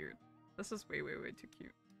too cute. This is way too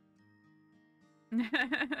cute.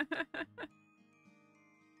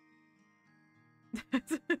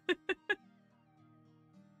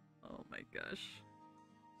 Oh my gosh.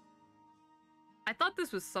 I thought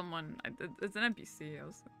this was someone. It's an NPC.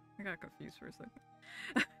 I got confused for a second.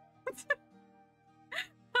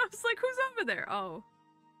 I was like, who's over there? Oh.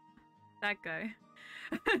 That guy.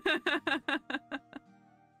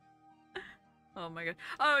 Oh my god.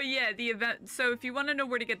 Oh yeah, the event. So if you want to know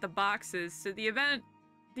where to get the boxes, so the event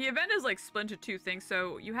is like split into two things.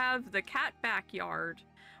 So you have the cat backyard,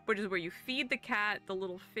 which is where you feed the cat the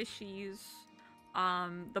little fishies.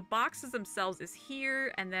 The boxes themselves is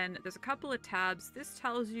here, and then there's a couple of tabs. This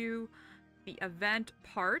tells you the event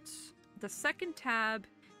parts. The second tab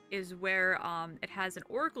is where it has an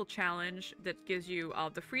Oracle challenge that gives you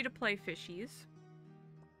the free-to-play fishies.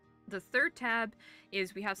 The third tab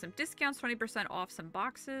is we have some discounts, 20% off some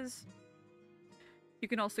boxes. You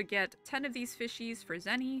can also get 10 of these fishies for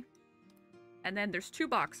Zenny. And then there's two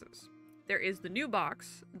boxes. There is the new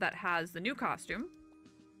box that has the new costume.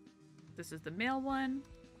 This is the male one.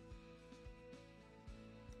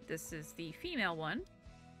 This is the female one.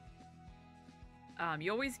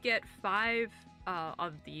 You always get 5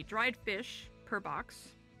 of the dried fish per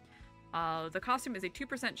box. The costume is a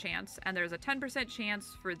 2% chance, and there's a 10%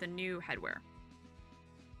 chance for the new headwear.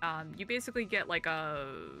 You basically get like a...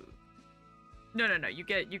 No. You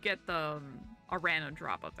get the a random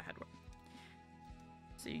drop of the headwear.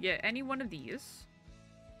 So you get any one of these.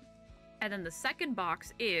 And then the second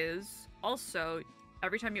box is also,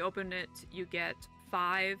 every time you open it, you get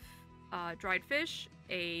 5 dried fish,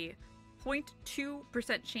 a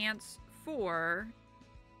 0.2% chance for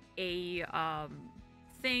a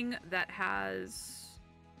thing that has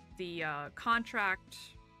the contract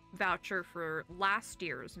voucher for last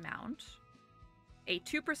year's mount, a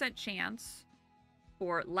 2% chance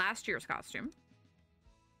for last year's costume,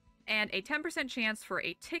 and a 10% chance for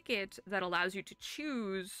a ticket that allows you to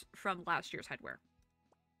choose from last year's headwear.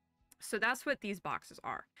 So that's what these boxes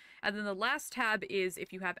are. And then the last tab is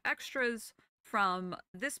if you have extras from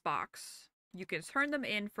this box, you can turn them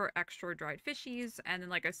in for extra dried fishies. And then,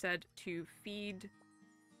 like I said, to feed,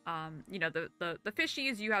 you know, the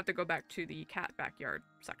fishies, you have to go back to the cat backyard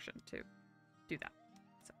section to do that.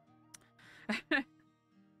 So.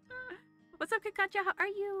 What's up, Kakacha? How are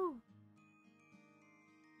you?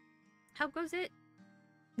 How goes it?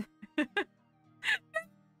 Oh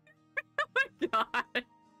my god.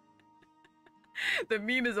 The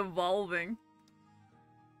meme is evolving.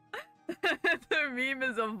 The meme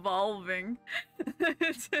is evolving.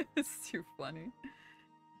 It's too funny.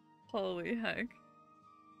 Holy heck.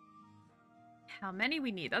 How many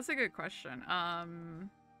we need? That's a good question.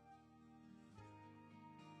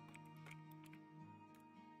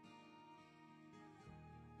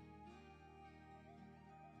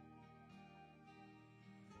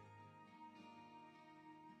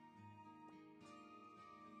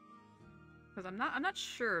 Because I'm not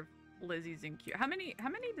sure if Lizzie's in queue. How many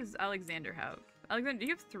does Alexander have? Alexander, do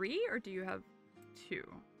you have 3 or do you have 2?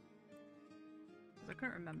 Because I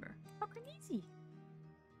couldn't remember. Oh, Nesi.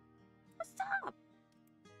 What's up?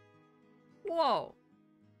 Whoa.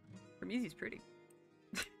 Easy's pretty.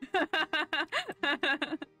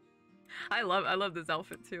 I love this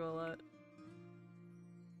outfit too a lot.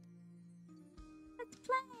 Let's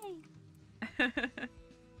play.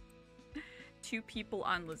 2 people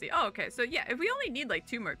on Lizzie. Oh, okay. So yeah, if we only need like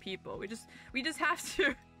 2 more people, we just have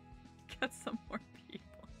to get some more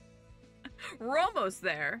people. We're almost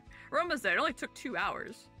there. We're almost there. It only took 2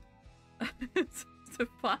 hours to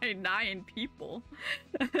find 9 people.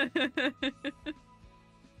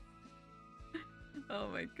 Oh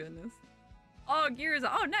my goodness. Oh, gears.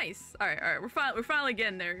 Oh, nice. All right. We're finally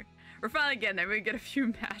getting there. We're finally getting there. We get a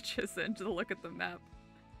few matches in to look at the map.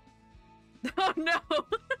 Oh no.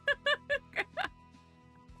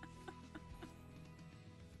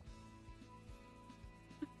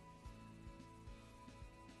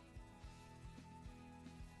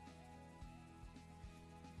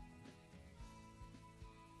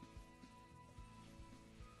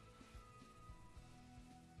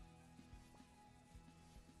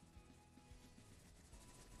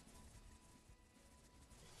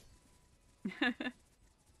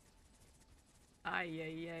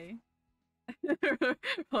 Ay.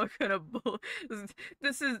 All kind of bull.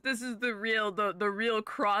 This is the real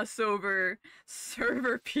crossover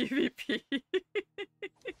server PvP.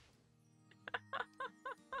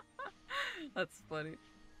 That's funny.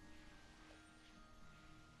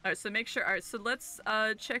 Alright, so make sure. Alright, so let's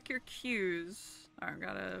check your queues. Alright, I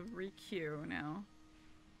gotta re-queue now.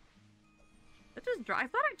 That just I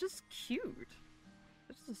thought I just queued. Did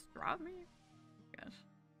it just drop me? Gosh.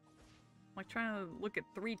 I'm like trying to look at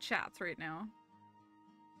 3 chats right now.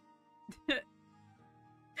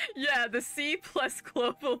 Yeah, the C plus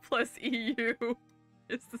global plus EU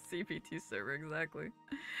is the CBT server, exactly.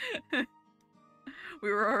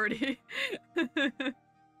 We were already...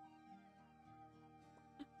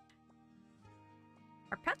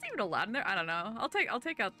 Are pets even allowed in there? I don't know. I'll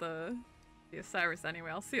take out the Osiris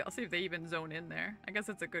anyway. I'll see if they even zone in there. I guess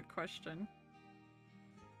it's a good question.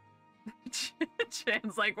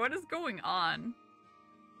 Chan's like, what is going on?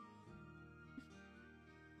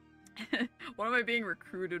 What am I being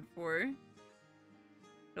recruited for?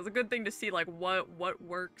 It's a good thing to see like what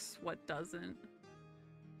works, what doesn't.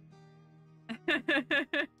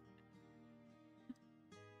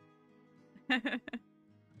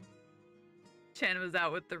 Chan was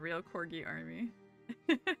out with the real Corgi army.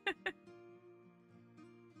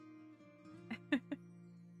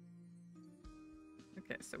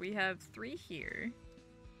 Okay, so we have 3 here.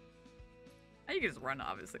 You can just run,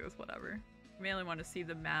 obviously, with whatever. I mainly want to see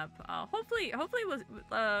the map. Hopefully,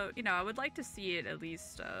 you know, I would like to see it at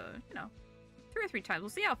least, you know, 2 or 3 times. We'll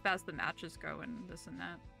see how fast the matches go and this and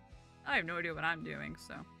that. I have no idea what I'm doing,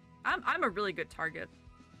 so I'm a really good target.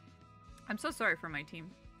 I'm so sorry for my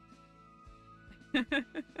team.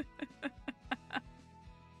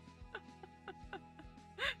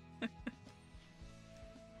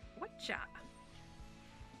 Whatcha?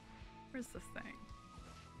 Where's this thing?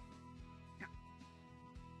 Yeah.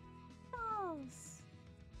 Balls.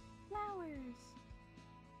 Flowers.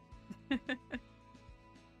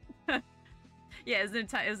 Yeah,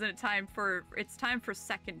 isn't it time for it's time for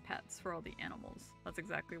second pets for all the animals. That's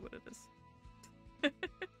exactly what it is.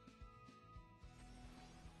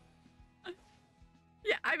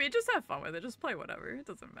 Yeah, I mean, just have fun with it. Just play whatever. It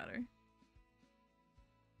doesn't matter.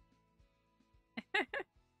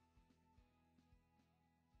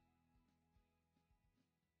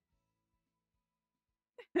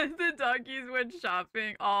 The doggies went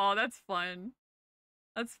shopping. Oh, that's fun.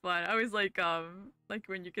 That's fun. I always like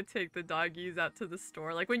when you could take the doggies out to the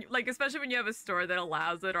store. Like when you, like especially when you have a store that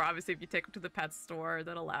allows it, or obviously if you take them to the pet store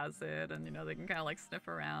that allows it, and you know they can kind of like sniff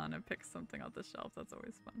around and pick something off the shelf. That's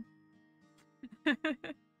always fun.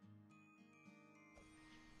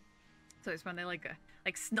 It's always fun. They like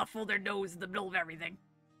snuffle their nose in the middle of everything.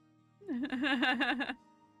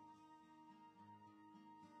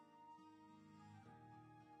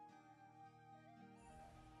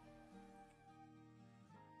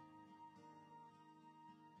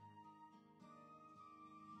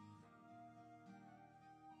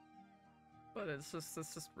 But it's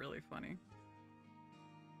just really funny.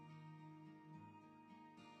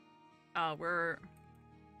 We're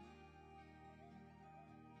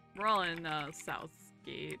all in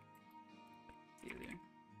Southgate. It's easy.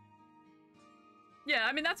 Yeah,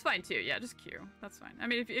 I mean that's fine too. Yeah, just queue. That's fine. I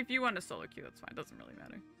mean if you want to solo queue, that's fine. Doesn't really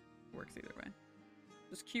matter. It works either way.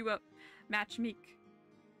 Just queue up, match meek.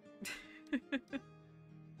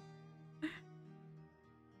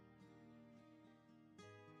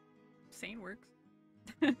 Sane works.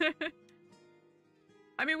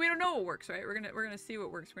 I mean, we don't know what works, right? We're gonna see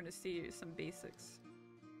what works. We're gonna see some basics.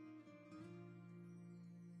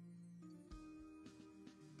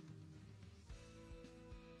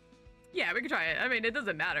 Yeah, we can try it. I mean, it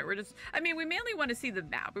doesn't matter. We're just, I mean, we mainly want to see the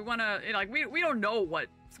map. We want to, you know, like, we don't know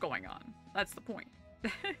what's going on. That's the point.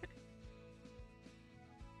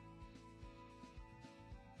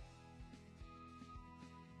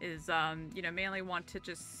 Is, you know, mainly want to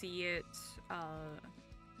just see it,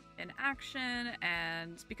 in action,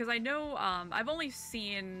 and because I know, I've only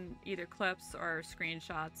seen either clips or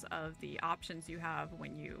screenshots of the options you have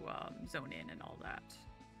when you, zone in and all that.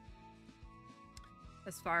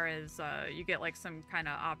 As far as, you get, like, some kind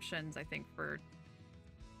of options, I think, for,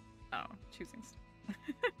 oh, choosing stuff.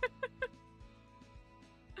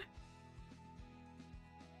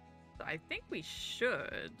 So I think we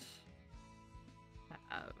should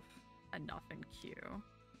have enough in queue.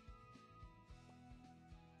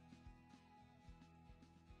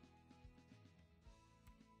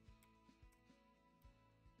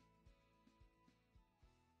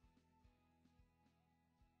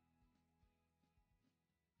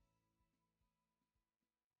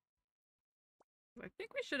 I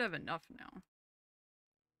think we should have enough now.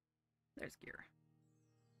 There's gear.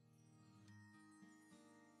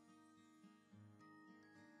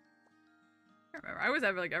 I can't remember. I always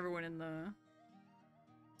have like everyone in the,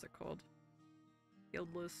 what's it called?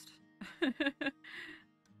 Guild list.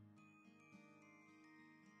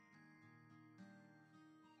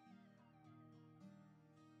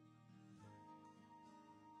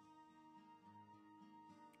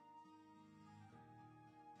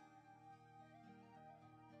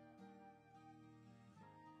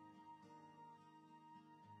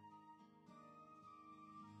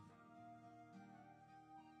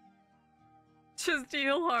 Just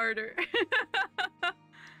heal harder.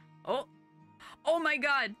 Oh. Oh my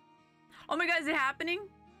god. Oh my god, is it happening?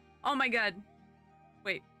 Oh my god.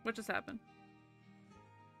 Wait, what just happened?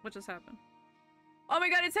 What just happened? Oh my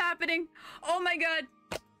god, it's happening! Oh my god!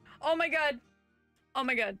 Oh my god! Oh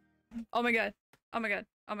my god. Oh my god. Oh my god.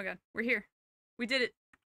 Oh my god. We're here. We did it.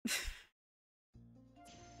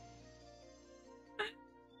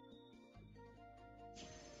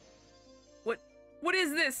 What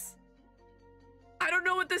is this? I don't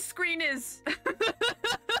know what this screen is.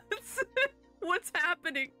 What's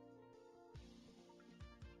happening?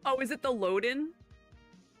 Oh, is it the load-in?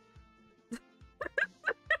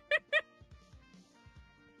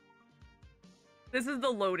 This is the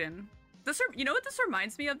load-in. This, you know what this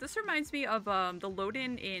reminds me of? This reminds me of the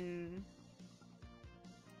load-in in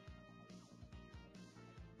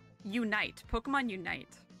Unite. Pokemon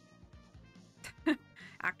Unite.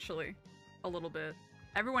 Actually, a little bit.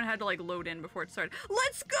 Everyone had to like load in before it started.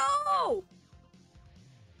 Let's go!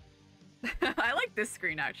 I like this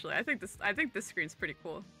screen actually. I think this screen's pretty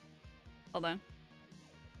cool. Hold on.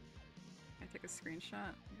 I take a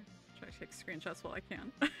screenshot. Try to take screenshots while I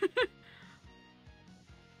can.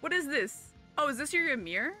 What is this? Oh, is this your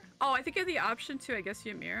Ymir? Oh, I think you have the option to, I guess,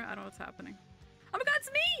 Ymir. I don't know what's happening. Oh my god,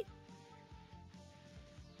 it's me!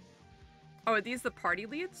 Oh, are these the party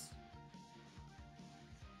leads?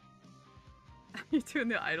 You're doing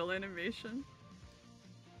the idle animation?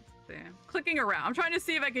 Damn. Clicking around. I'm trying to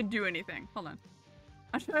see if I can do anything. Hold on.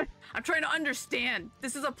 I'm trying to understand.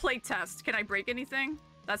 This is a play test. Can I break anything?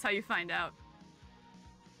 That's how you find out.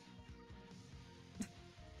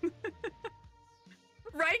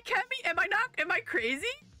 Right, Kemi? Am I crazy?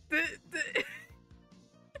 I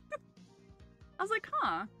was like,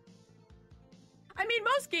 huh. I mean,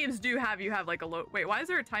 most games do have you have like a load. Wait, why is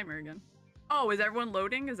there a timer again? Oh, is everyone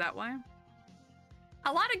loading? Is that why?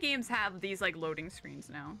 A lot of games have these like loading screens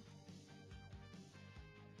now.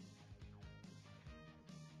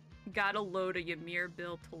 Gotta load a Ymir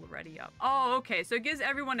build to ready up. Oh, okay. So it gives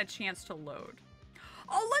everyone a chance to load.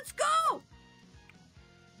 Oh, let's go!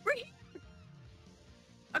 We're here.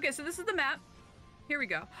 Okay, so this is the map. Here we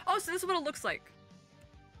go. Oh, so this is what it looks like.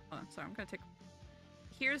 Hold on, sorry, I'm gonna take...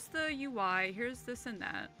 Here's the UI, here's this and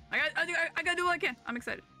that. I gotta do what I can. I'm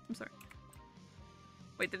excited. I'm sorry.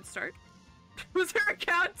 Wait, did it start? Was there a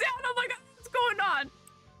countdown? Oh my god, what's going on?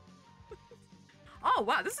 Oh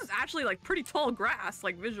wow, this is actually like pretty tall grass,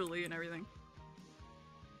 like visually and everything.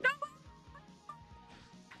 No!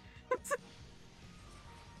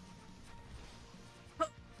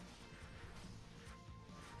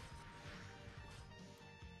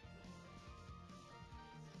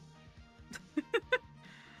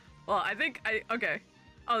 Well, I think okay.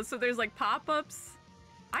 Oh, so there's like pop-ups.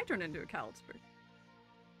 I turned into a Calipsburg.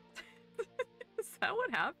 Is that what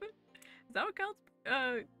happened? Is that what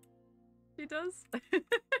Calipsburg, he does? I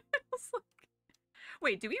was like...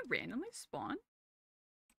 Wait, do we randomly spawn?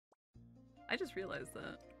 I just realized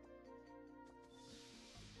that.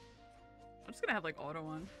 I'm just gonna have like auto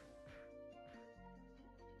on.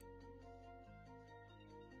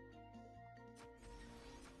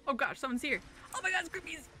 Oh gosh, someone's here. Oh my god,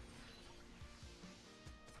 Scroobies!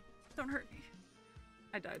 Don't hurt me.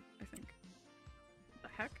 I died, I think. What the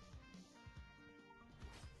heck?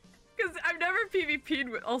 Because I've never PvP'd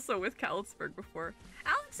with, also with Calipsburg before.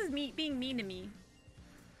 Alex is being mean to me.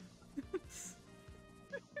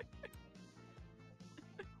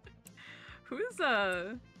 Who's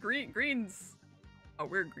Green's? Oh,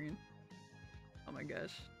 we're green. Oh my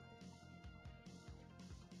gosh.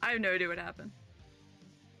 I have no idea what happened.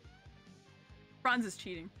 Franz is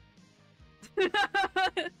cheating.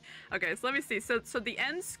 Okay, so let me see. So the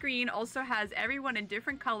end screen also has everyone in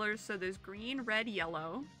different colors. So there's green, red,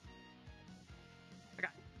 yellow. Okay.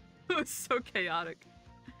 It was so chaotic.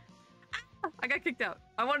 Ah, I got kicked out.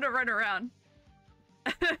 I wanted to run around.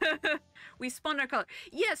 We spawned our color.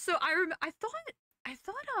 Yeah, so I thought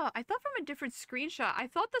from a different screenshot, I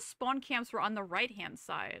thought the spawn camps were on the right-hand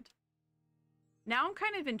side. Now I'm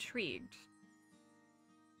kind of intrigued.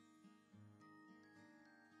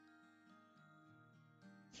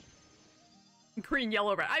 Green,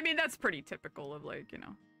 yellow, red. I mean, that's pretty typical of, like, you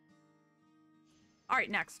know. Alright,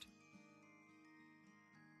 next.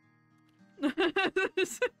 What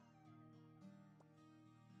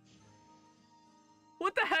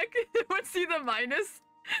the heck? Let's see the minus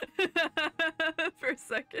for a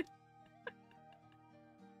second.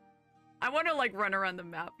 I want to, like, run around the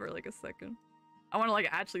map for, like, a second. I want to, like,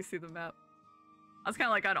 actually see the map. I was kind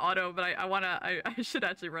of, like, on auto, but I should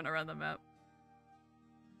actually run around the map.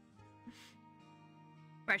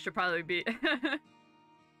 I should probably be.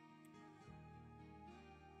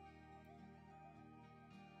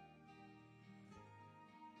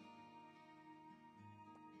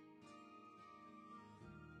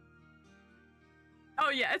 Oh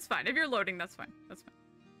yeah, it's fine. If you're loading, that's fine. That's fine.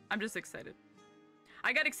 I'm just excited.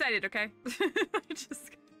 I got excited, okay? I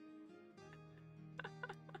just...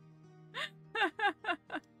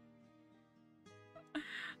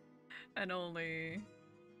 And only...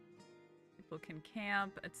 people can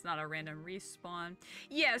camp. It's not a random respawn.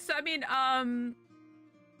 Yeah, so I mean,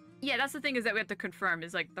 yeah, that's the thing is that we have to confirm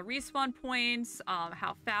is like the respawn points,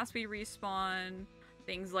 how fast we respawn,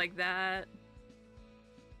 things like that.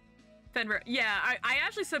 Fenrir, yeah, I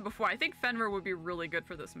actually said before, I think Fenrir would be really good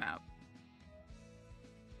for this map.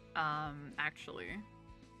 Actually.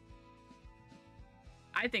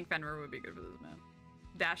 I think Fenrir would be good for this map.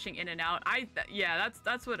 Dashing in and out. Yeah,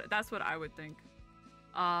 that's what I would think.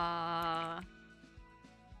 Yeah,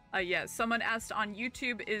 someone asked on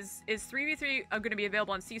YouTube, is 3v3 going to be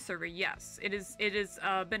available on C server? Yes, it is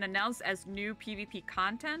been announced as new PvP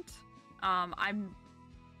content. I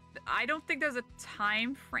don't think there's a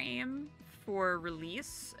time frame for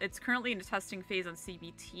release. It's currently in the testing phase on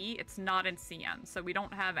CBT. It's not in CN, so we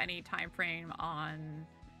don't have any time frame on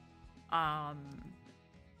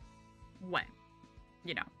when.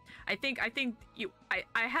 You know, I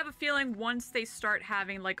have a feeling once they start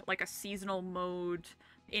having like a seasonal mode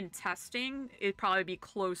in testing, it'd probably be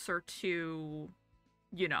closer to,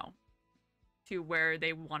 you know, to where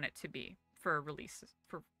they want it to be for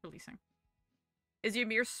releasing. Is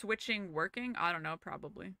Ymir switching working? I don't know,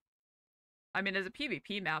 probably. I mean, as a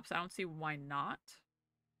PvP map, so I don't see why not.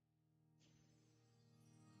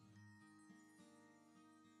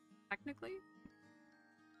 Technically?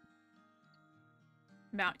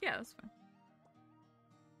 Mount, yeah, that's fine.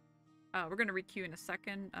 We're gonna requeue in a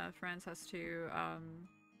second. Franz has to,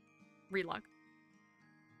 relog.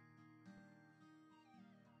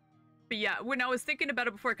 But yeah, when I was thinking about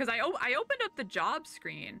it before, because I opened up the job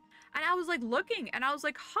screen, and I was like looking, and I was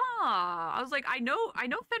like, huh. I was like, I know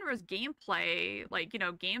Fenrir's gameplay, like, you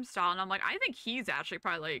know, game style, and I'm like, I think he's actually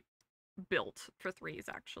probably like built for threes,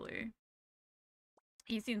 actually.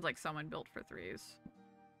 He seems like someone built for threes.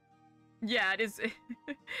 Yeah, it is.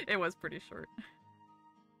 It was pretty short.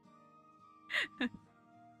 It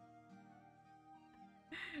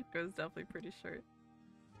was definitely pretty short.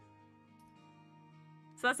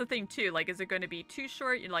 So that's the thing too, like, is it going to be too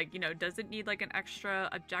short? Like, you know, does it need like an extra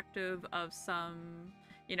objective of some,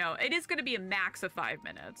 you know, it is going to be a max of 5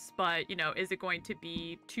 minutes, but, you know, is it going to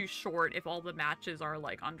be too short if all the matches are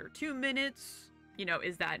like under 2 minutes? You know,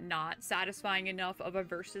 is that not satisfying enough of a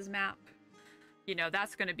versus map? You know,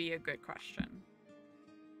 that's going to be a good question.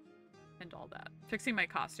 And all that. Fixing my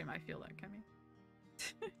costume, I feel like, I mean.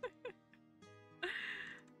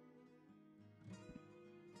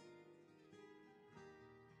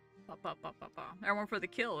 Everyone for the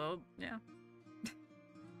kill, oh, yeah.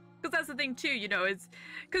 Because that's the thing too, you know, it's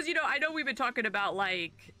because, you know, I know we've been talking about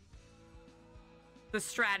like the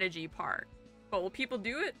strategy part, but will people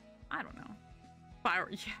do it? I don't know. Fire,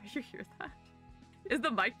 yeah, you hear that? Is the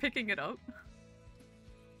mic picking it up?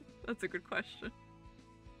 That's a good question.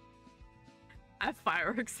 I have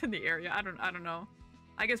fireworks in the area. I don't know.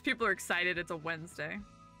 I guess people are excited it's a Wednesday.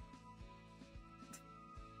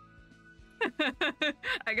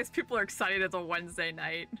 I guess people are excited it's a Wednesday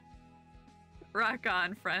night. Rock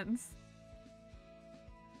on, friends.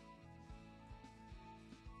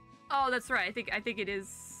 Oh, that's right. I think it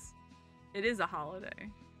is a holiday.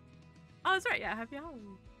 Oh, that's right. Yeah, happy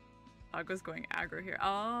Halloween. Ago's going aggro here.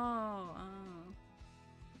 Oh.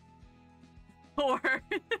 Or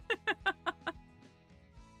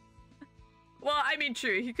well, I mean,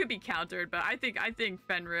 true. He could be countered, but I think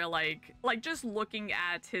Fenrir, like just looking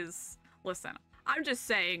at his. Listen, I'm just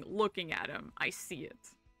saying, looking at him, I see it.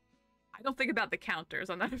 I don't think about the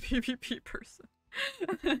counters. I'm not a PvP person.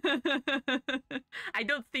 I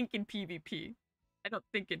don't think in PvP. I don't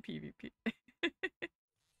think in PvP.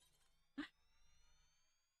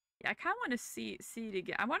 Yeah, I kind of want to see it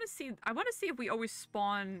again. I want to see if we always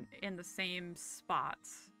spawn in the same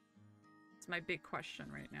spots. It's my big question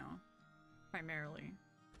right now, primarily.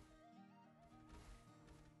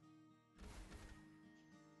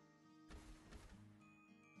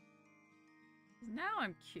 Now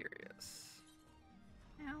I'm curious.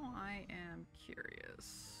 Now I am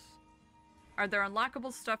curious. Are there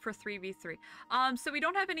unlockable stuff for 3v3? So we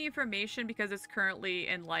don't have any information because it's currently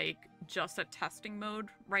in like just a testing mode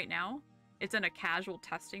right now. It's in a casual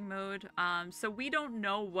testing mode. So we don't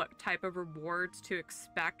know what type of rewards to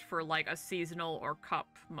expect for like a seasonal or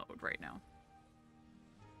cup mode right now.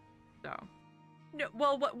 So, no,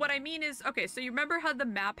 well, what I mean is, okay, so you remember how the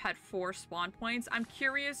map had 4 spawn points? I'm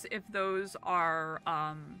curious if those are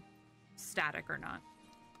static or not.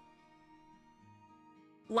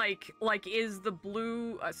 Like is the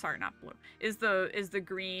blue, sorry, not blue, is the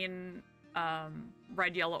green,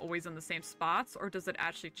 red, yellow always in the same spots, or does it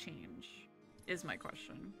actually change, is my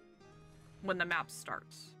question, when the map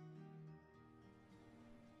starts?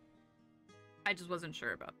 I just wasn't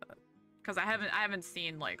sure about that, because I haven't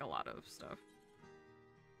seen, like, a lot of stuff.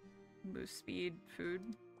 Boost speed, food.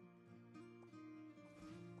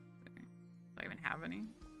 Do I even have any?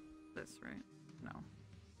 This, right? No.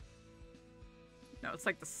 No, it's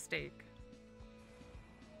like the steak.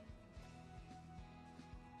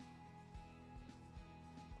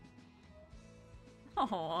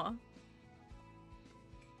 Aww.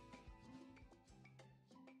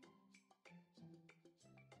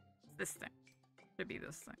 It's this thing. Should be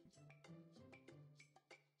this thing.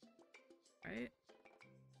 Right?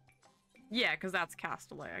 Yeah, because that's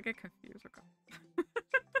Castellet. I get confused. Okay.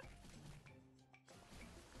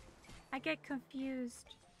 I get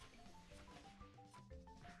confused.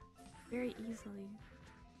 very easily.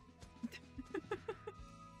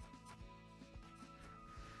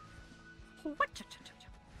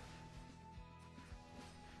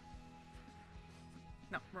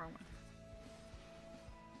 No, wrong one.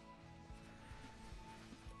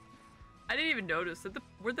 I didn't even notice.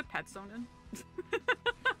 Were the pets zoned in? It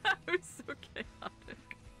was so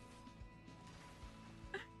chaotic.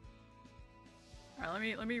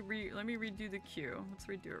 Alright, let me redo the queue. Let's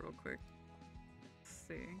redo it real quick. Let's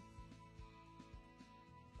see.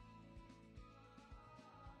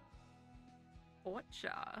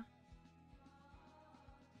 Whatcha?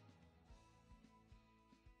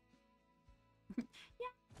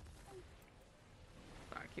 Yeah.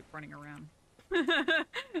 Sorry, I keep running around.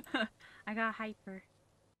 I got hyper.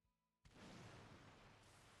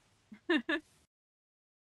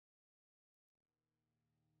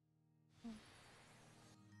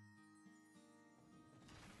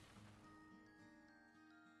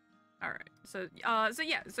 All right. So yeah.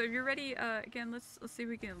 So if you're ready, again, let's see if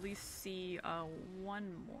we can at least see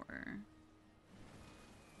one more.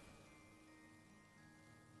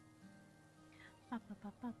 At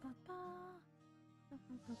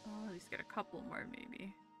least get a couple more,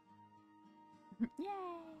 maybe. Yay!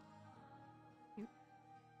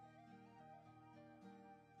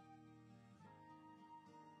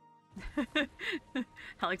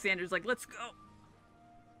 Alexander's like, let's go.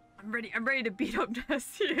 I'm ready to beat up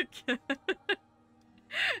Nesi again.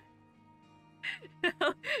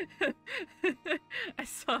 I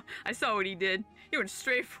saw what he did. He went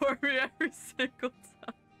straight for me every single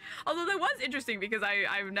time. Although that was interesting because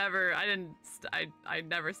I never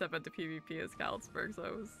stepped into PvP as Kalsberg, so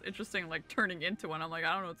it was interesting like turning into one. I'm like,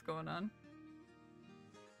 I don't know what's going on.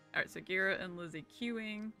 Alright, so Gira and Lizzie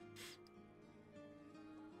queuing.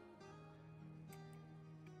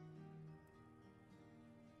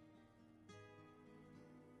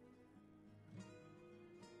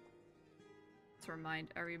 To remind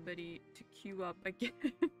everybody to queue up again.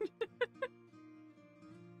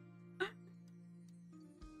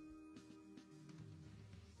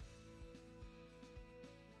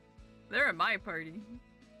 They're at my party.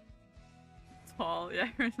 Tall, yeah,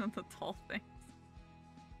 not the tall things.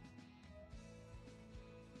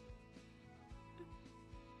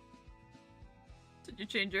 Did you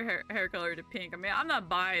change your hair color to pink? I mean, I'm not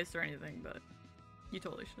biased or anything, but you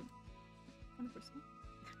totally should. 100%.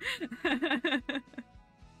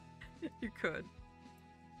 You could.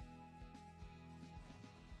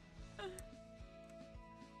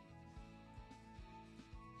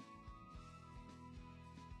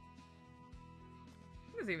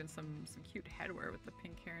 There's even some cute headwear with the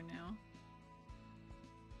pink hair now.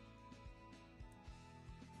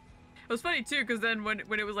 It was funny too, because then when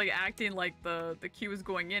it was like acting like the queue was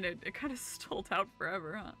going in, it kind of stalled out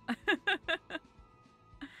forever, huh?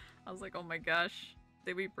 I was like, oh my gosh,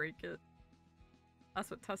 did we break it?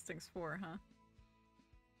 That's what testing's for, huh?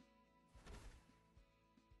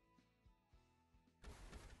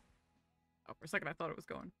 Oh, for a second I thought it was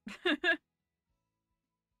going.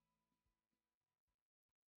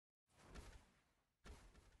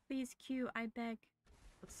 Please queue, I beg.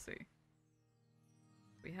 Let's see.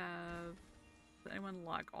 We have... Did anyone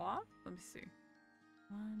log off? Let me see.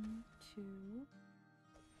 1, 2...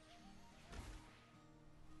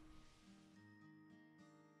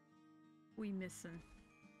 We missing.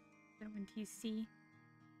 Someone TC.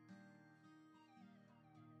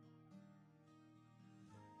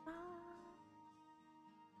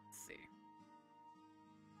 Let's see.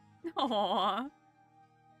 Aww.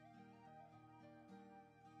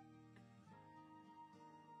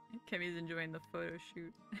 Kimmy's enjoying the photo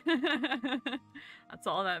shoot. That's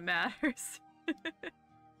all that matters.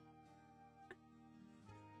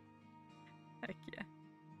 Heck yeah.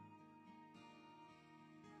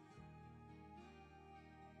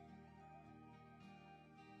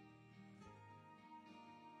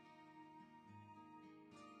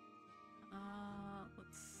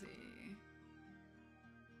 Let's see.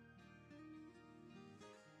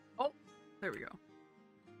 Oh, there we go.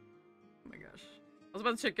 Oh my gosh. I was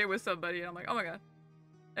about to check in with somebody and I'm like, oh my god.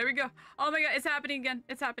 There we go. Oh my god, it's happening again.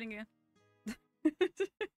 It's happening again.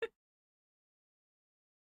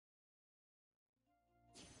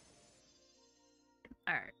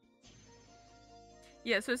 Alright.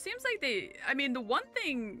 Yeah, so it seems like I mean, the one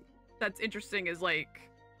thing that's interesting is like,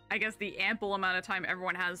 I guess the ample amount of time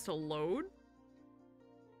everyone has to load.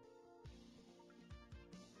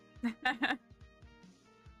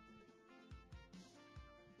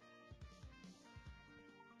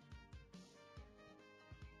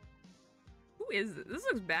 Who is this? This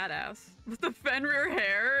looks badass. With the Fenrir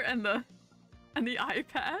hair and the eye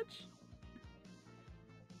patch.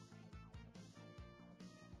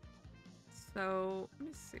 So, let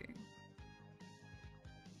me see.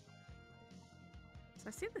 So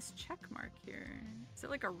I see this check mark here. Is it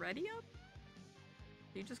like a ready up?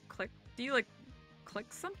 Do you just click? Do you like click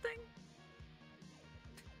something?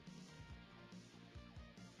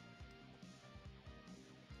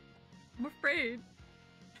 I'm afraid.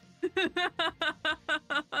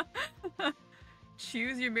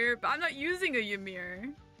 Choose Ymir, but I'm not using a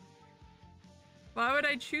Ymir. Why would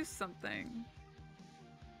I choose something?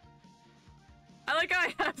 I like how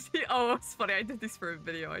I have to. Oh, it's funny. I did this for a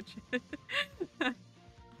video.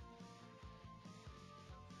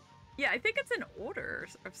 Yeah, I think it's an order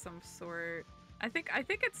of some sort. I think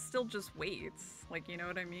it's still just weights. Like, you know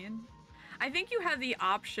what I mean? I think you have the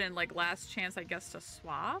option, like, last chance, I guess, to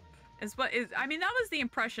swap. I mean, that was the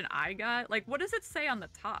impression I got. Like, what does it say on the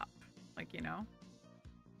top? Like, you know?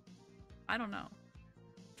 I don't know.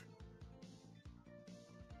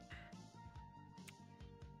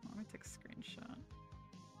 Let me take a screenshot.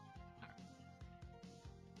 Right.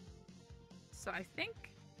 So I think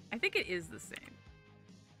it is the same.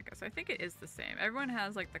 Okay, so I think it is the same. Everyone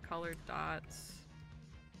has like the colored dots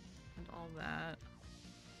and all that.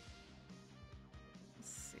 Let's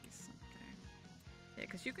see something. Yeah,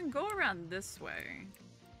 because you can go around this way.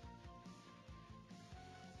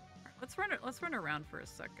 Right, let's run around for a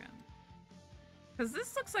second. Because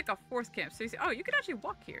this looks like a fourth camp. So you see, oh, you can actually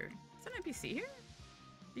walk here. Is an NPC here?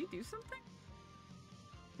 Do you do something?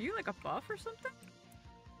 Are you like a buff or something?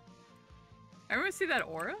 Everyone see that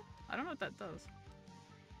aura? I don't know what that does.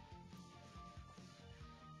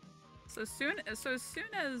 So as soon as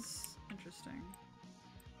interesting.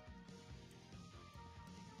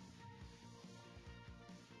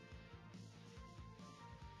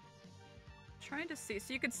 Trying to see.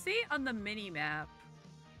 So you can see on the mini map.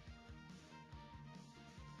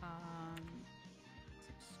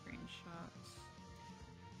 Some screenshots.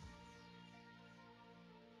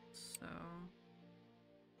 So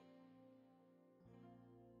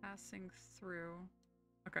passing through.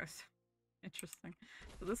 Okay, so interesting.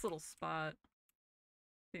 So this little spot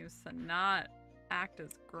seems to not act as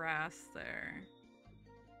grass there.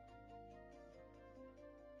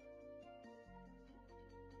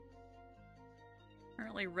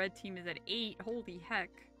 Currently red team is at 8. Holy heck.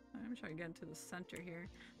 I'm trying to get into the center here.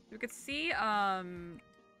 You could see all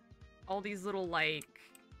these little like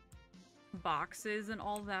boxes and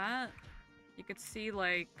all that. You could see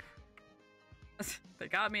like they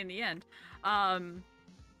got me in the end.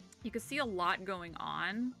 You could see a lot going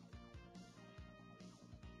on.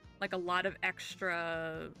 Like a lot of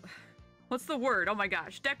extra, what's the word? Oh my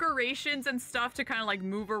gosh. Decorations and stuff to kind of like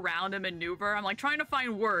move around and maneuver. I'm like trying to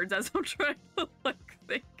find words as I'm trying to like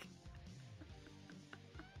think.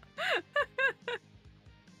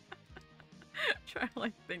 Trying to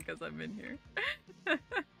like think as I'm in here.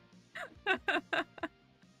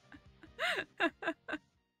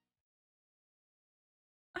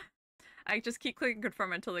 I just keep clicking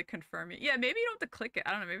confirm until they confirm it. Yeah, maybe you don't have to click it.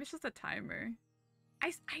 I don't know. Maybe it's just a timer. I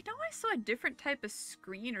know I saw a different type of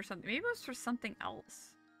screen or something. Maybe it was for something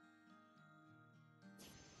else.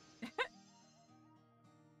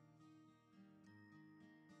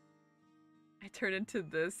 I turned into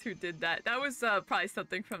this. Who did that? That was probably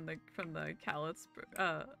something from the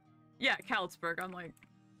Kalitzberg. Yeah, Kalitzberg. I'm like,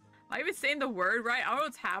 am I even saying the word right? I don't know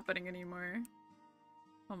what's happening anymore.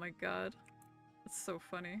 Oh my god. That's so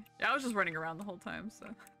funny. Yeah, I was just running around the whole time, so.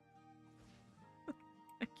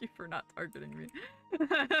 Thank you for not targeting me.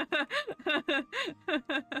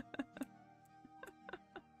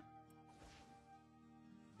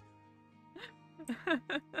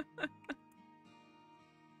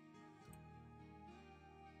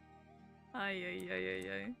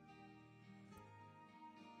 Ay.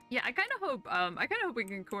 Yeah, I kind of hope we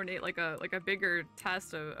can coordinate like a bigger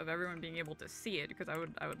test of everyone being able to see it, because I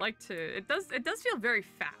would like to. It does feel very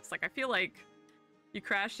fast. Like I feel like you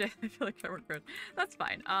crashed it. I feel like everyone crashed. That's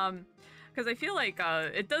fine. Because I feel like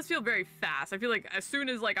it does feel very fast. I feel like as soon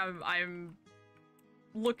as like I'm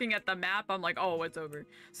looking at the map, I'm like, oh, it's over.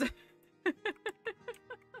 So.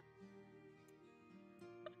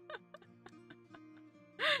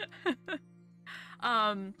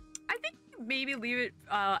 I think maybe leave it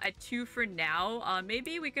at 2 for now.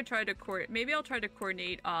 Maybe we could try to maybe I'll try to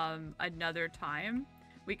coordinate another time.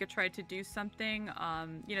 We could try to do something.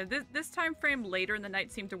 You know, this time frame later in the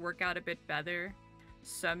night seemed to work out a bit better.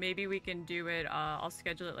 So maybe we can do it. I'll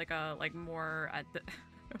schedule it like more at the.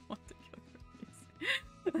 I want to kill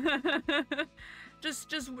him. just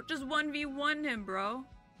 1v1 him, bro.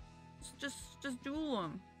 Just duel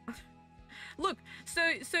him. Look,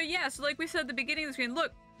 so yeah, so like we said at the beginning of the screen,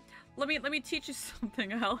 look, Let me teach you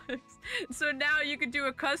something, Alex. So now you could do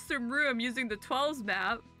a custom room using the 12s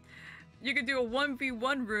map. You could do a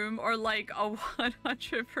 1v1 room or like a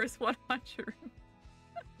 100 versus 100 room.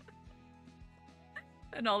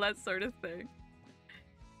 And all that sort of thing.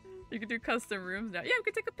 You could do custom rooms now. Yeah, we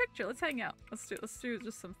could take a picture. Let's hang out. Let's do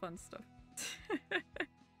just some fun stuff.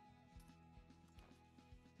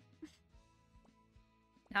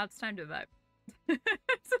 Now it's time to vibe.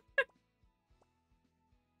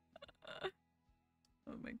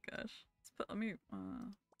 Oh my gosh. Let's put, let me,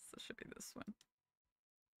 this should be this one.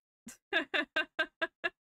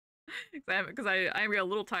 Because I'm a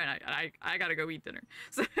little tired and I gotta go eat dinner.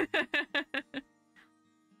 So let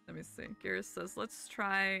me see. Garrus says, let's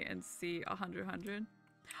try and see 100.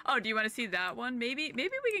 Oh, do you want to see that one? Maybe we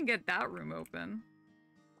can get that room open.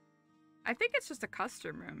 I think it's just a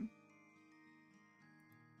custom room.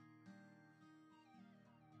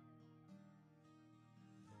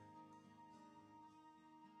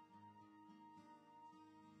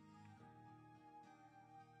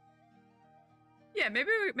 Yeah,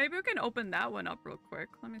 maybe we can open that one up real quick.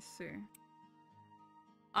 Let me see.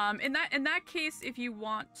 In that case, if you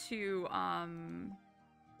want to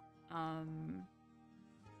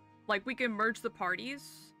like we can merge the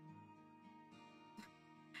parties.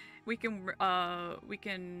 We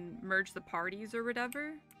can merge the parties or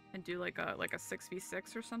whatever and do like a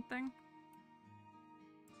 6v6 or something.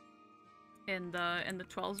 In the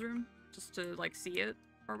 12s room just to like see it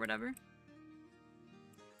or whatever.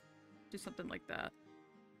 Do something like that.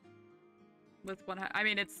 With one, I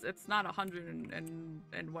mean, it's not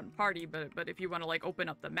 101 party, but if you want to like open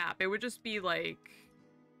up the map, it would just be like,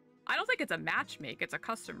 I don't think it's a matchmake. It's a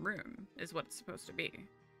custom room, is what it's supposed to be.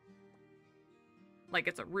 Like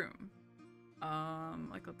it's a room.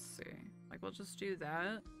 Like let's see. Like we'll just do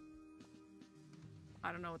that.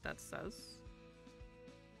 I don't know what that says.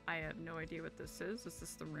 I have no idea what this is. Is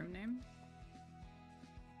this the room name?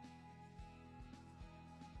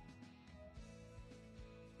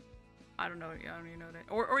 I don't know. I don't even know that.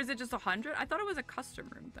 Or is it just 100? I thought it was a custom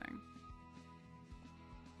room thing.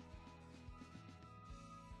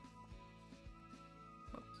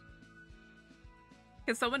 Whoops.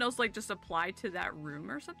 Can someone else like just apply to that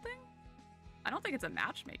room or something? I don't think it's a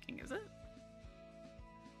matchmaking, is it?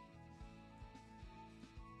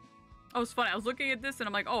 Oh, it's funny. I was looking at this and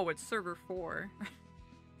I'm like, oh, it's server 4.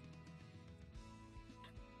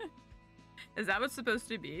 Is that what's supposed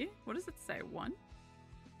to be? What does it say? 1?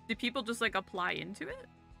 Do people just like apply into it?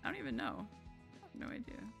 I don't even know. I have no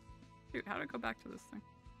idea. Dude, how do I go back to this thing?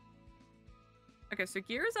 Okay, so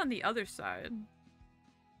gear is on the other side.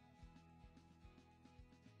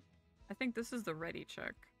 I think this is the ready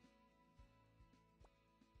check.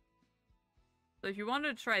 So if you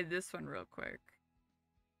wanted to try this one real quick.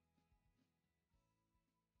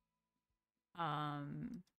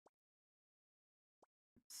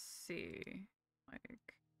 Let's see.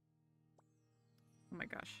 Like, oh my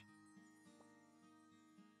gosh.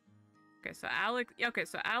 Okay,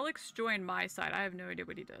 so Alex joined my side. I have no idea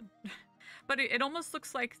what he did. But it almost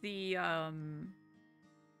looks like the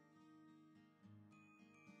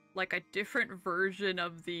like a different version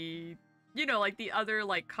of the, you know, like the other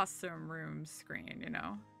like custom room screen, you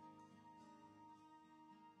know.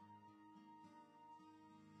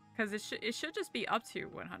 Cuz it should just be up to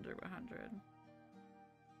 100.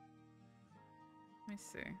 Let me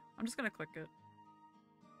see. I'm just going to click it.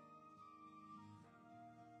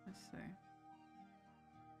 Let's see.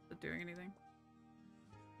 Is it doing anything?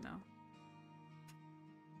 No.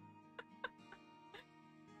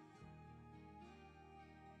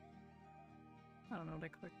 I don't know what I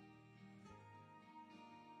clicked.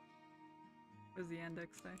 What does the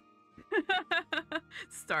index say?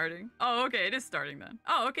 Starting. Oh, okay, it is starting then.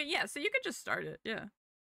 Oh, okay, yeah, so you could just start it, yeah.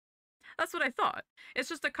 That's what I thought. It's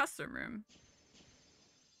just a custom room.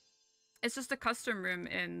 It's just a custom room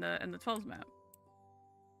in the 12s map.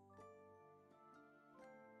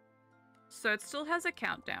 So it still has a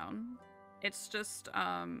countdown. It's just,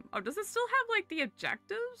 oh, does it still have, like, the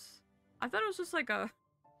objectives? I thought it was just, like, I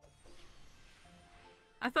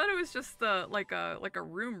thought it was just, like a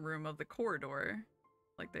room of the corridor,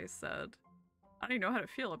 like they said. I don't even know how to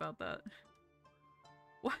feel about that.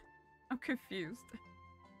 What? I'm confused.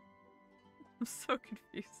 I'm so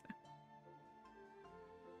confused.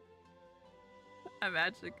 I'm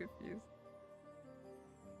actually confused.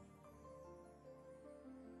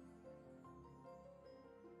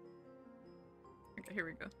 Okay, here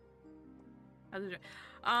we go. How's it doing?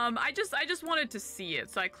 I just wanted to see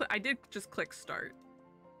it, so I did just click start.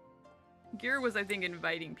 Gear was, I think,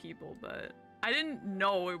 inviting people, but I didn't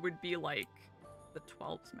know it would be like the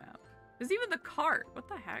 12s map. There's even the cart. What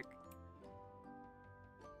the heck?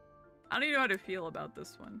 I don't even know how to feel about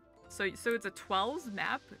this one. So it's a 12s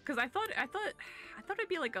map? Because I thought it'd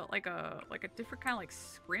be like a different kind of like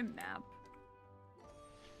scrim map.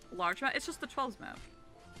 Large map? It's just the 12s map.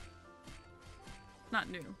 Not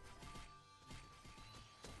new.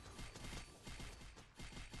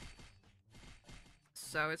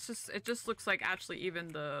 So it just looks like actually even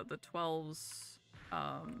the 12s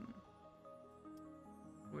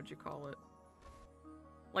what'd you call it?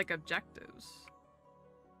 Like objectives.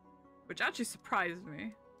 Which actually surprised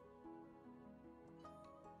me.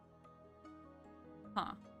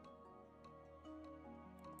 Huh.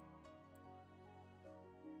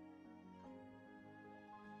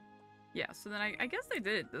 Yeah, so then I guess they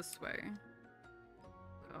did it this way.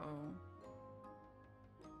 So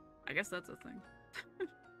I guess that's a thing.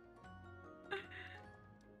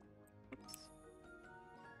 Oops.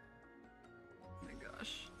 Oh my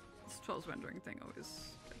gosh. This 12's rendering thing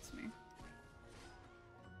always gets me.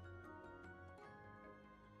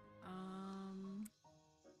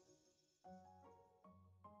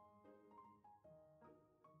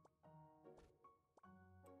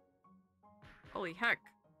 Holy heck.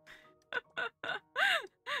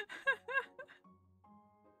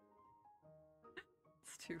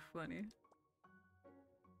 It's too funny.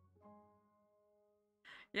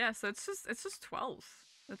 Yeah, so it's just 12s.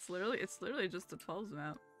 It's literally just a 12s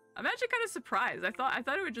map. I'm actually kind of surprised. I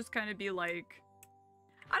thought it would just kind of be like,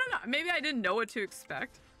 I don't know, maybe I didn't know what to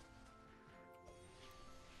expect.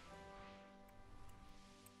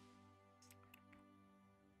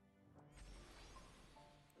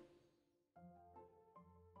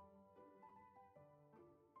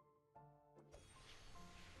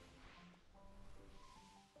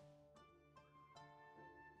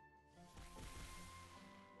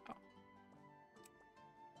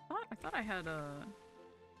 I thought I had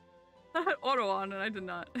auto on and I did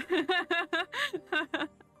not. I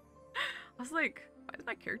was like, why is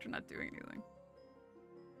my character not doing anything?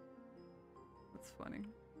 That's funny.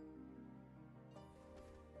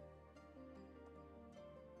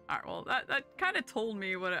 Alright, well that kind of told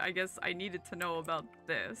me what I guess I needed to know about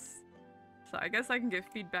this. So I guess I can give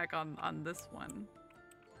feedback on this one.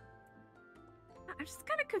 I'm just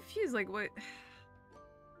kind of confused, like what?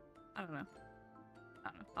 I don't know.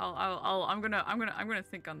 I'm gonna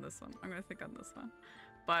think on this one. I'm gonna think on this one.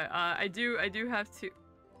 But I do have to.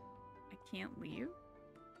 I can't leave.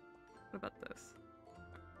 What about this?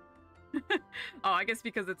 Oh, I guess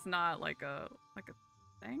because it's not like a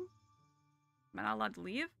thing. Am I not allowed to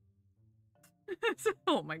leave?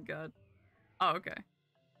 Oh my god. Oh, okay.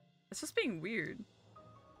 It's just being weird.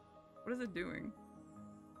 What is it doing?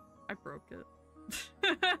 I broke it.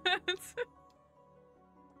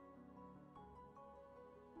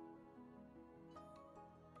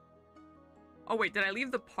 Oh wait, did I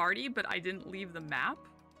leave the party but I didn't leave the map?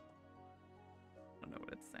 I don't know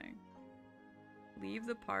what it's saying. Leave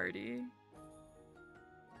the party.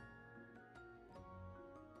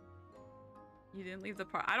 You didn't leave the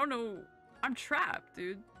party. I don't know. I'm trapped,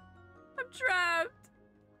 dude. I'm trapped.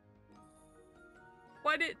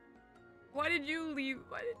 Why did you leave?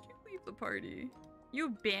 Why did you leave the party? You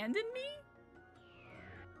abandoned me?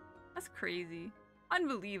 That's crazy.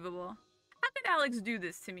 Unbelievable. How could Alex do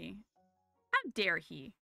this to me? How dare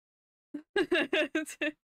he?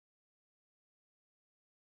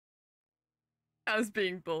 I was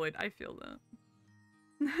being bullied. I feel that.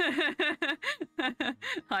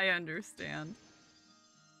 I understand.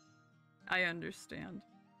 I understand.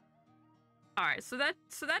 All right, so that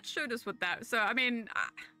showed us what that. So I mean, all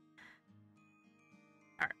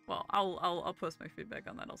right. Well, I'll post my feedback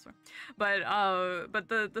on that also. But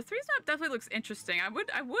the 3's map definitely looks interesting. I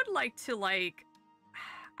would like to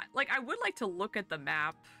I would like to look at the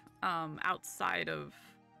map outside of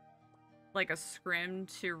like a scrim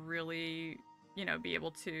to really, you know, be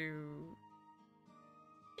able to,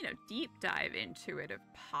 you know, deep dive into it if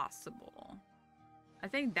possible. I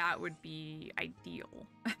think that would be ideal.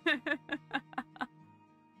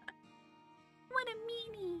 What a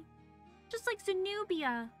meanie. Just like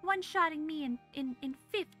Zenobia one-shotting me in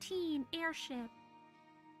 15 airship.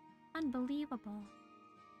 Unbelievable.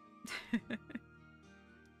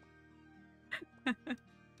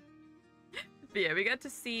 But yeah, we got to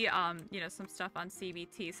see, you know, some stuff on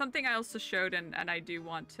CBT. Something I also showed, and I do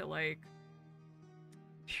want to, like...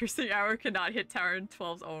 Piercing arrow cannot hit tower in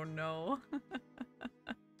 12s. Oh, no.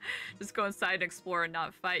 Just go inside and explore and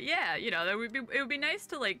not fight. Yeah, you know, it would be nice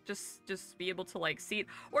to, like, just be able to, like, see it.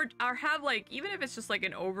 Or have, like, even if it's just, like,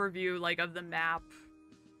 an overview, like, of the map.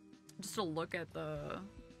 Just to look at the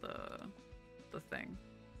thing.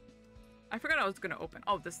 I forgot I was gonna open.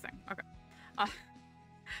 Oh, this thing. Okay.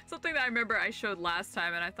 Something that I remember I showed last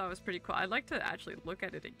time and I thought was pretty cool. I'd like to actually look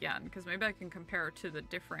at it again because maybe I can compare it to the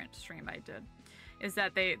different stream I did. Is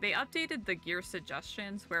that they updated the gear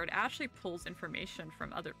suggestions where it actually pulls information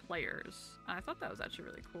from other players. And I thought that was actually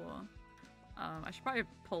really cool. I should probably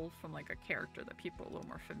pull from like a character that people are a little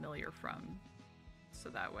more familiar from. So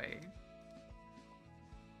that way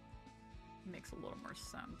it makes a little more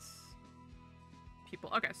sense.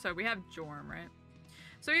 People, okay, so we have Jorm, right?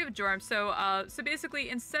 So we have Jorm. So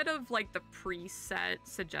basically instead of like the preset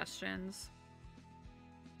suggestions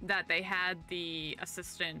that they had the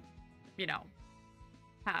assistant, you know,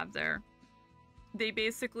 have there, they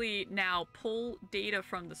basically now pull data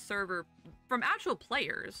from the server from actual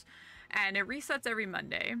players, and it resets every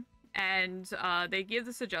Monday, and they give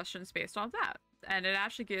the suggestions based off that, and it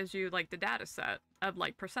actually gives you like the data set of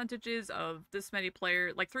like percentages of this many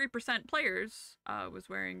players, like 3% players was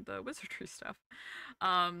wearing the wizardry stuff,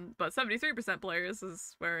 but 73% players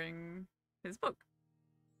is wearing his book.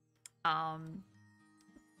 I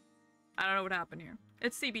don't know what happened here.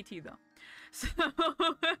 It's CBT though. So,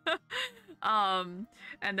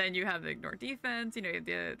 and then you have the ignore defense, you know,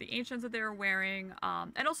 the ancients that they were wearing,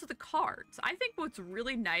 and also the cards. I think what's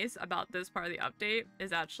really nice about this part of the update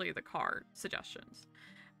is actually the card suggestions,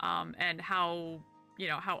 and how, you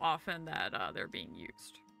know, how often that they're being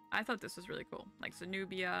used. I thought this was really cool, like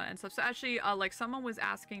Zenobia and stuff. So actually, like someone was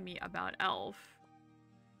asking me about Elf.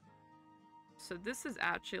 So this is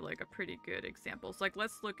actually like a pretty good example. So like,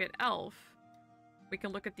 let's look at Elf. We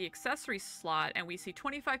can look at the accessory slot, and we see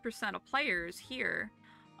 25% of players here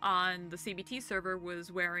on the CBT server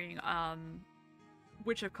was wearing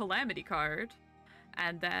Witch of Calamity card,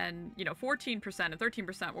 and then, you know, 14% and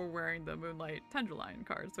 13% were wearing the Moonlight Tenderloin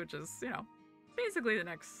cards, which is, you know, basically the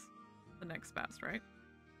next best, right?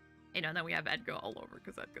 You know, and then we have Edgar all over,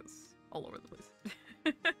 because Edgar's all over the place.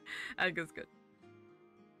 Edgar's good.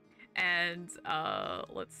 And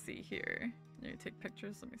let's see here. Let me take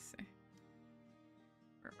pictures. Let me see.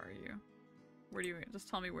 Where are you? Where do you... Just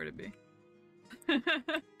tell me where to be. Let's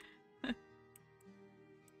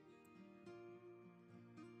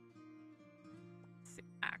see.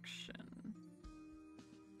 Action.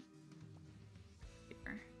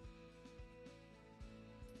 Here.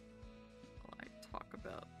 While I talk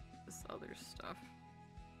about this other stuff.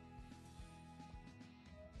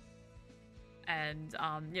 And,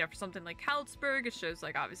 you know, for something like Haltzberg, it shows,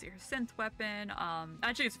 like, obviously her synth weapon.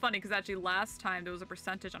 Actually, it's funny, because actually last time there was a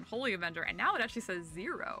percentage on Holy Avenger, and now it actually says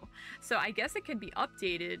 0. So I guess it can be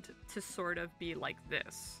updated to sort of be like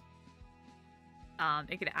this.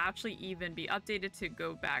 It could actually even be updated to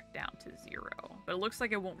go back down to 0. But it looks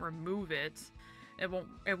like it won't remove it. It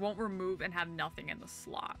won't remove and have nothing in the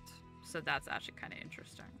slot. So that's actually kind of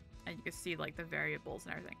interesting. And you can see, like, the variables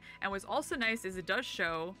and everything. And what's also nice is it does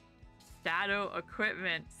show shadow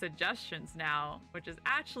equipment suggestions now, which is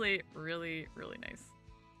actually really, really nice.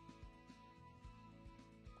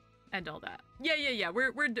 And all that. Yeah.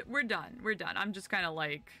 We're done. We're done. I'm just kind of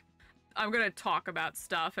like, I'm gonna talk about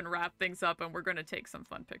stuff and wrap things up, and we're gonna take some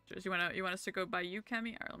fun pictures. You want us to go by you,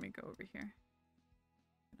 Kemi? All right, let me go over here.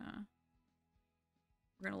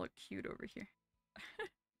 We're gonna look cute over here.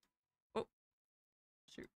 Oh,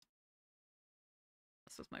 shoot.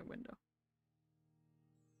 This was my window.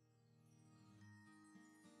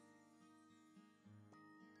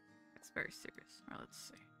 Very serious. All right, let's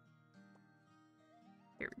see.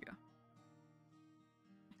 Here we go.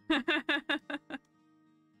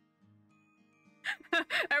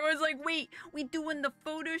 Everyone's like, wait, we doing the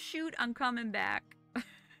photo shoot? I'm coming back.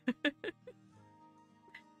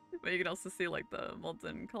 But you can also see like the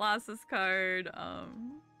Molten Colossus card,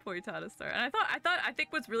 Poitata Star. And I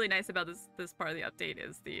think what's really nice about this part of the update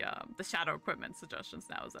is the shadow equipment suggestions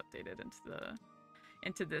now is updated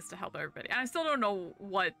into this to help everybody. And I still don't know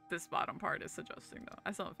what this bottom part is suggesting though.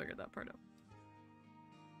 I still haven't figured that part out.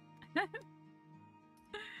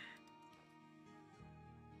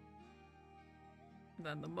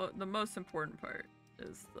 Then the most important part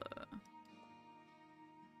is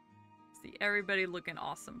the everybody looking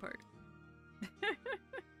awesome part.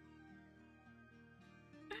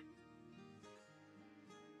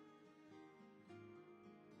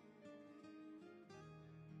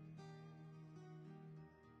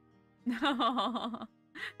 No,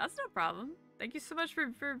 that's no problem. Thank you so much for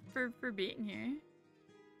being here.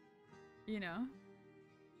 You know,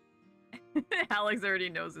 Alex already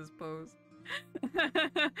knows his pose.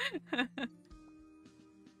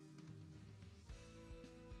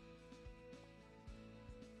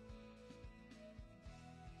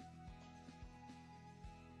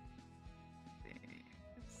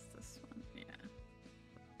 It's this one, yeah.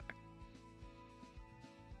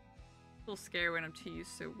 little scary when I'm too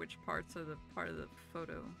used to which parts are the part of the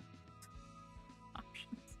photo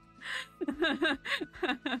options.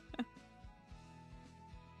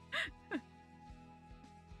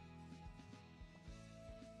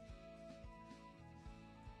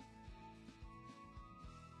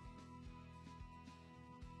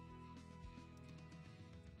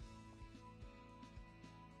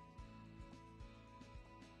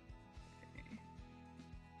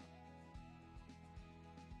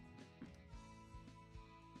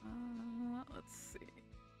 Let's see. It's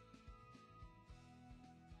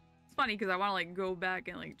funny because I want to like go back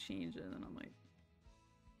and like change it, and then I'm like,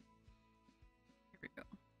 here we go.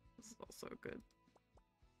 This is also a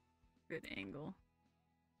good angle.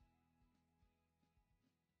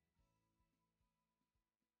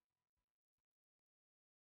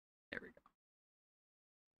 There we go.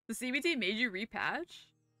 The CBT made you repatch?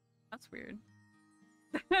 That's weird.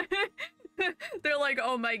 They're like,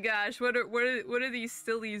 oh my gosh, what are these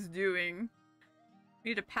sillies doing?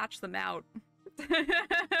 We need to patch them out.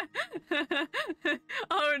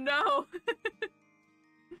 Oh no.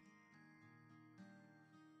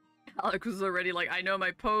 Alex was already like, I know my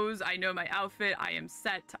pose, I know my outfit, I am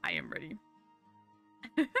set, I am ready.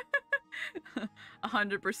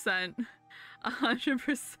 100%.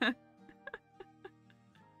 100%.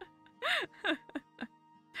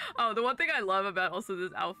 Oh, the one thing I love about also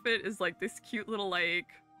this outfit is like this cute little like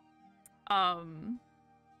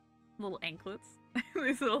little anklets.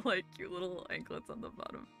 These little like cute little anklets on the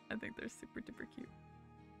bottom. I think they're super duper cute.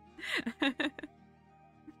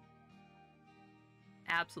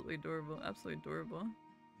 Absolutely adorable. Absolutely adorable.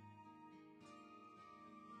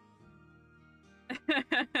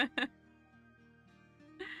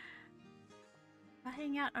 We'll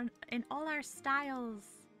hang out in all our styles.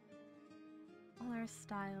 All our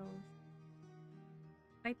styles.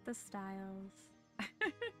 Quite the styles.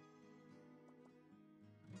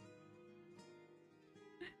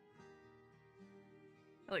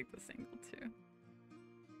 I like this angle too.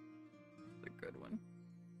 It's a good one.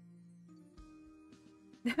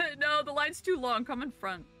 No, the line's too long. Come in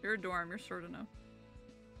front. You're a dorm. You're short enough.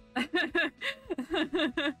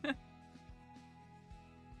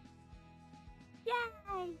 Yay!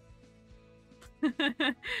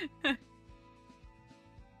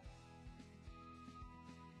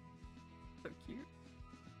 So cute.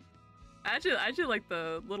 I actually like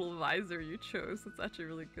the little visor you chose. It's actually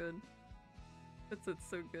really good. It's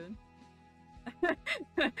so good.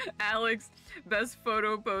 Alex, best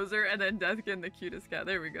photo poser, and then Deathkin, the cutest cat.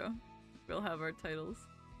 There we go. We'll have our titles.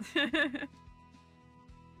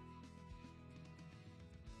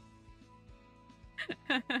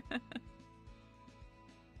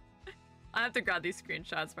 I have to grab these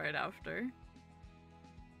screenshots right after.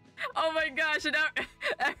 Oh my gosh, and now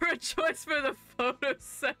error choice for the photo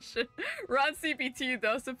session. We're on CBT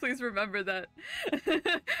though, so please remember that.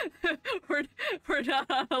 we're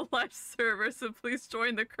not on a live server, so please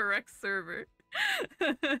join the correct server.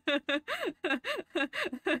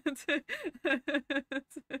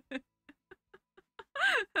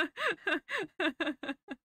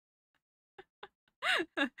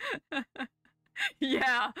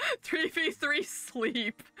 Yeah, 3v3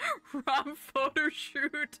 sleep, ROM photo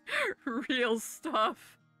shoot, real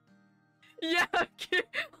stuff. Yeah,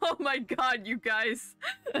 oh my god, you guys.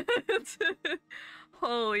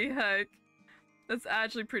 Holy heck. That's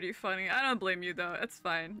actually pretty funny. I don't blame you though, it's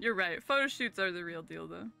fine. You're right, photo shoots are the real deal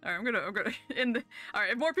though. Alright, I'm gonna, alright,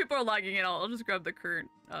 if more people are logging in, I'll just grab the current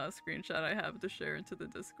screenshot I have to share into the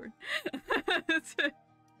Discord.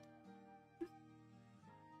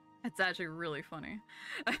 It's actually really funny.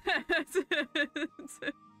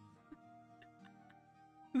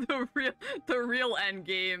 The real end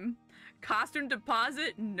game. Costume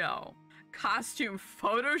deposit? No. Costume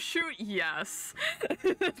photo shoot? Yes.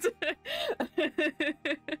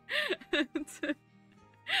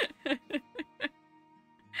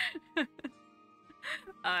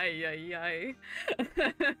 Ay ay ay.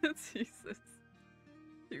 Jesus.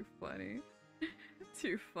 Too funny.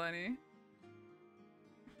 Too funny.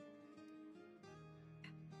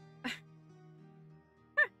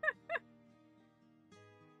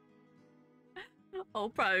 I'll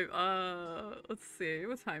probably, let's see,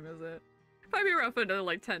 what time is it? Probably around for another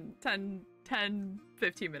like 10,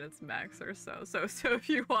 15 minutes max or so. So if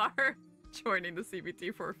you are joining the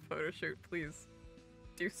CBT for a photo shoot, please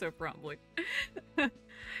do so promptly.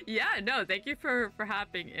 Yeah, no, thank you for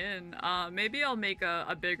hopping in. Maybe I'll make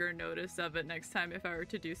a bigger notice of it next time if I were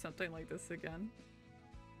to do something like this again.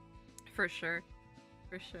 For sure.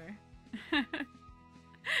 For sure.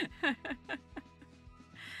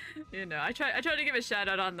 You know, I tried to give a shout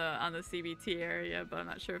out on the CBT area, but I'm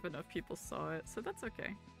not sure if enough people saw it, so that's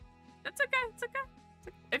okay. That's okay. It's okay. It's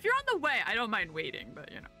okay. If you're on the way, I don't mind waiting, but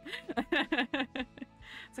you know,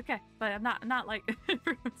 it's okay. But I'm not like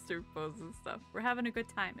for poses and stuff. We're having a good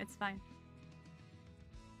time. It's fine.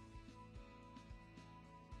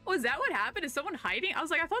 Oh, is that what happened? Is someone hiding? I was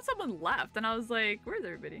like, I thought someone left, and I was like, where's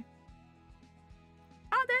everybody?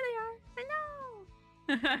 Oh, there they are. Hello.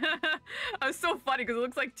 I was so funny because it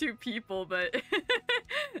looks like two people, but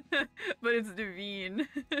but it's Devine.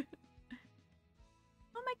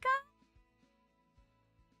 Oh my god!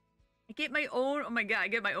 I get my own. Oh my god! I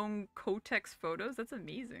get my own Kotex photos. That's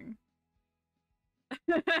amazing.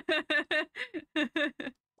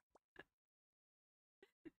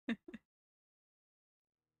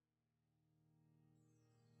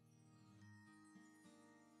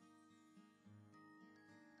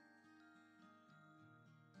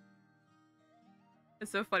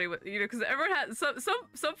 It's so funny, you know, because everyone has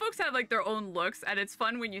some folks have like their own looks, and it's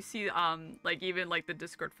fun when you see like even like the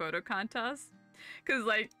Discord photo contest,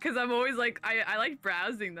 because I'm always like I like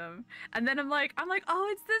browsing them, and then I'm like oh,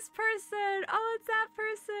 it's this person, oh, it's that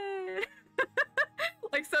person.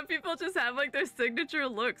 Like some people just have like their signature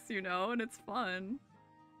looks, you know, and it's fun.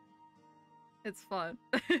 It's fun.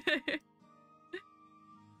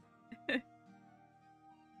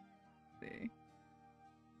 See.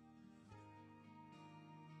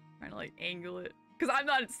 Trying to like angle it because I'm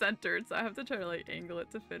not centered, so I have to try to like angle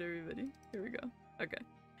it to fit everybody. Here we go. Okay.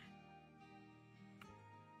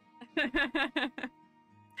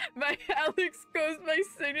 My Alex goes, my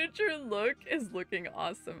signature look is looking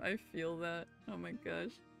awesome. I feel that. Oh my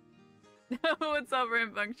gosh. What's up,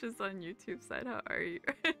 Rambunctious on YouTube side? How are you?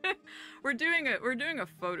 we're doing a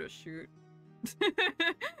photo shoot.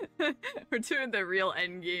 We're doing the real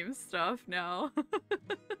endgame stuff now.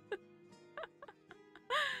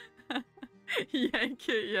 Yank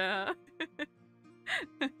it, yeah.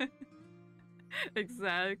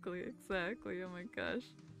 Exactly. Oh my gosh.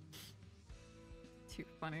 Too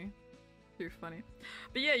funny.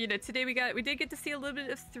 But yeah, you know, today we did get to see a little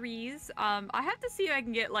bit of threes. I have to see if I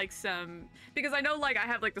can get like some, because I know like I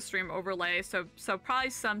have like the stream overlay, so probably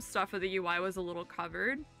some stuff of the UI was a little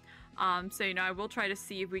covered. So you know, I will try to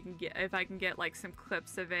see if I can get like some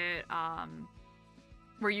clips of it,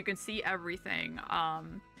 where you can see everything.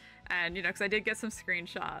 And you know, because I did get some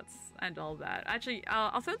screenshots and all that. Actually,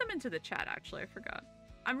 I'll throw them into the chat. Actually, I forgot.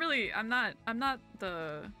 I'm not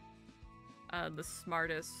the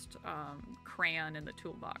smartest crayon in the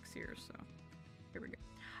toolbox here, so here we go.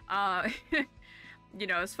 You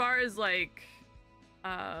know, as far as like,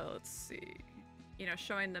 let's see, you know,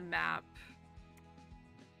 showing the map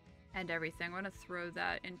and everything, I'm gonna throw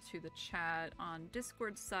that into the chat on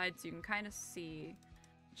Discord side so you can kind of see.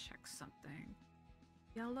 Check something.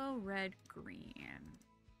 Yellow, red, green.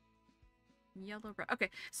 Yellow, red. Okay,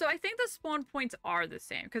 so I think the spawn points are the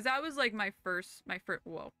same, because that was like my first,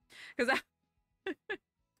 whoa. Because I...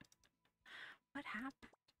 What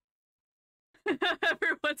happened?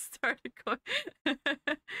 Everyone started going...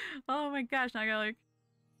 Oh my gosh, now I gotta like...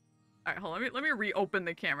 Alright, hold on, let me reopen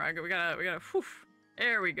the camera. We gotta, whew.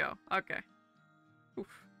 There we go. Okay.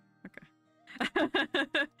 Oof. Okay.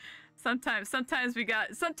 Sometimes we gotta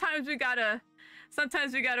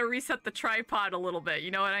reset the tripod a little bit,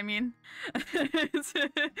 you know what I mean?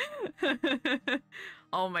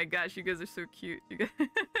 Oh my gosh, you guys are so cute. You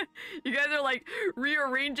guys are like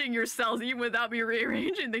rearranging yourselves even without me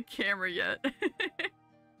rearranging the camera yet.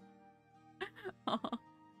 Oh.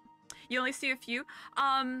 You only see a few?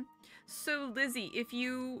 So Lizzie, if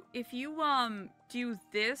you do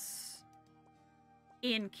this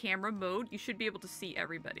in camera mode, you should be able to see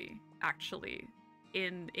everybody, actually.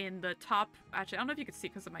 In the top, actually, I don't know if you can see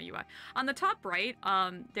because of my UI. On the top right,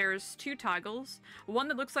 there's two toggles. One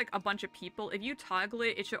that looks like a bunch of people. If you toggle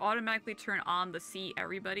it, it should automatically turn on the see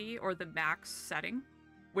everybody or the max setting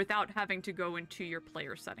without having to go into your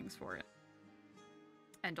player settings for it.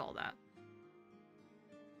 And all that.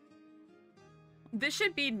 This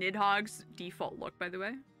should be Nidhogg's default look, by the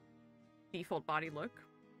way. Default body look.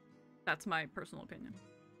 That's my personal opinion.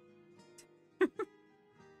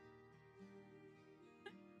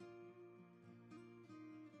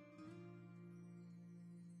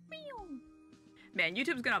 Man,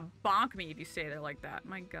 YouTube's gonna bonk me if you stay there like that.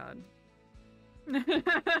 My god.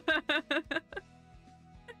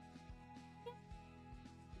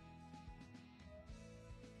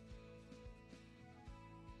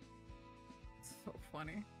 So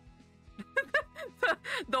funny.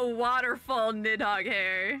 the waterfall Nidhogg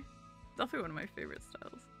hair. Definitely one of my favorite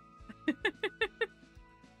styles.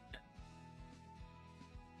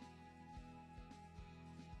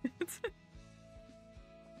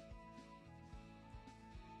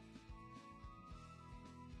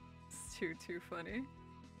 too funny.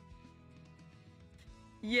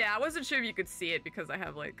 Yeah, I wasn't sure if you could see it because I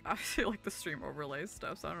have like obviously like the stream overlay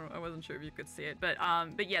stuff, so I wasn't sure if you could see it. But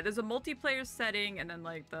yeah, there's a multiplayer setting and then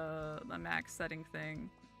like the max setting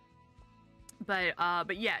thing.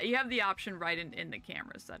 But yeah, you have the option right in the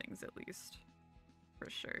camera settings at least, for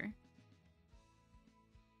sure.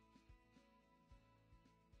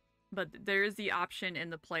 But there is the option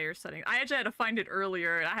in the player setting. I actually had to find it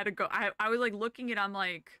earlier. And I had to go. I was like looking at. I'm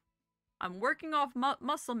like, I'm working off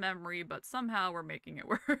muscle memory, but somehow we're making it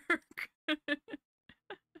work.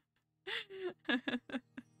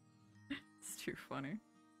 It's too funny.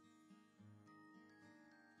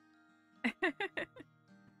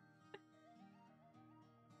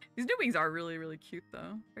 These new wings are really cute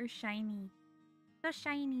though. They're shiny. So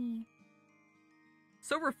shiny.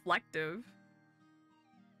 So reflective.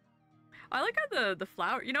 I like how the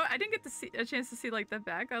flower, you know, I didn't get to see a chance to see like the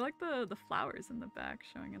back. I like the flowers in the back,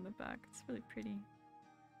 showing in the back. It's really pretty.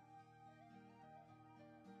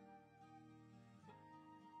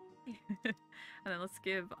 And then let's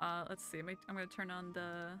give, let's see, I'm gonna turn on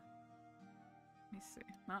the, let me see.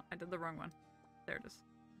 No, I did the wrong one. There it is.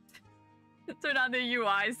 Turn on the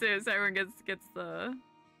UI so everyone gets the,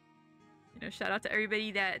 you know, shout out to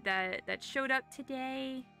everybody that showed up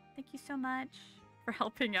today. Thank you so much for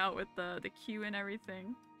helping out with the queue and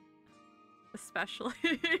everything, especially.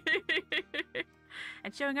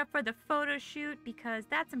 And showing up for the photo shoot, because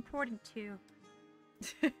that's important too.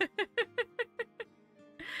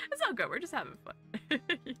 It's all good, we're just having fun.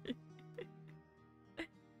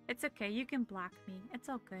 It's okay, you can block me. It's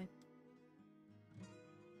all good.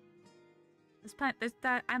 There's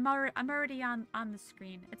that I'm already on the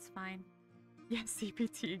screen. It's fine. Yeah,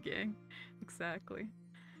 CBT gang. Exactly.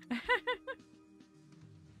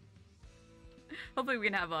 Hopefully we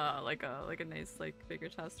can have a nice bigger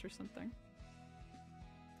test or something.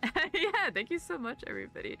 Yeah, thank you so much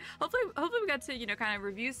everybody. Hopefully we got to, you know, kind of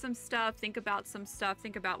review some stuff, think about some stuff,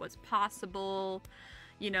 think about what's possible,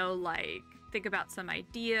 you know, like think about some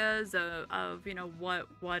ideas of you know what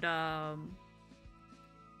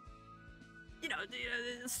you know,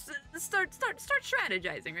 start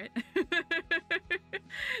strategizing, right?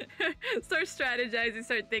 Start strategizing,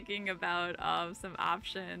 start thinking about some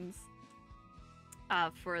options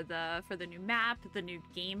for the new map, the new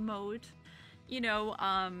game mode. You know,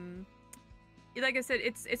 like I said,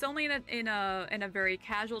 it's only in a very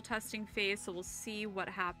casual testing phase, so we'll see what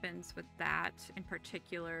happens with that in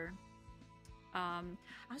particular. I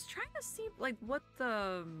was trying to see like what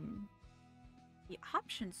the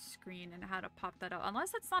options screen and how to pop that out,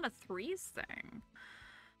 unless it's not a threes thing.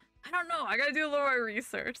 I don't know. I gotta do a little more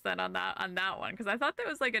research then on that one, because I thought that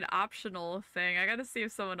was like an optional thing. I gotta see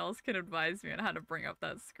if someone else can advise me on how to bring up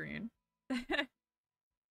that screen.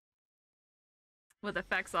 With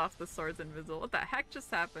effects off, the sword's invisible. What the heck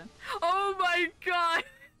just happened? Oh my god!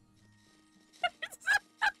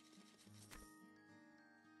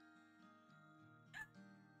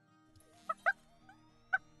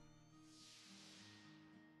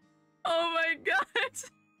 Oh my god!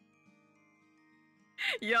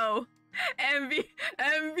 Yo,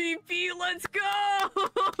 MVP, let's go!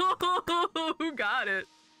 Who got it?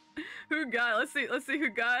 Who got it? Let's see who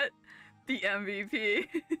got the MVP.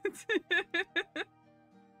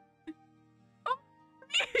 Oh,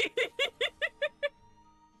 me!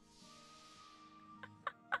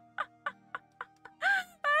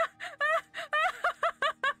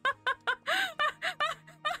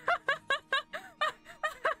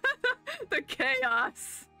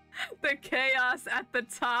 The chaos at the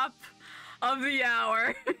top of the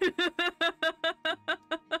hour.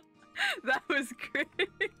 That was great.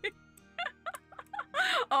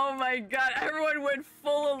 Oh my god, everyone went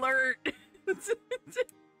full alert.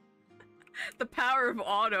 The power of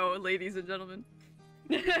auto, ladies and gentlemen.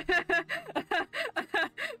 Yeah.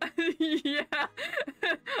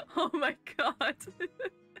 Oh my god.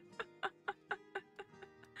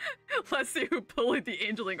 Let's see who bullied the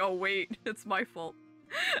angeling. Oh wait, it's my fault.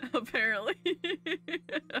 Apparently.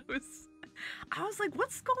 I was like,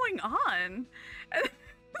 what's going on?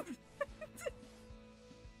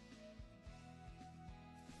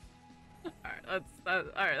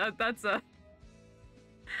 Alright, that's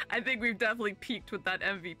I think we've definitely peaked with that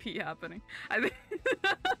MVP happening. I think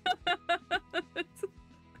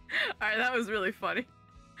Alright, that was really funny.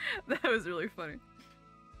 That was really funny.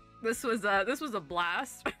 This was a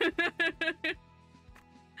blast.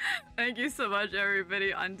 Thank you so much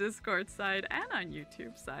everybody on Discord side and on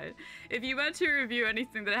YouTube side. If you want to review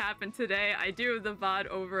anything that happened today, I do have the VOD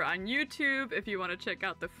over on YouTube if you want to check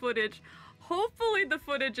out the footage. hopefully the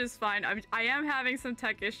footage is fine. I am having some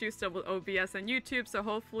tech issues still with OBS and YouTube, so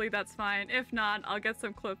hopefully that's fine. If not, I'll get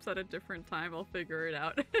some clips at a different time. I'll figure it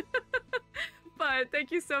out. But thank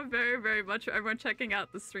you so very, very much for everyone checking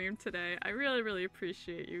out the stream today. I really, really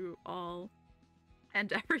appreciate you all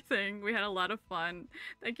and everything. We had a lot of fun.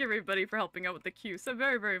 Thank you everybody for helping out with the queue so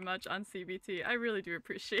very, very much on CBT. I really do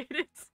appreciate it.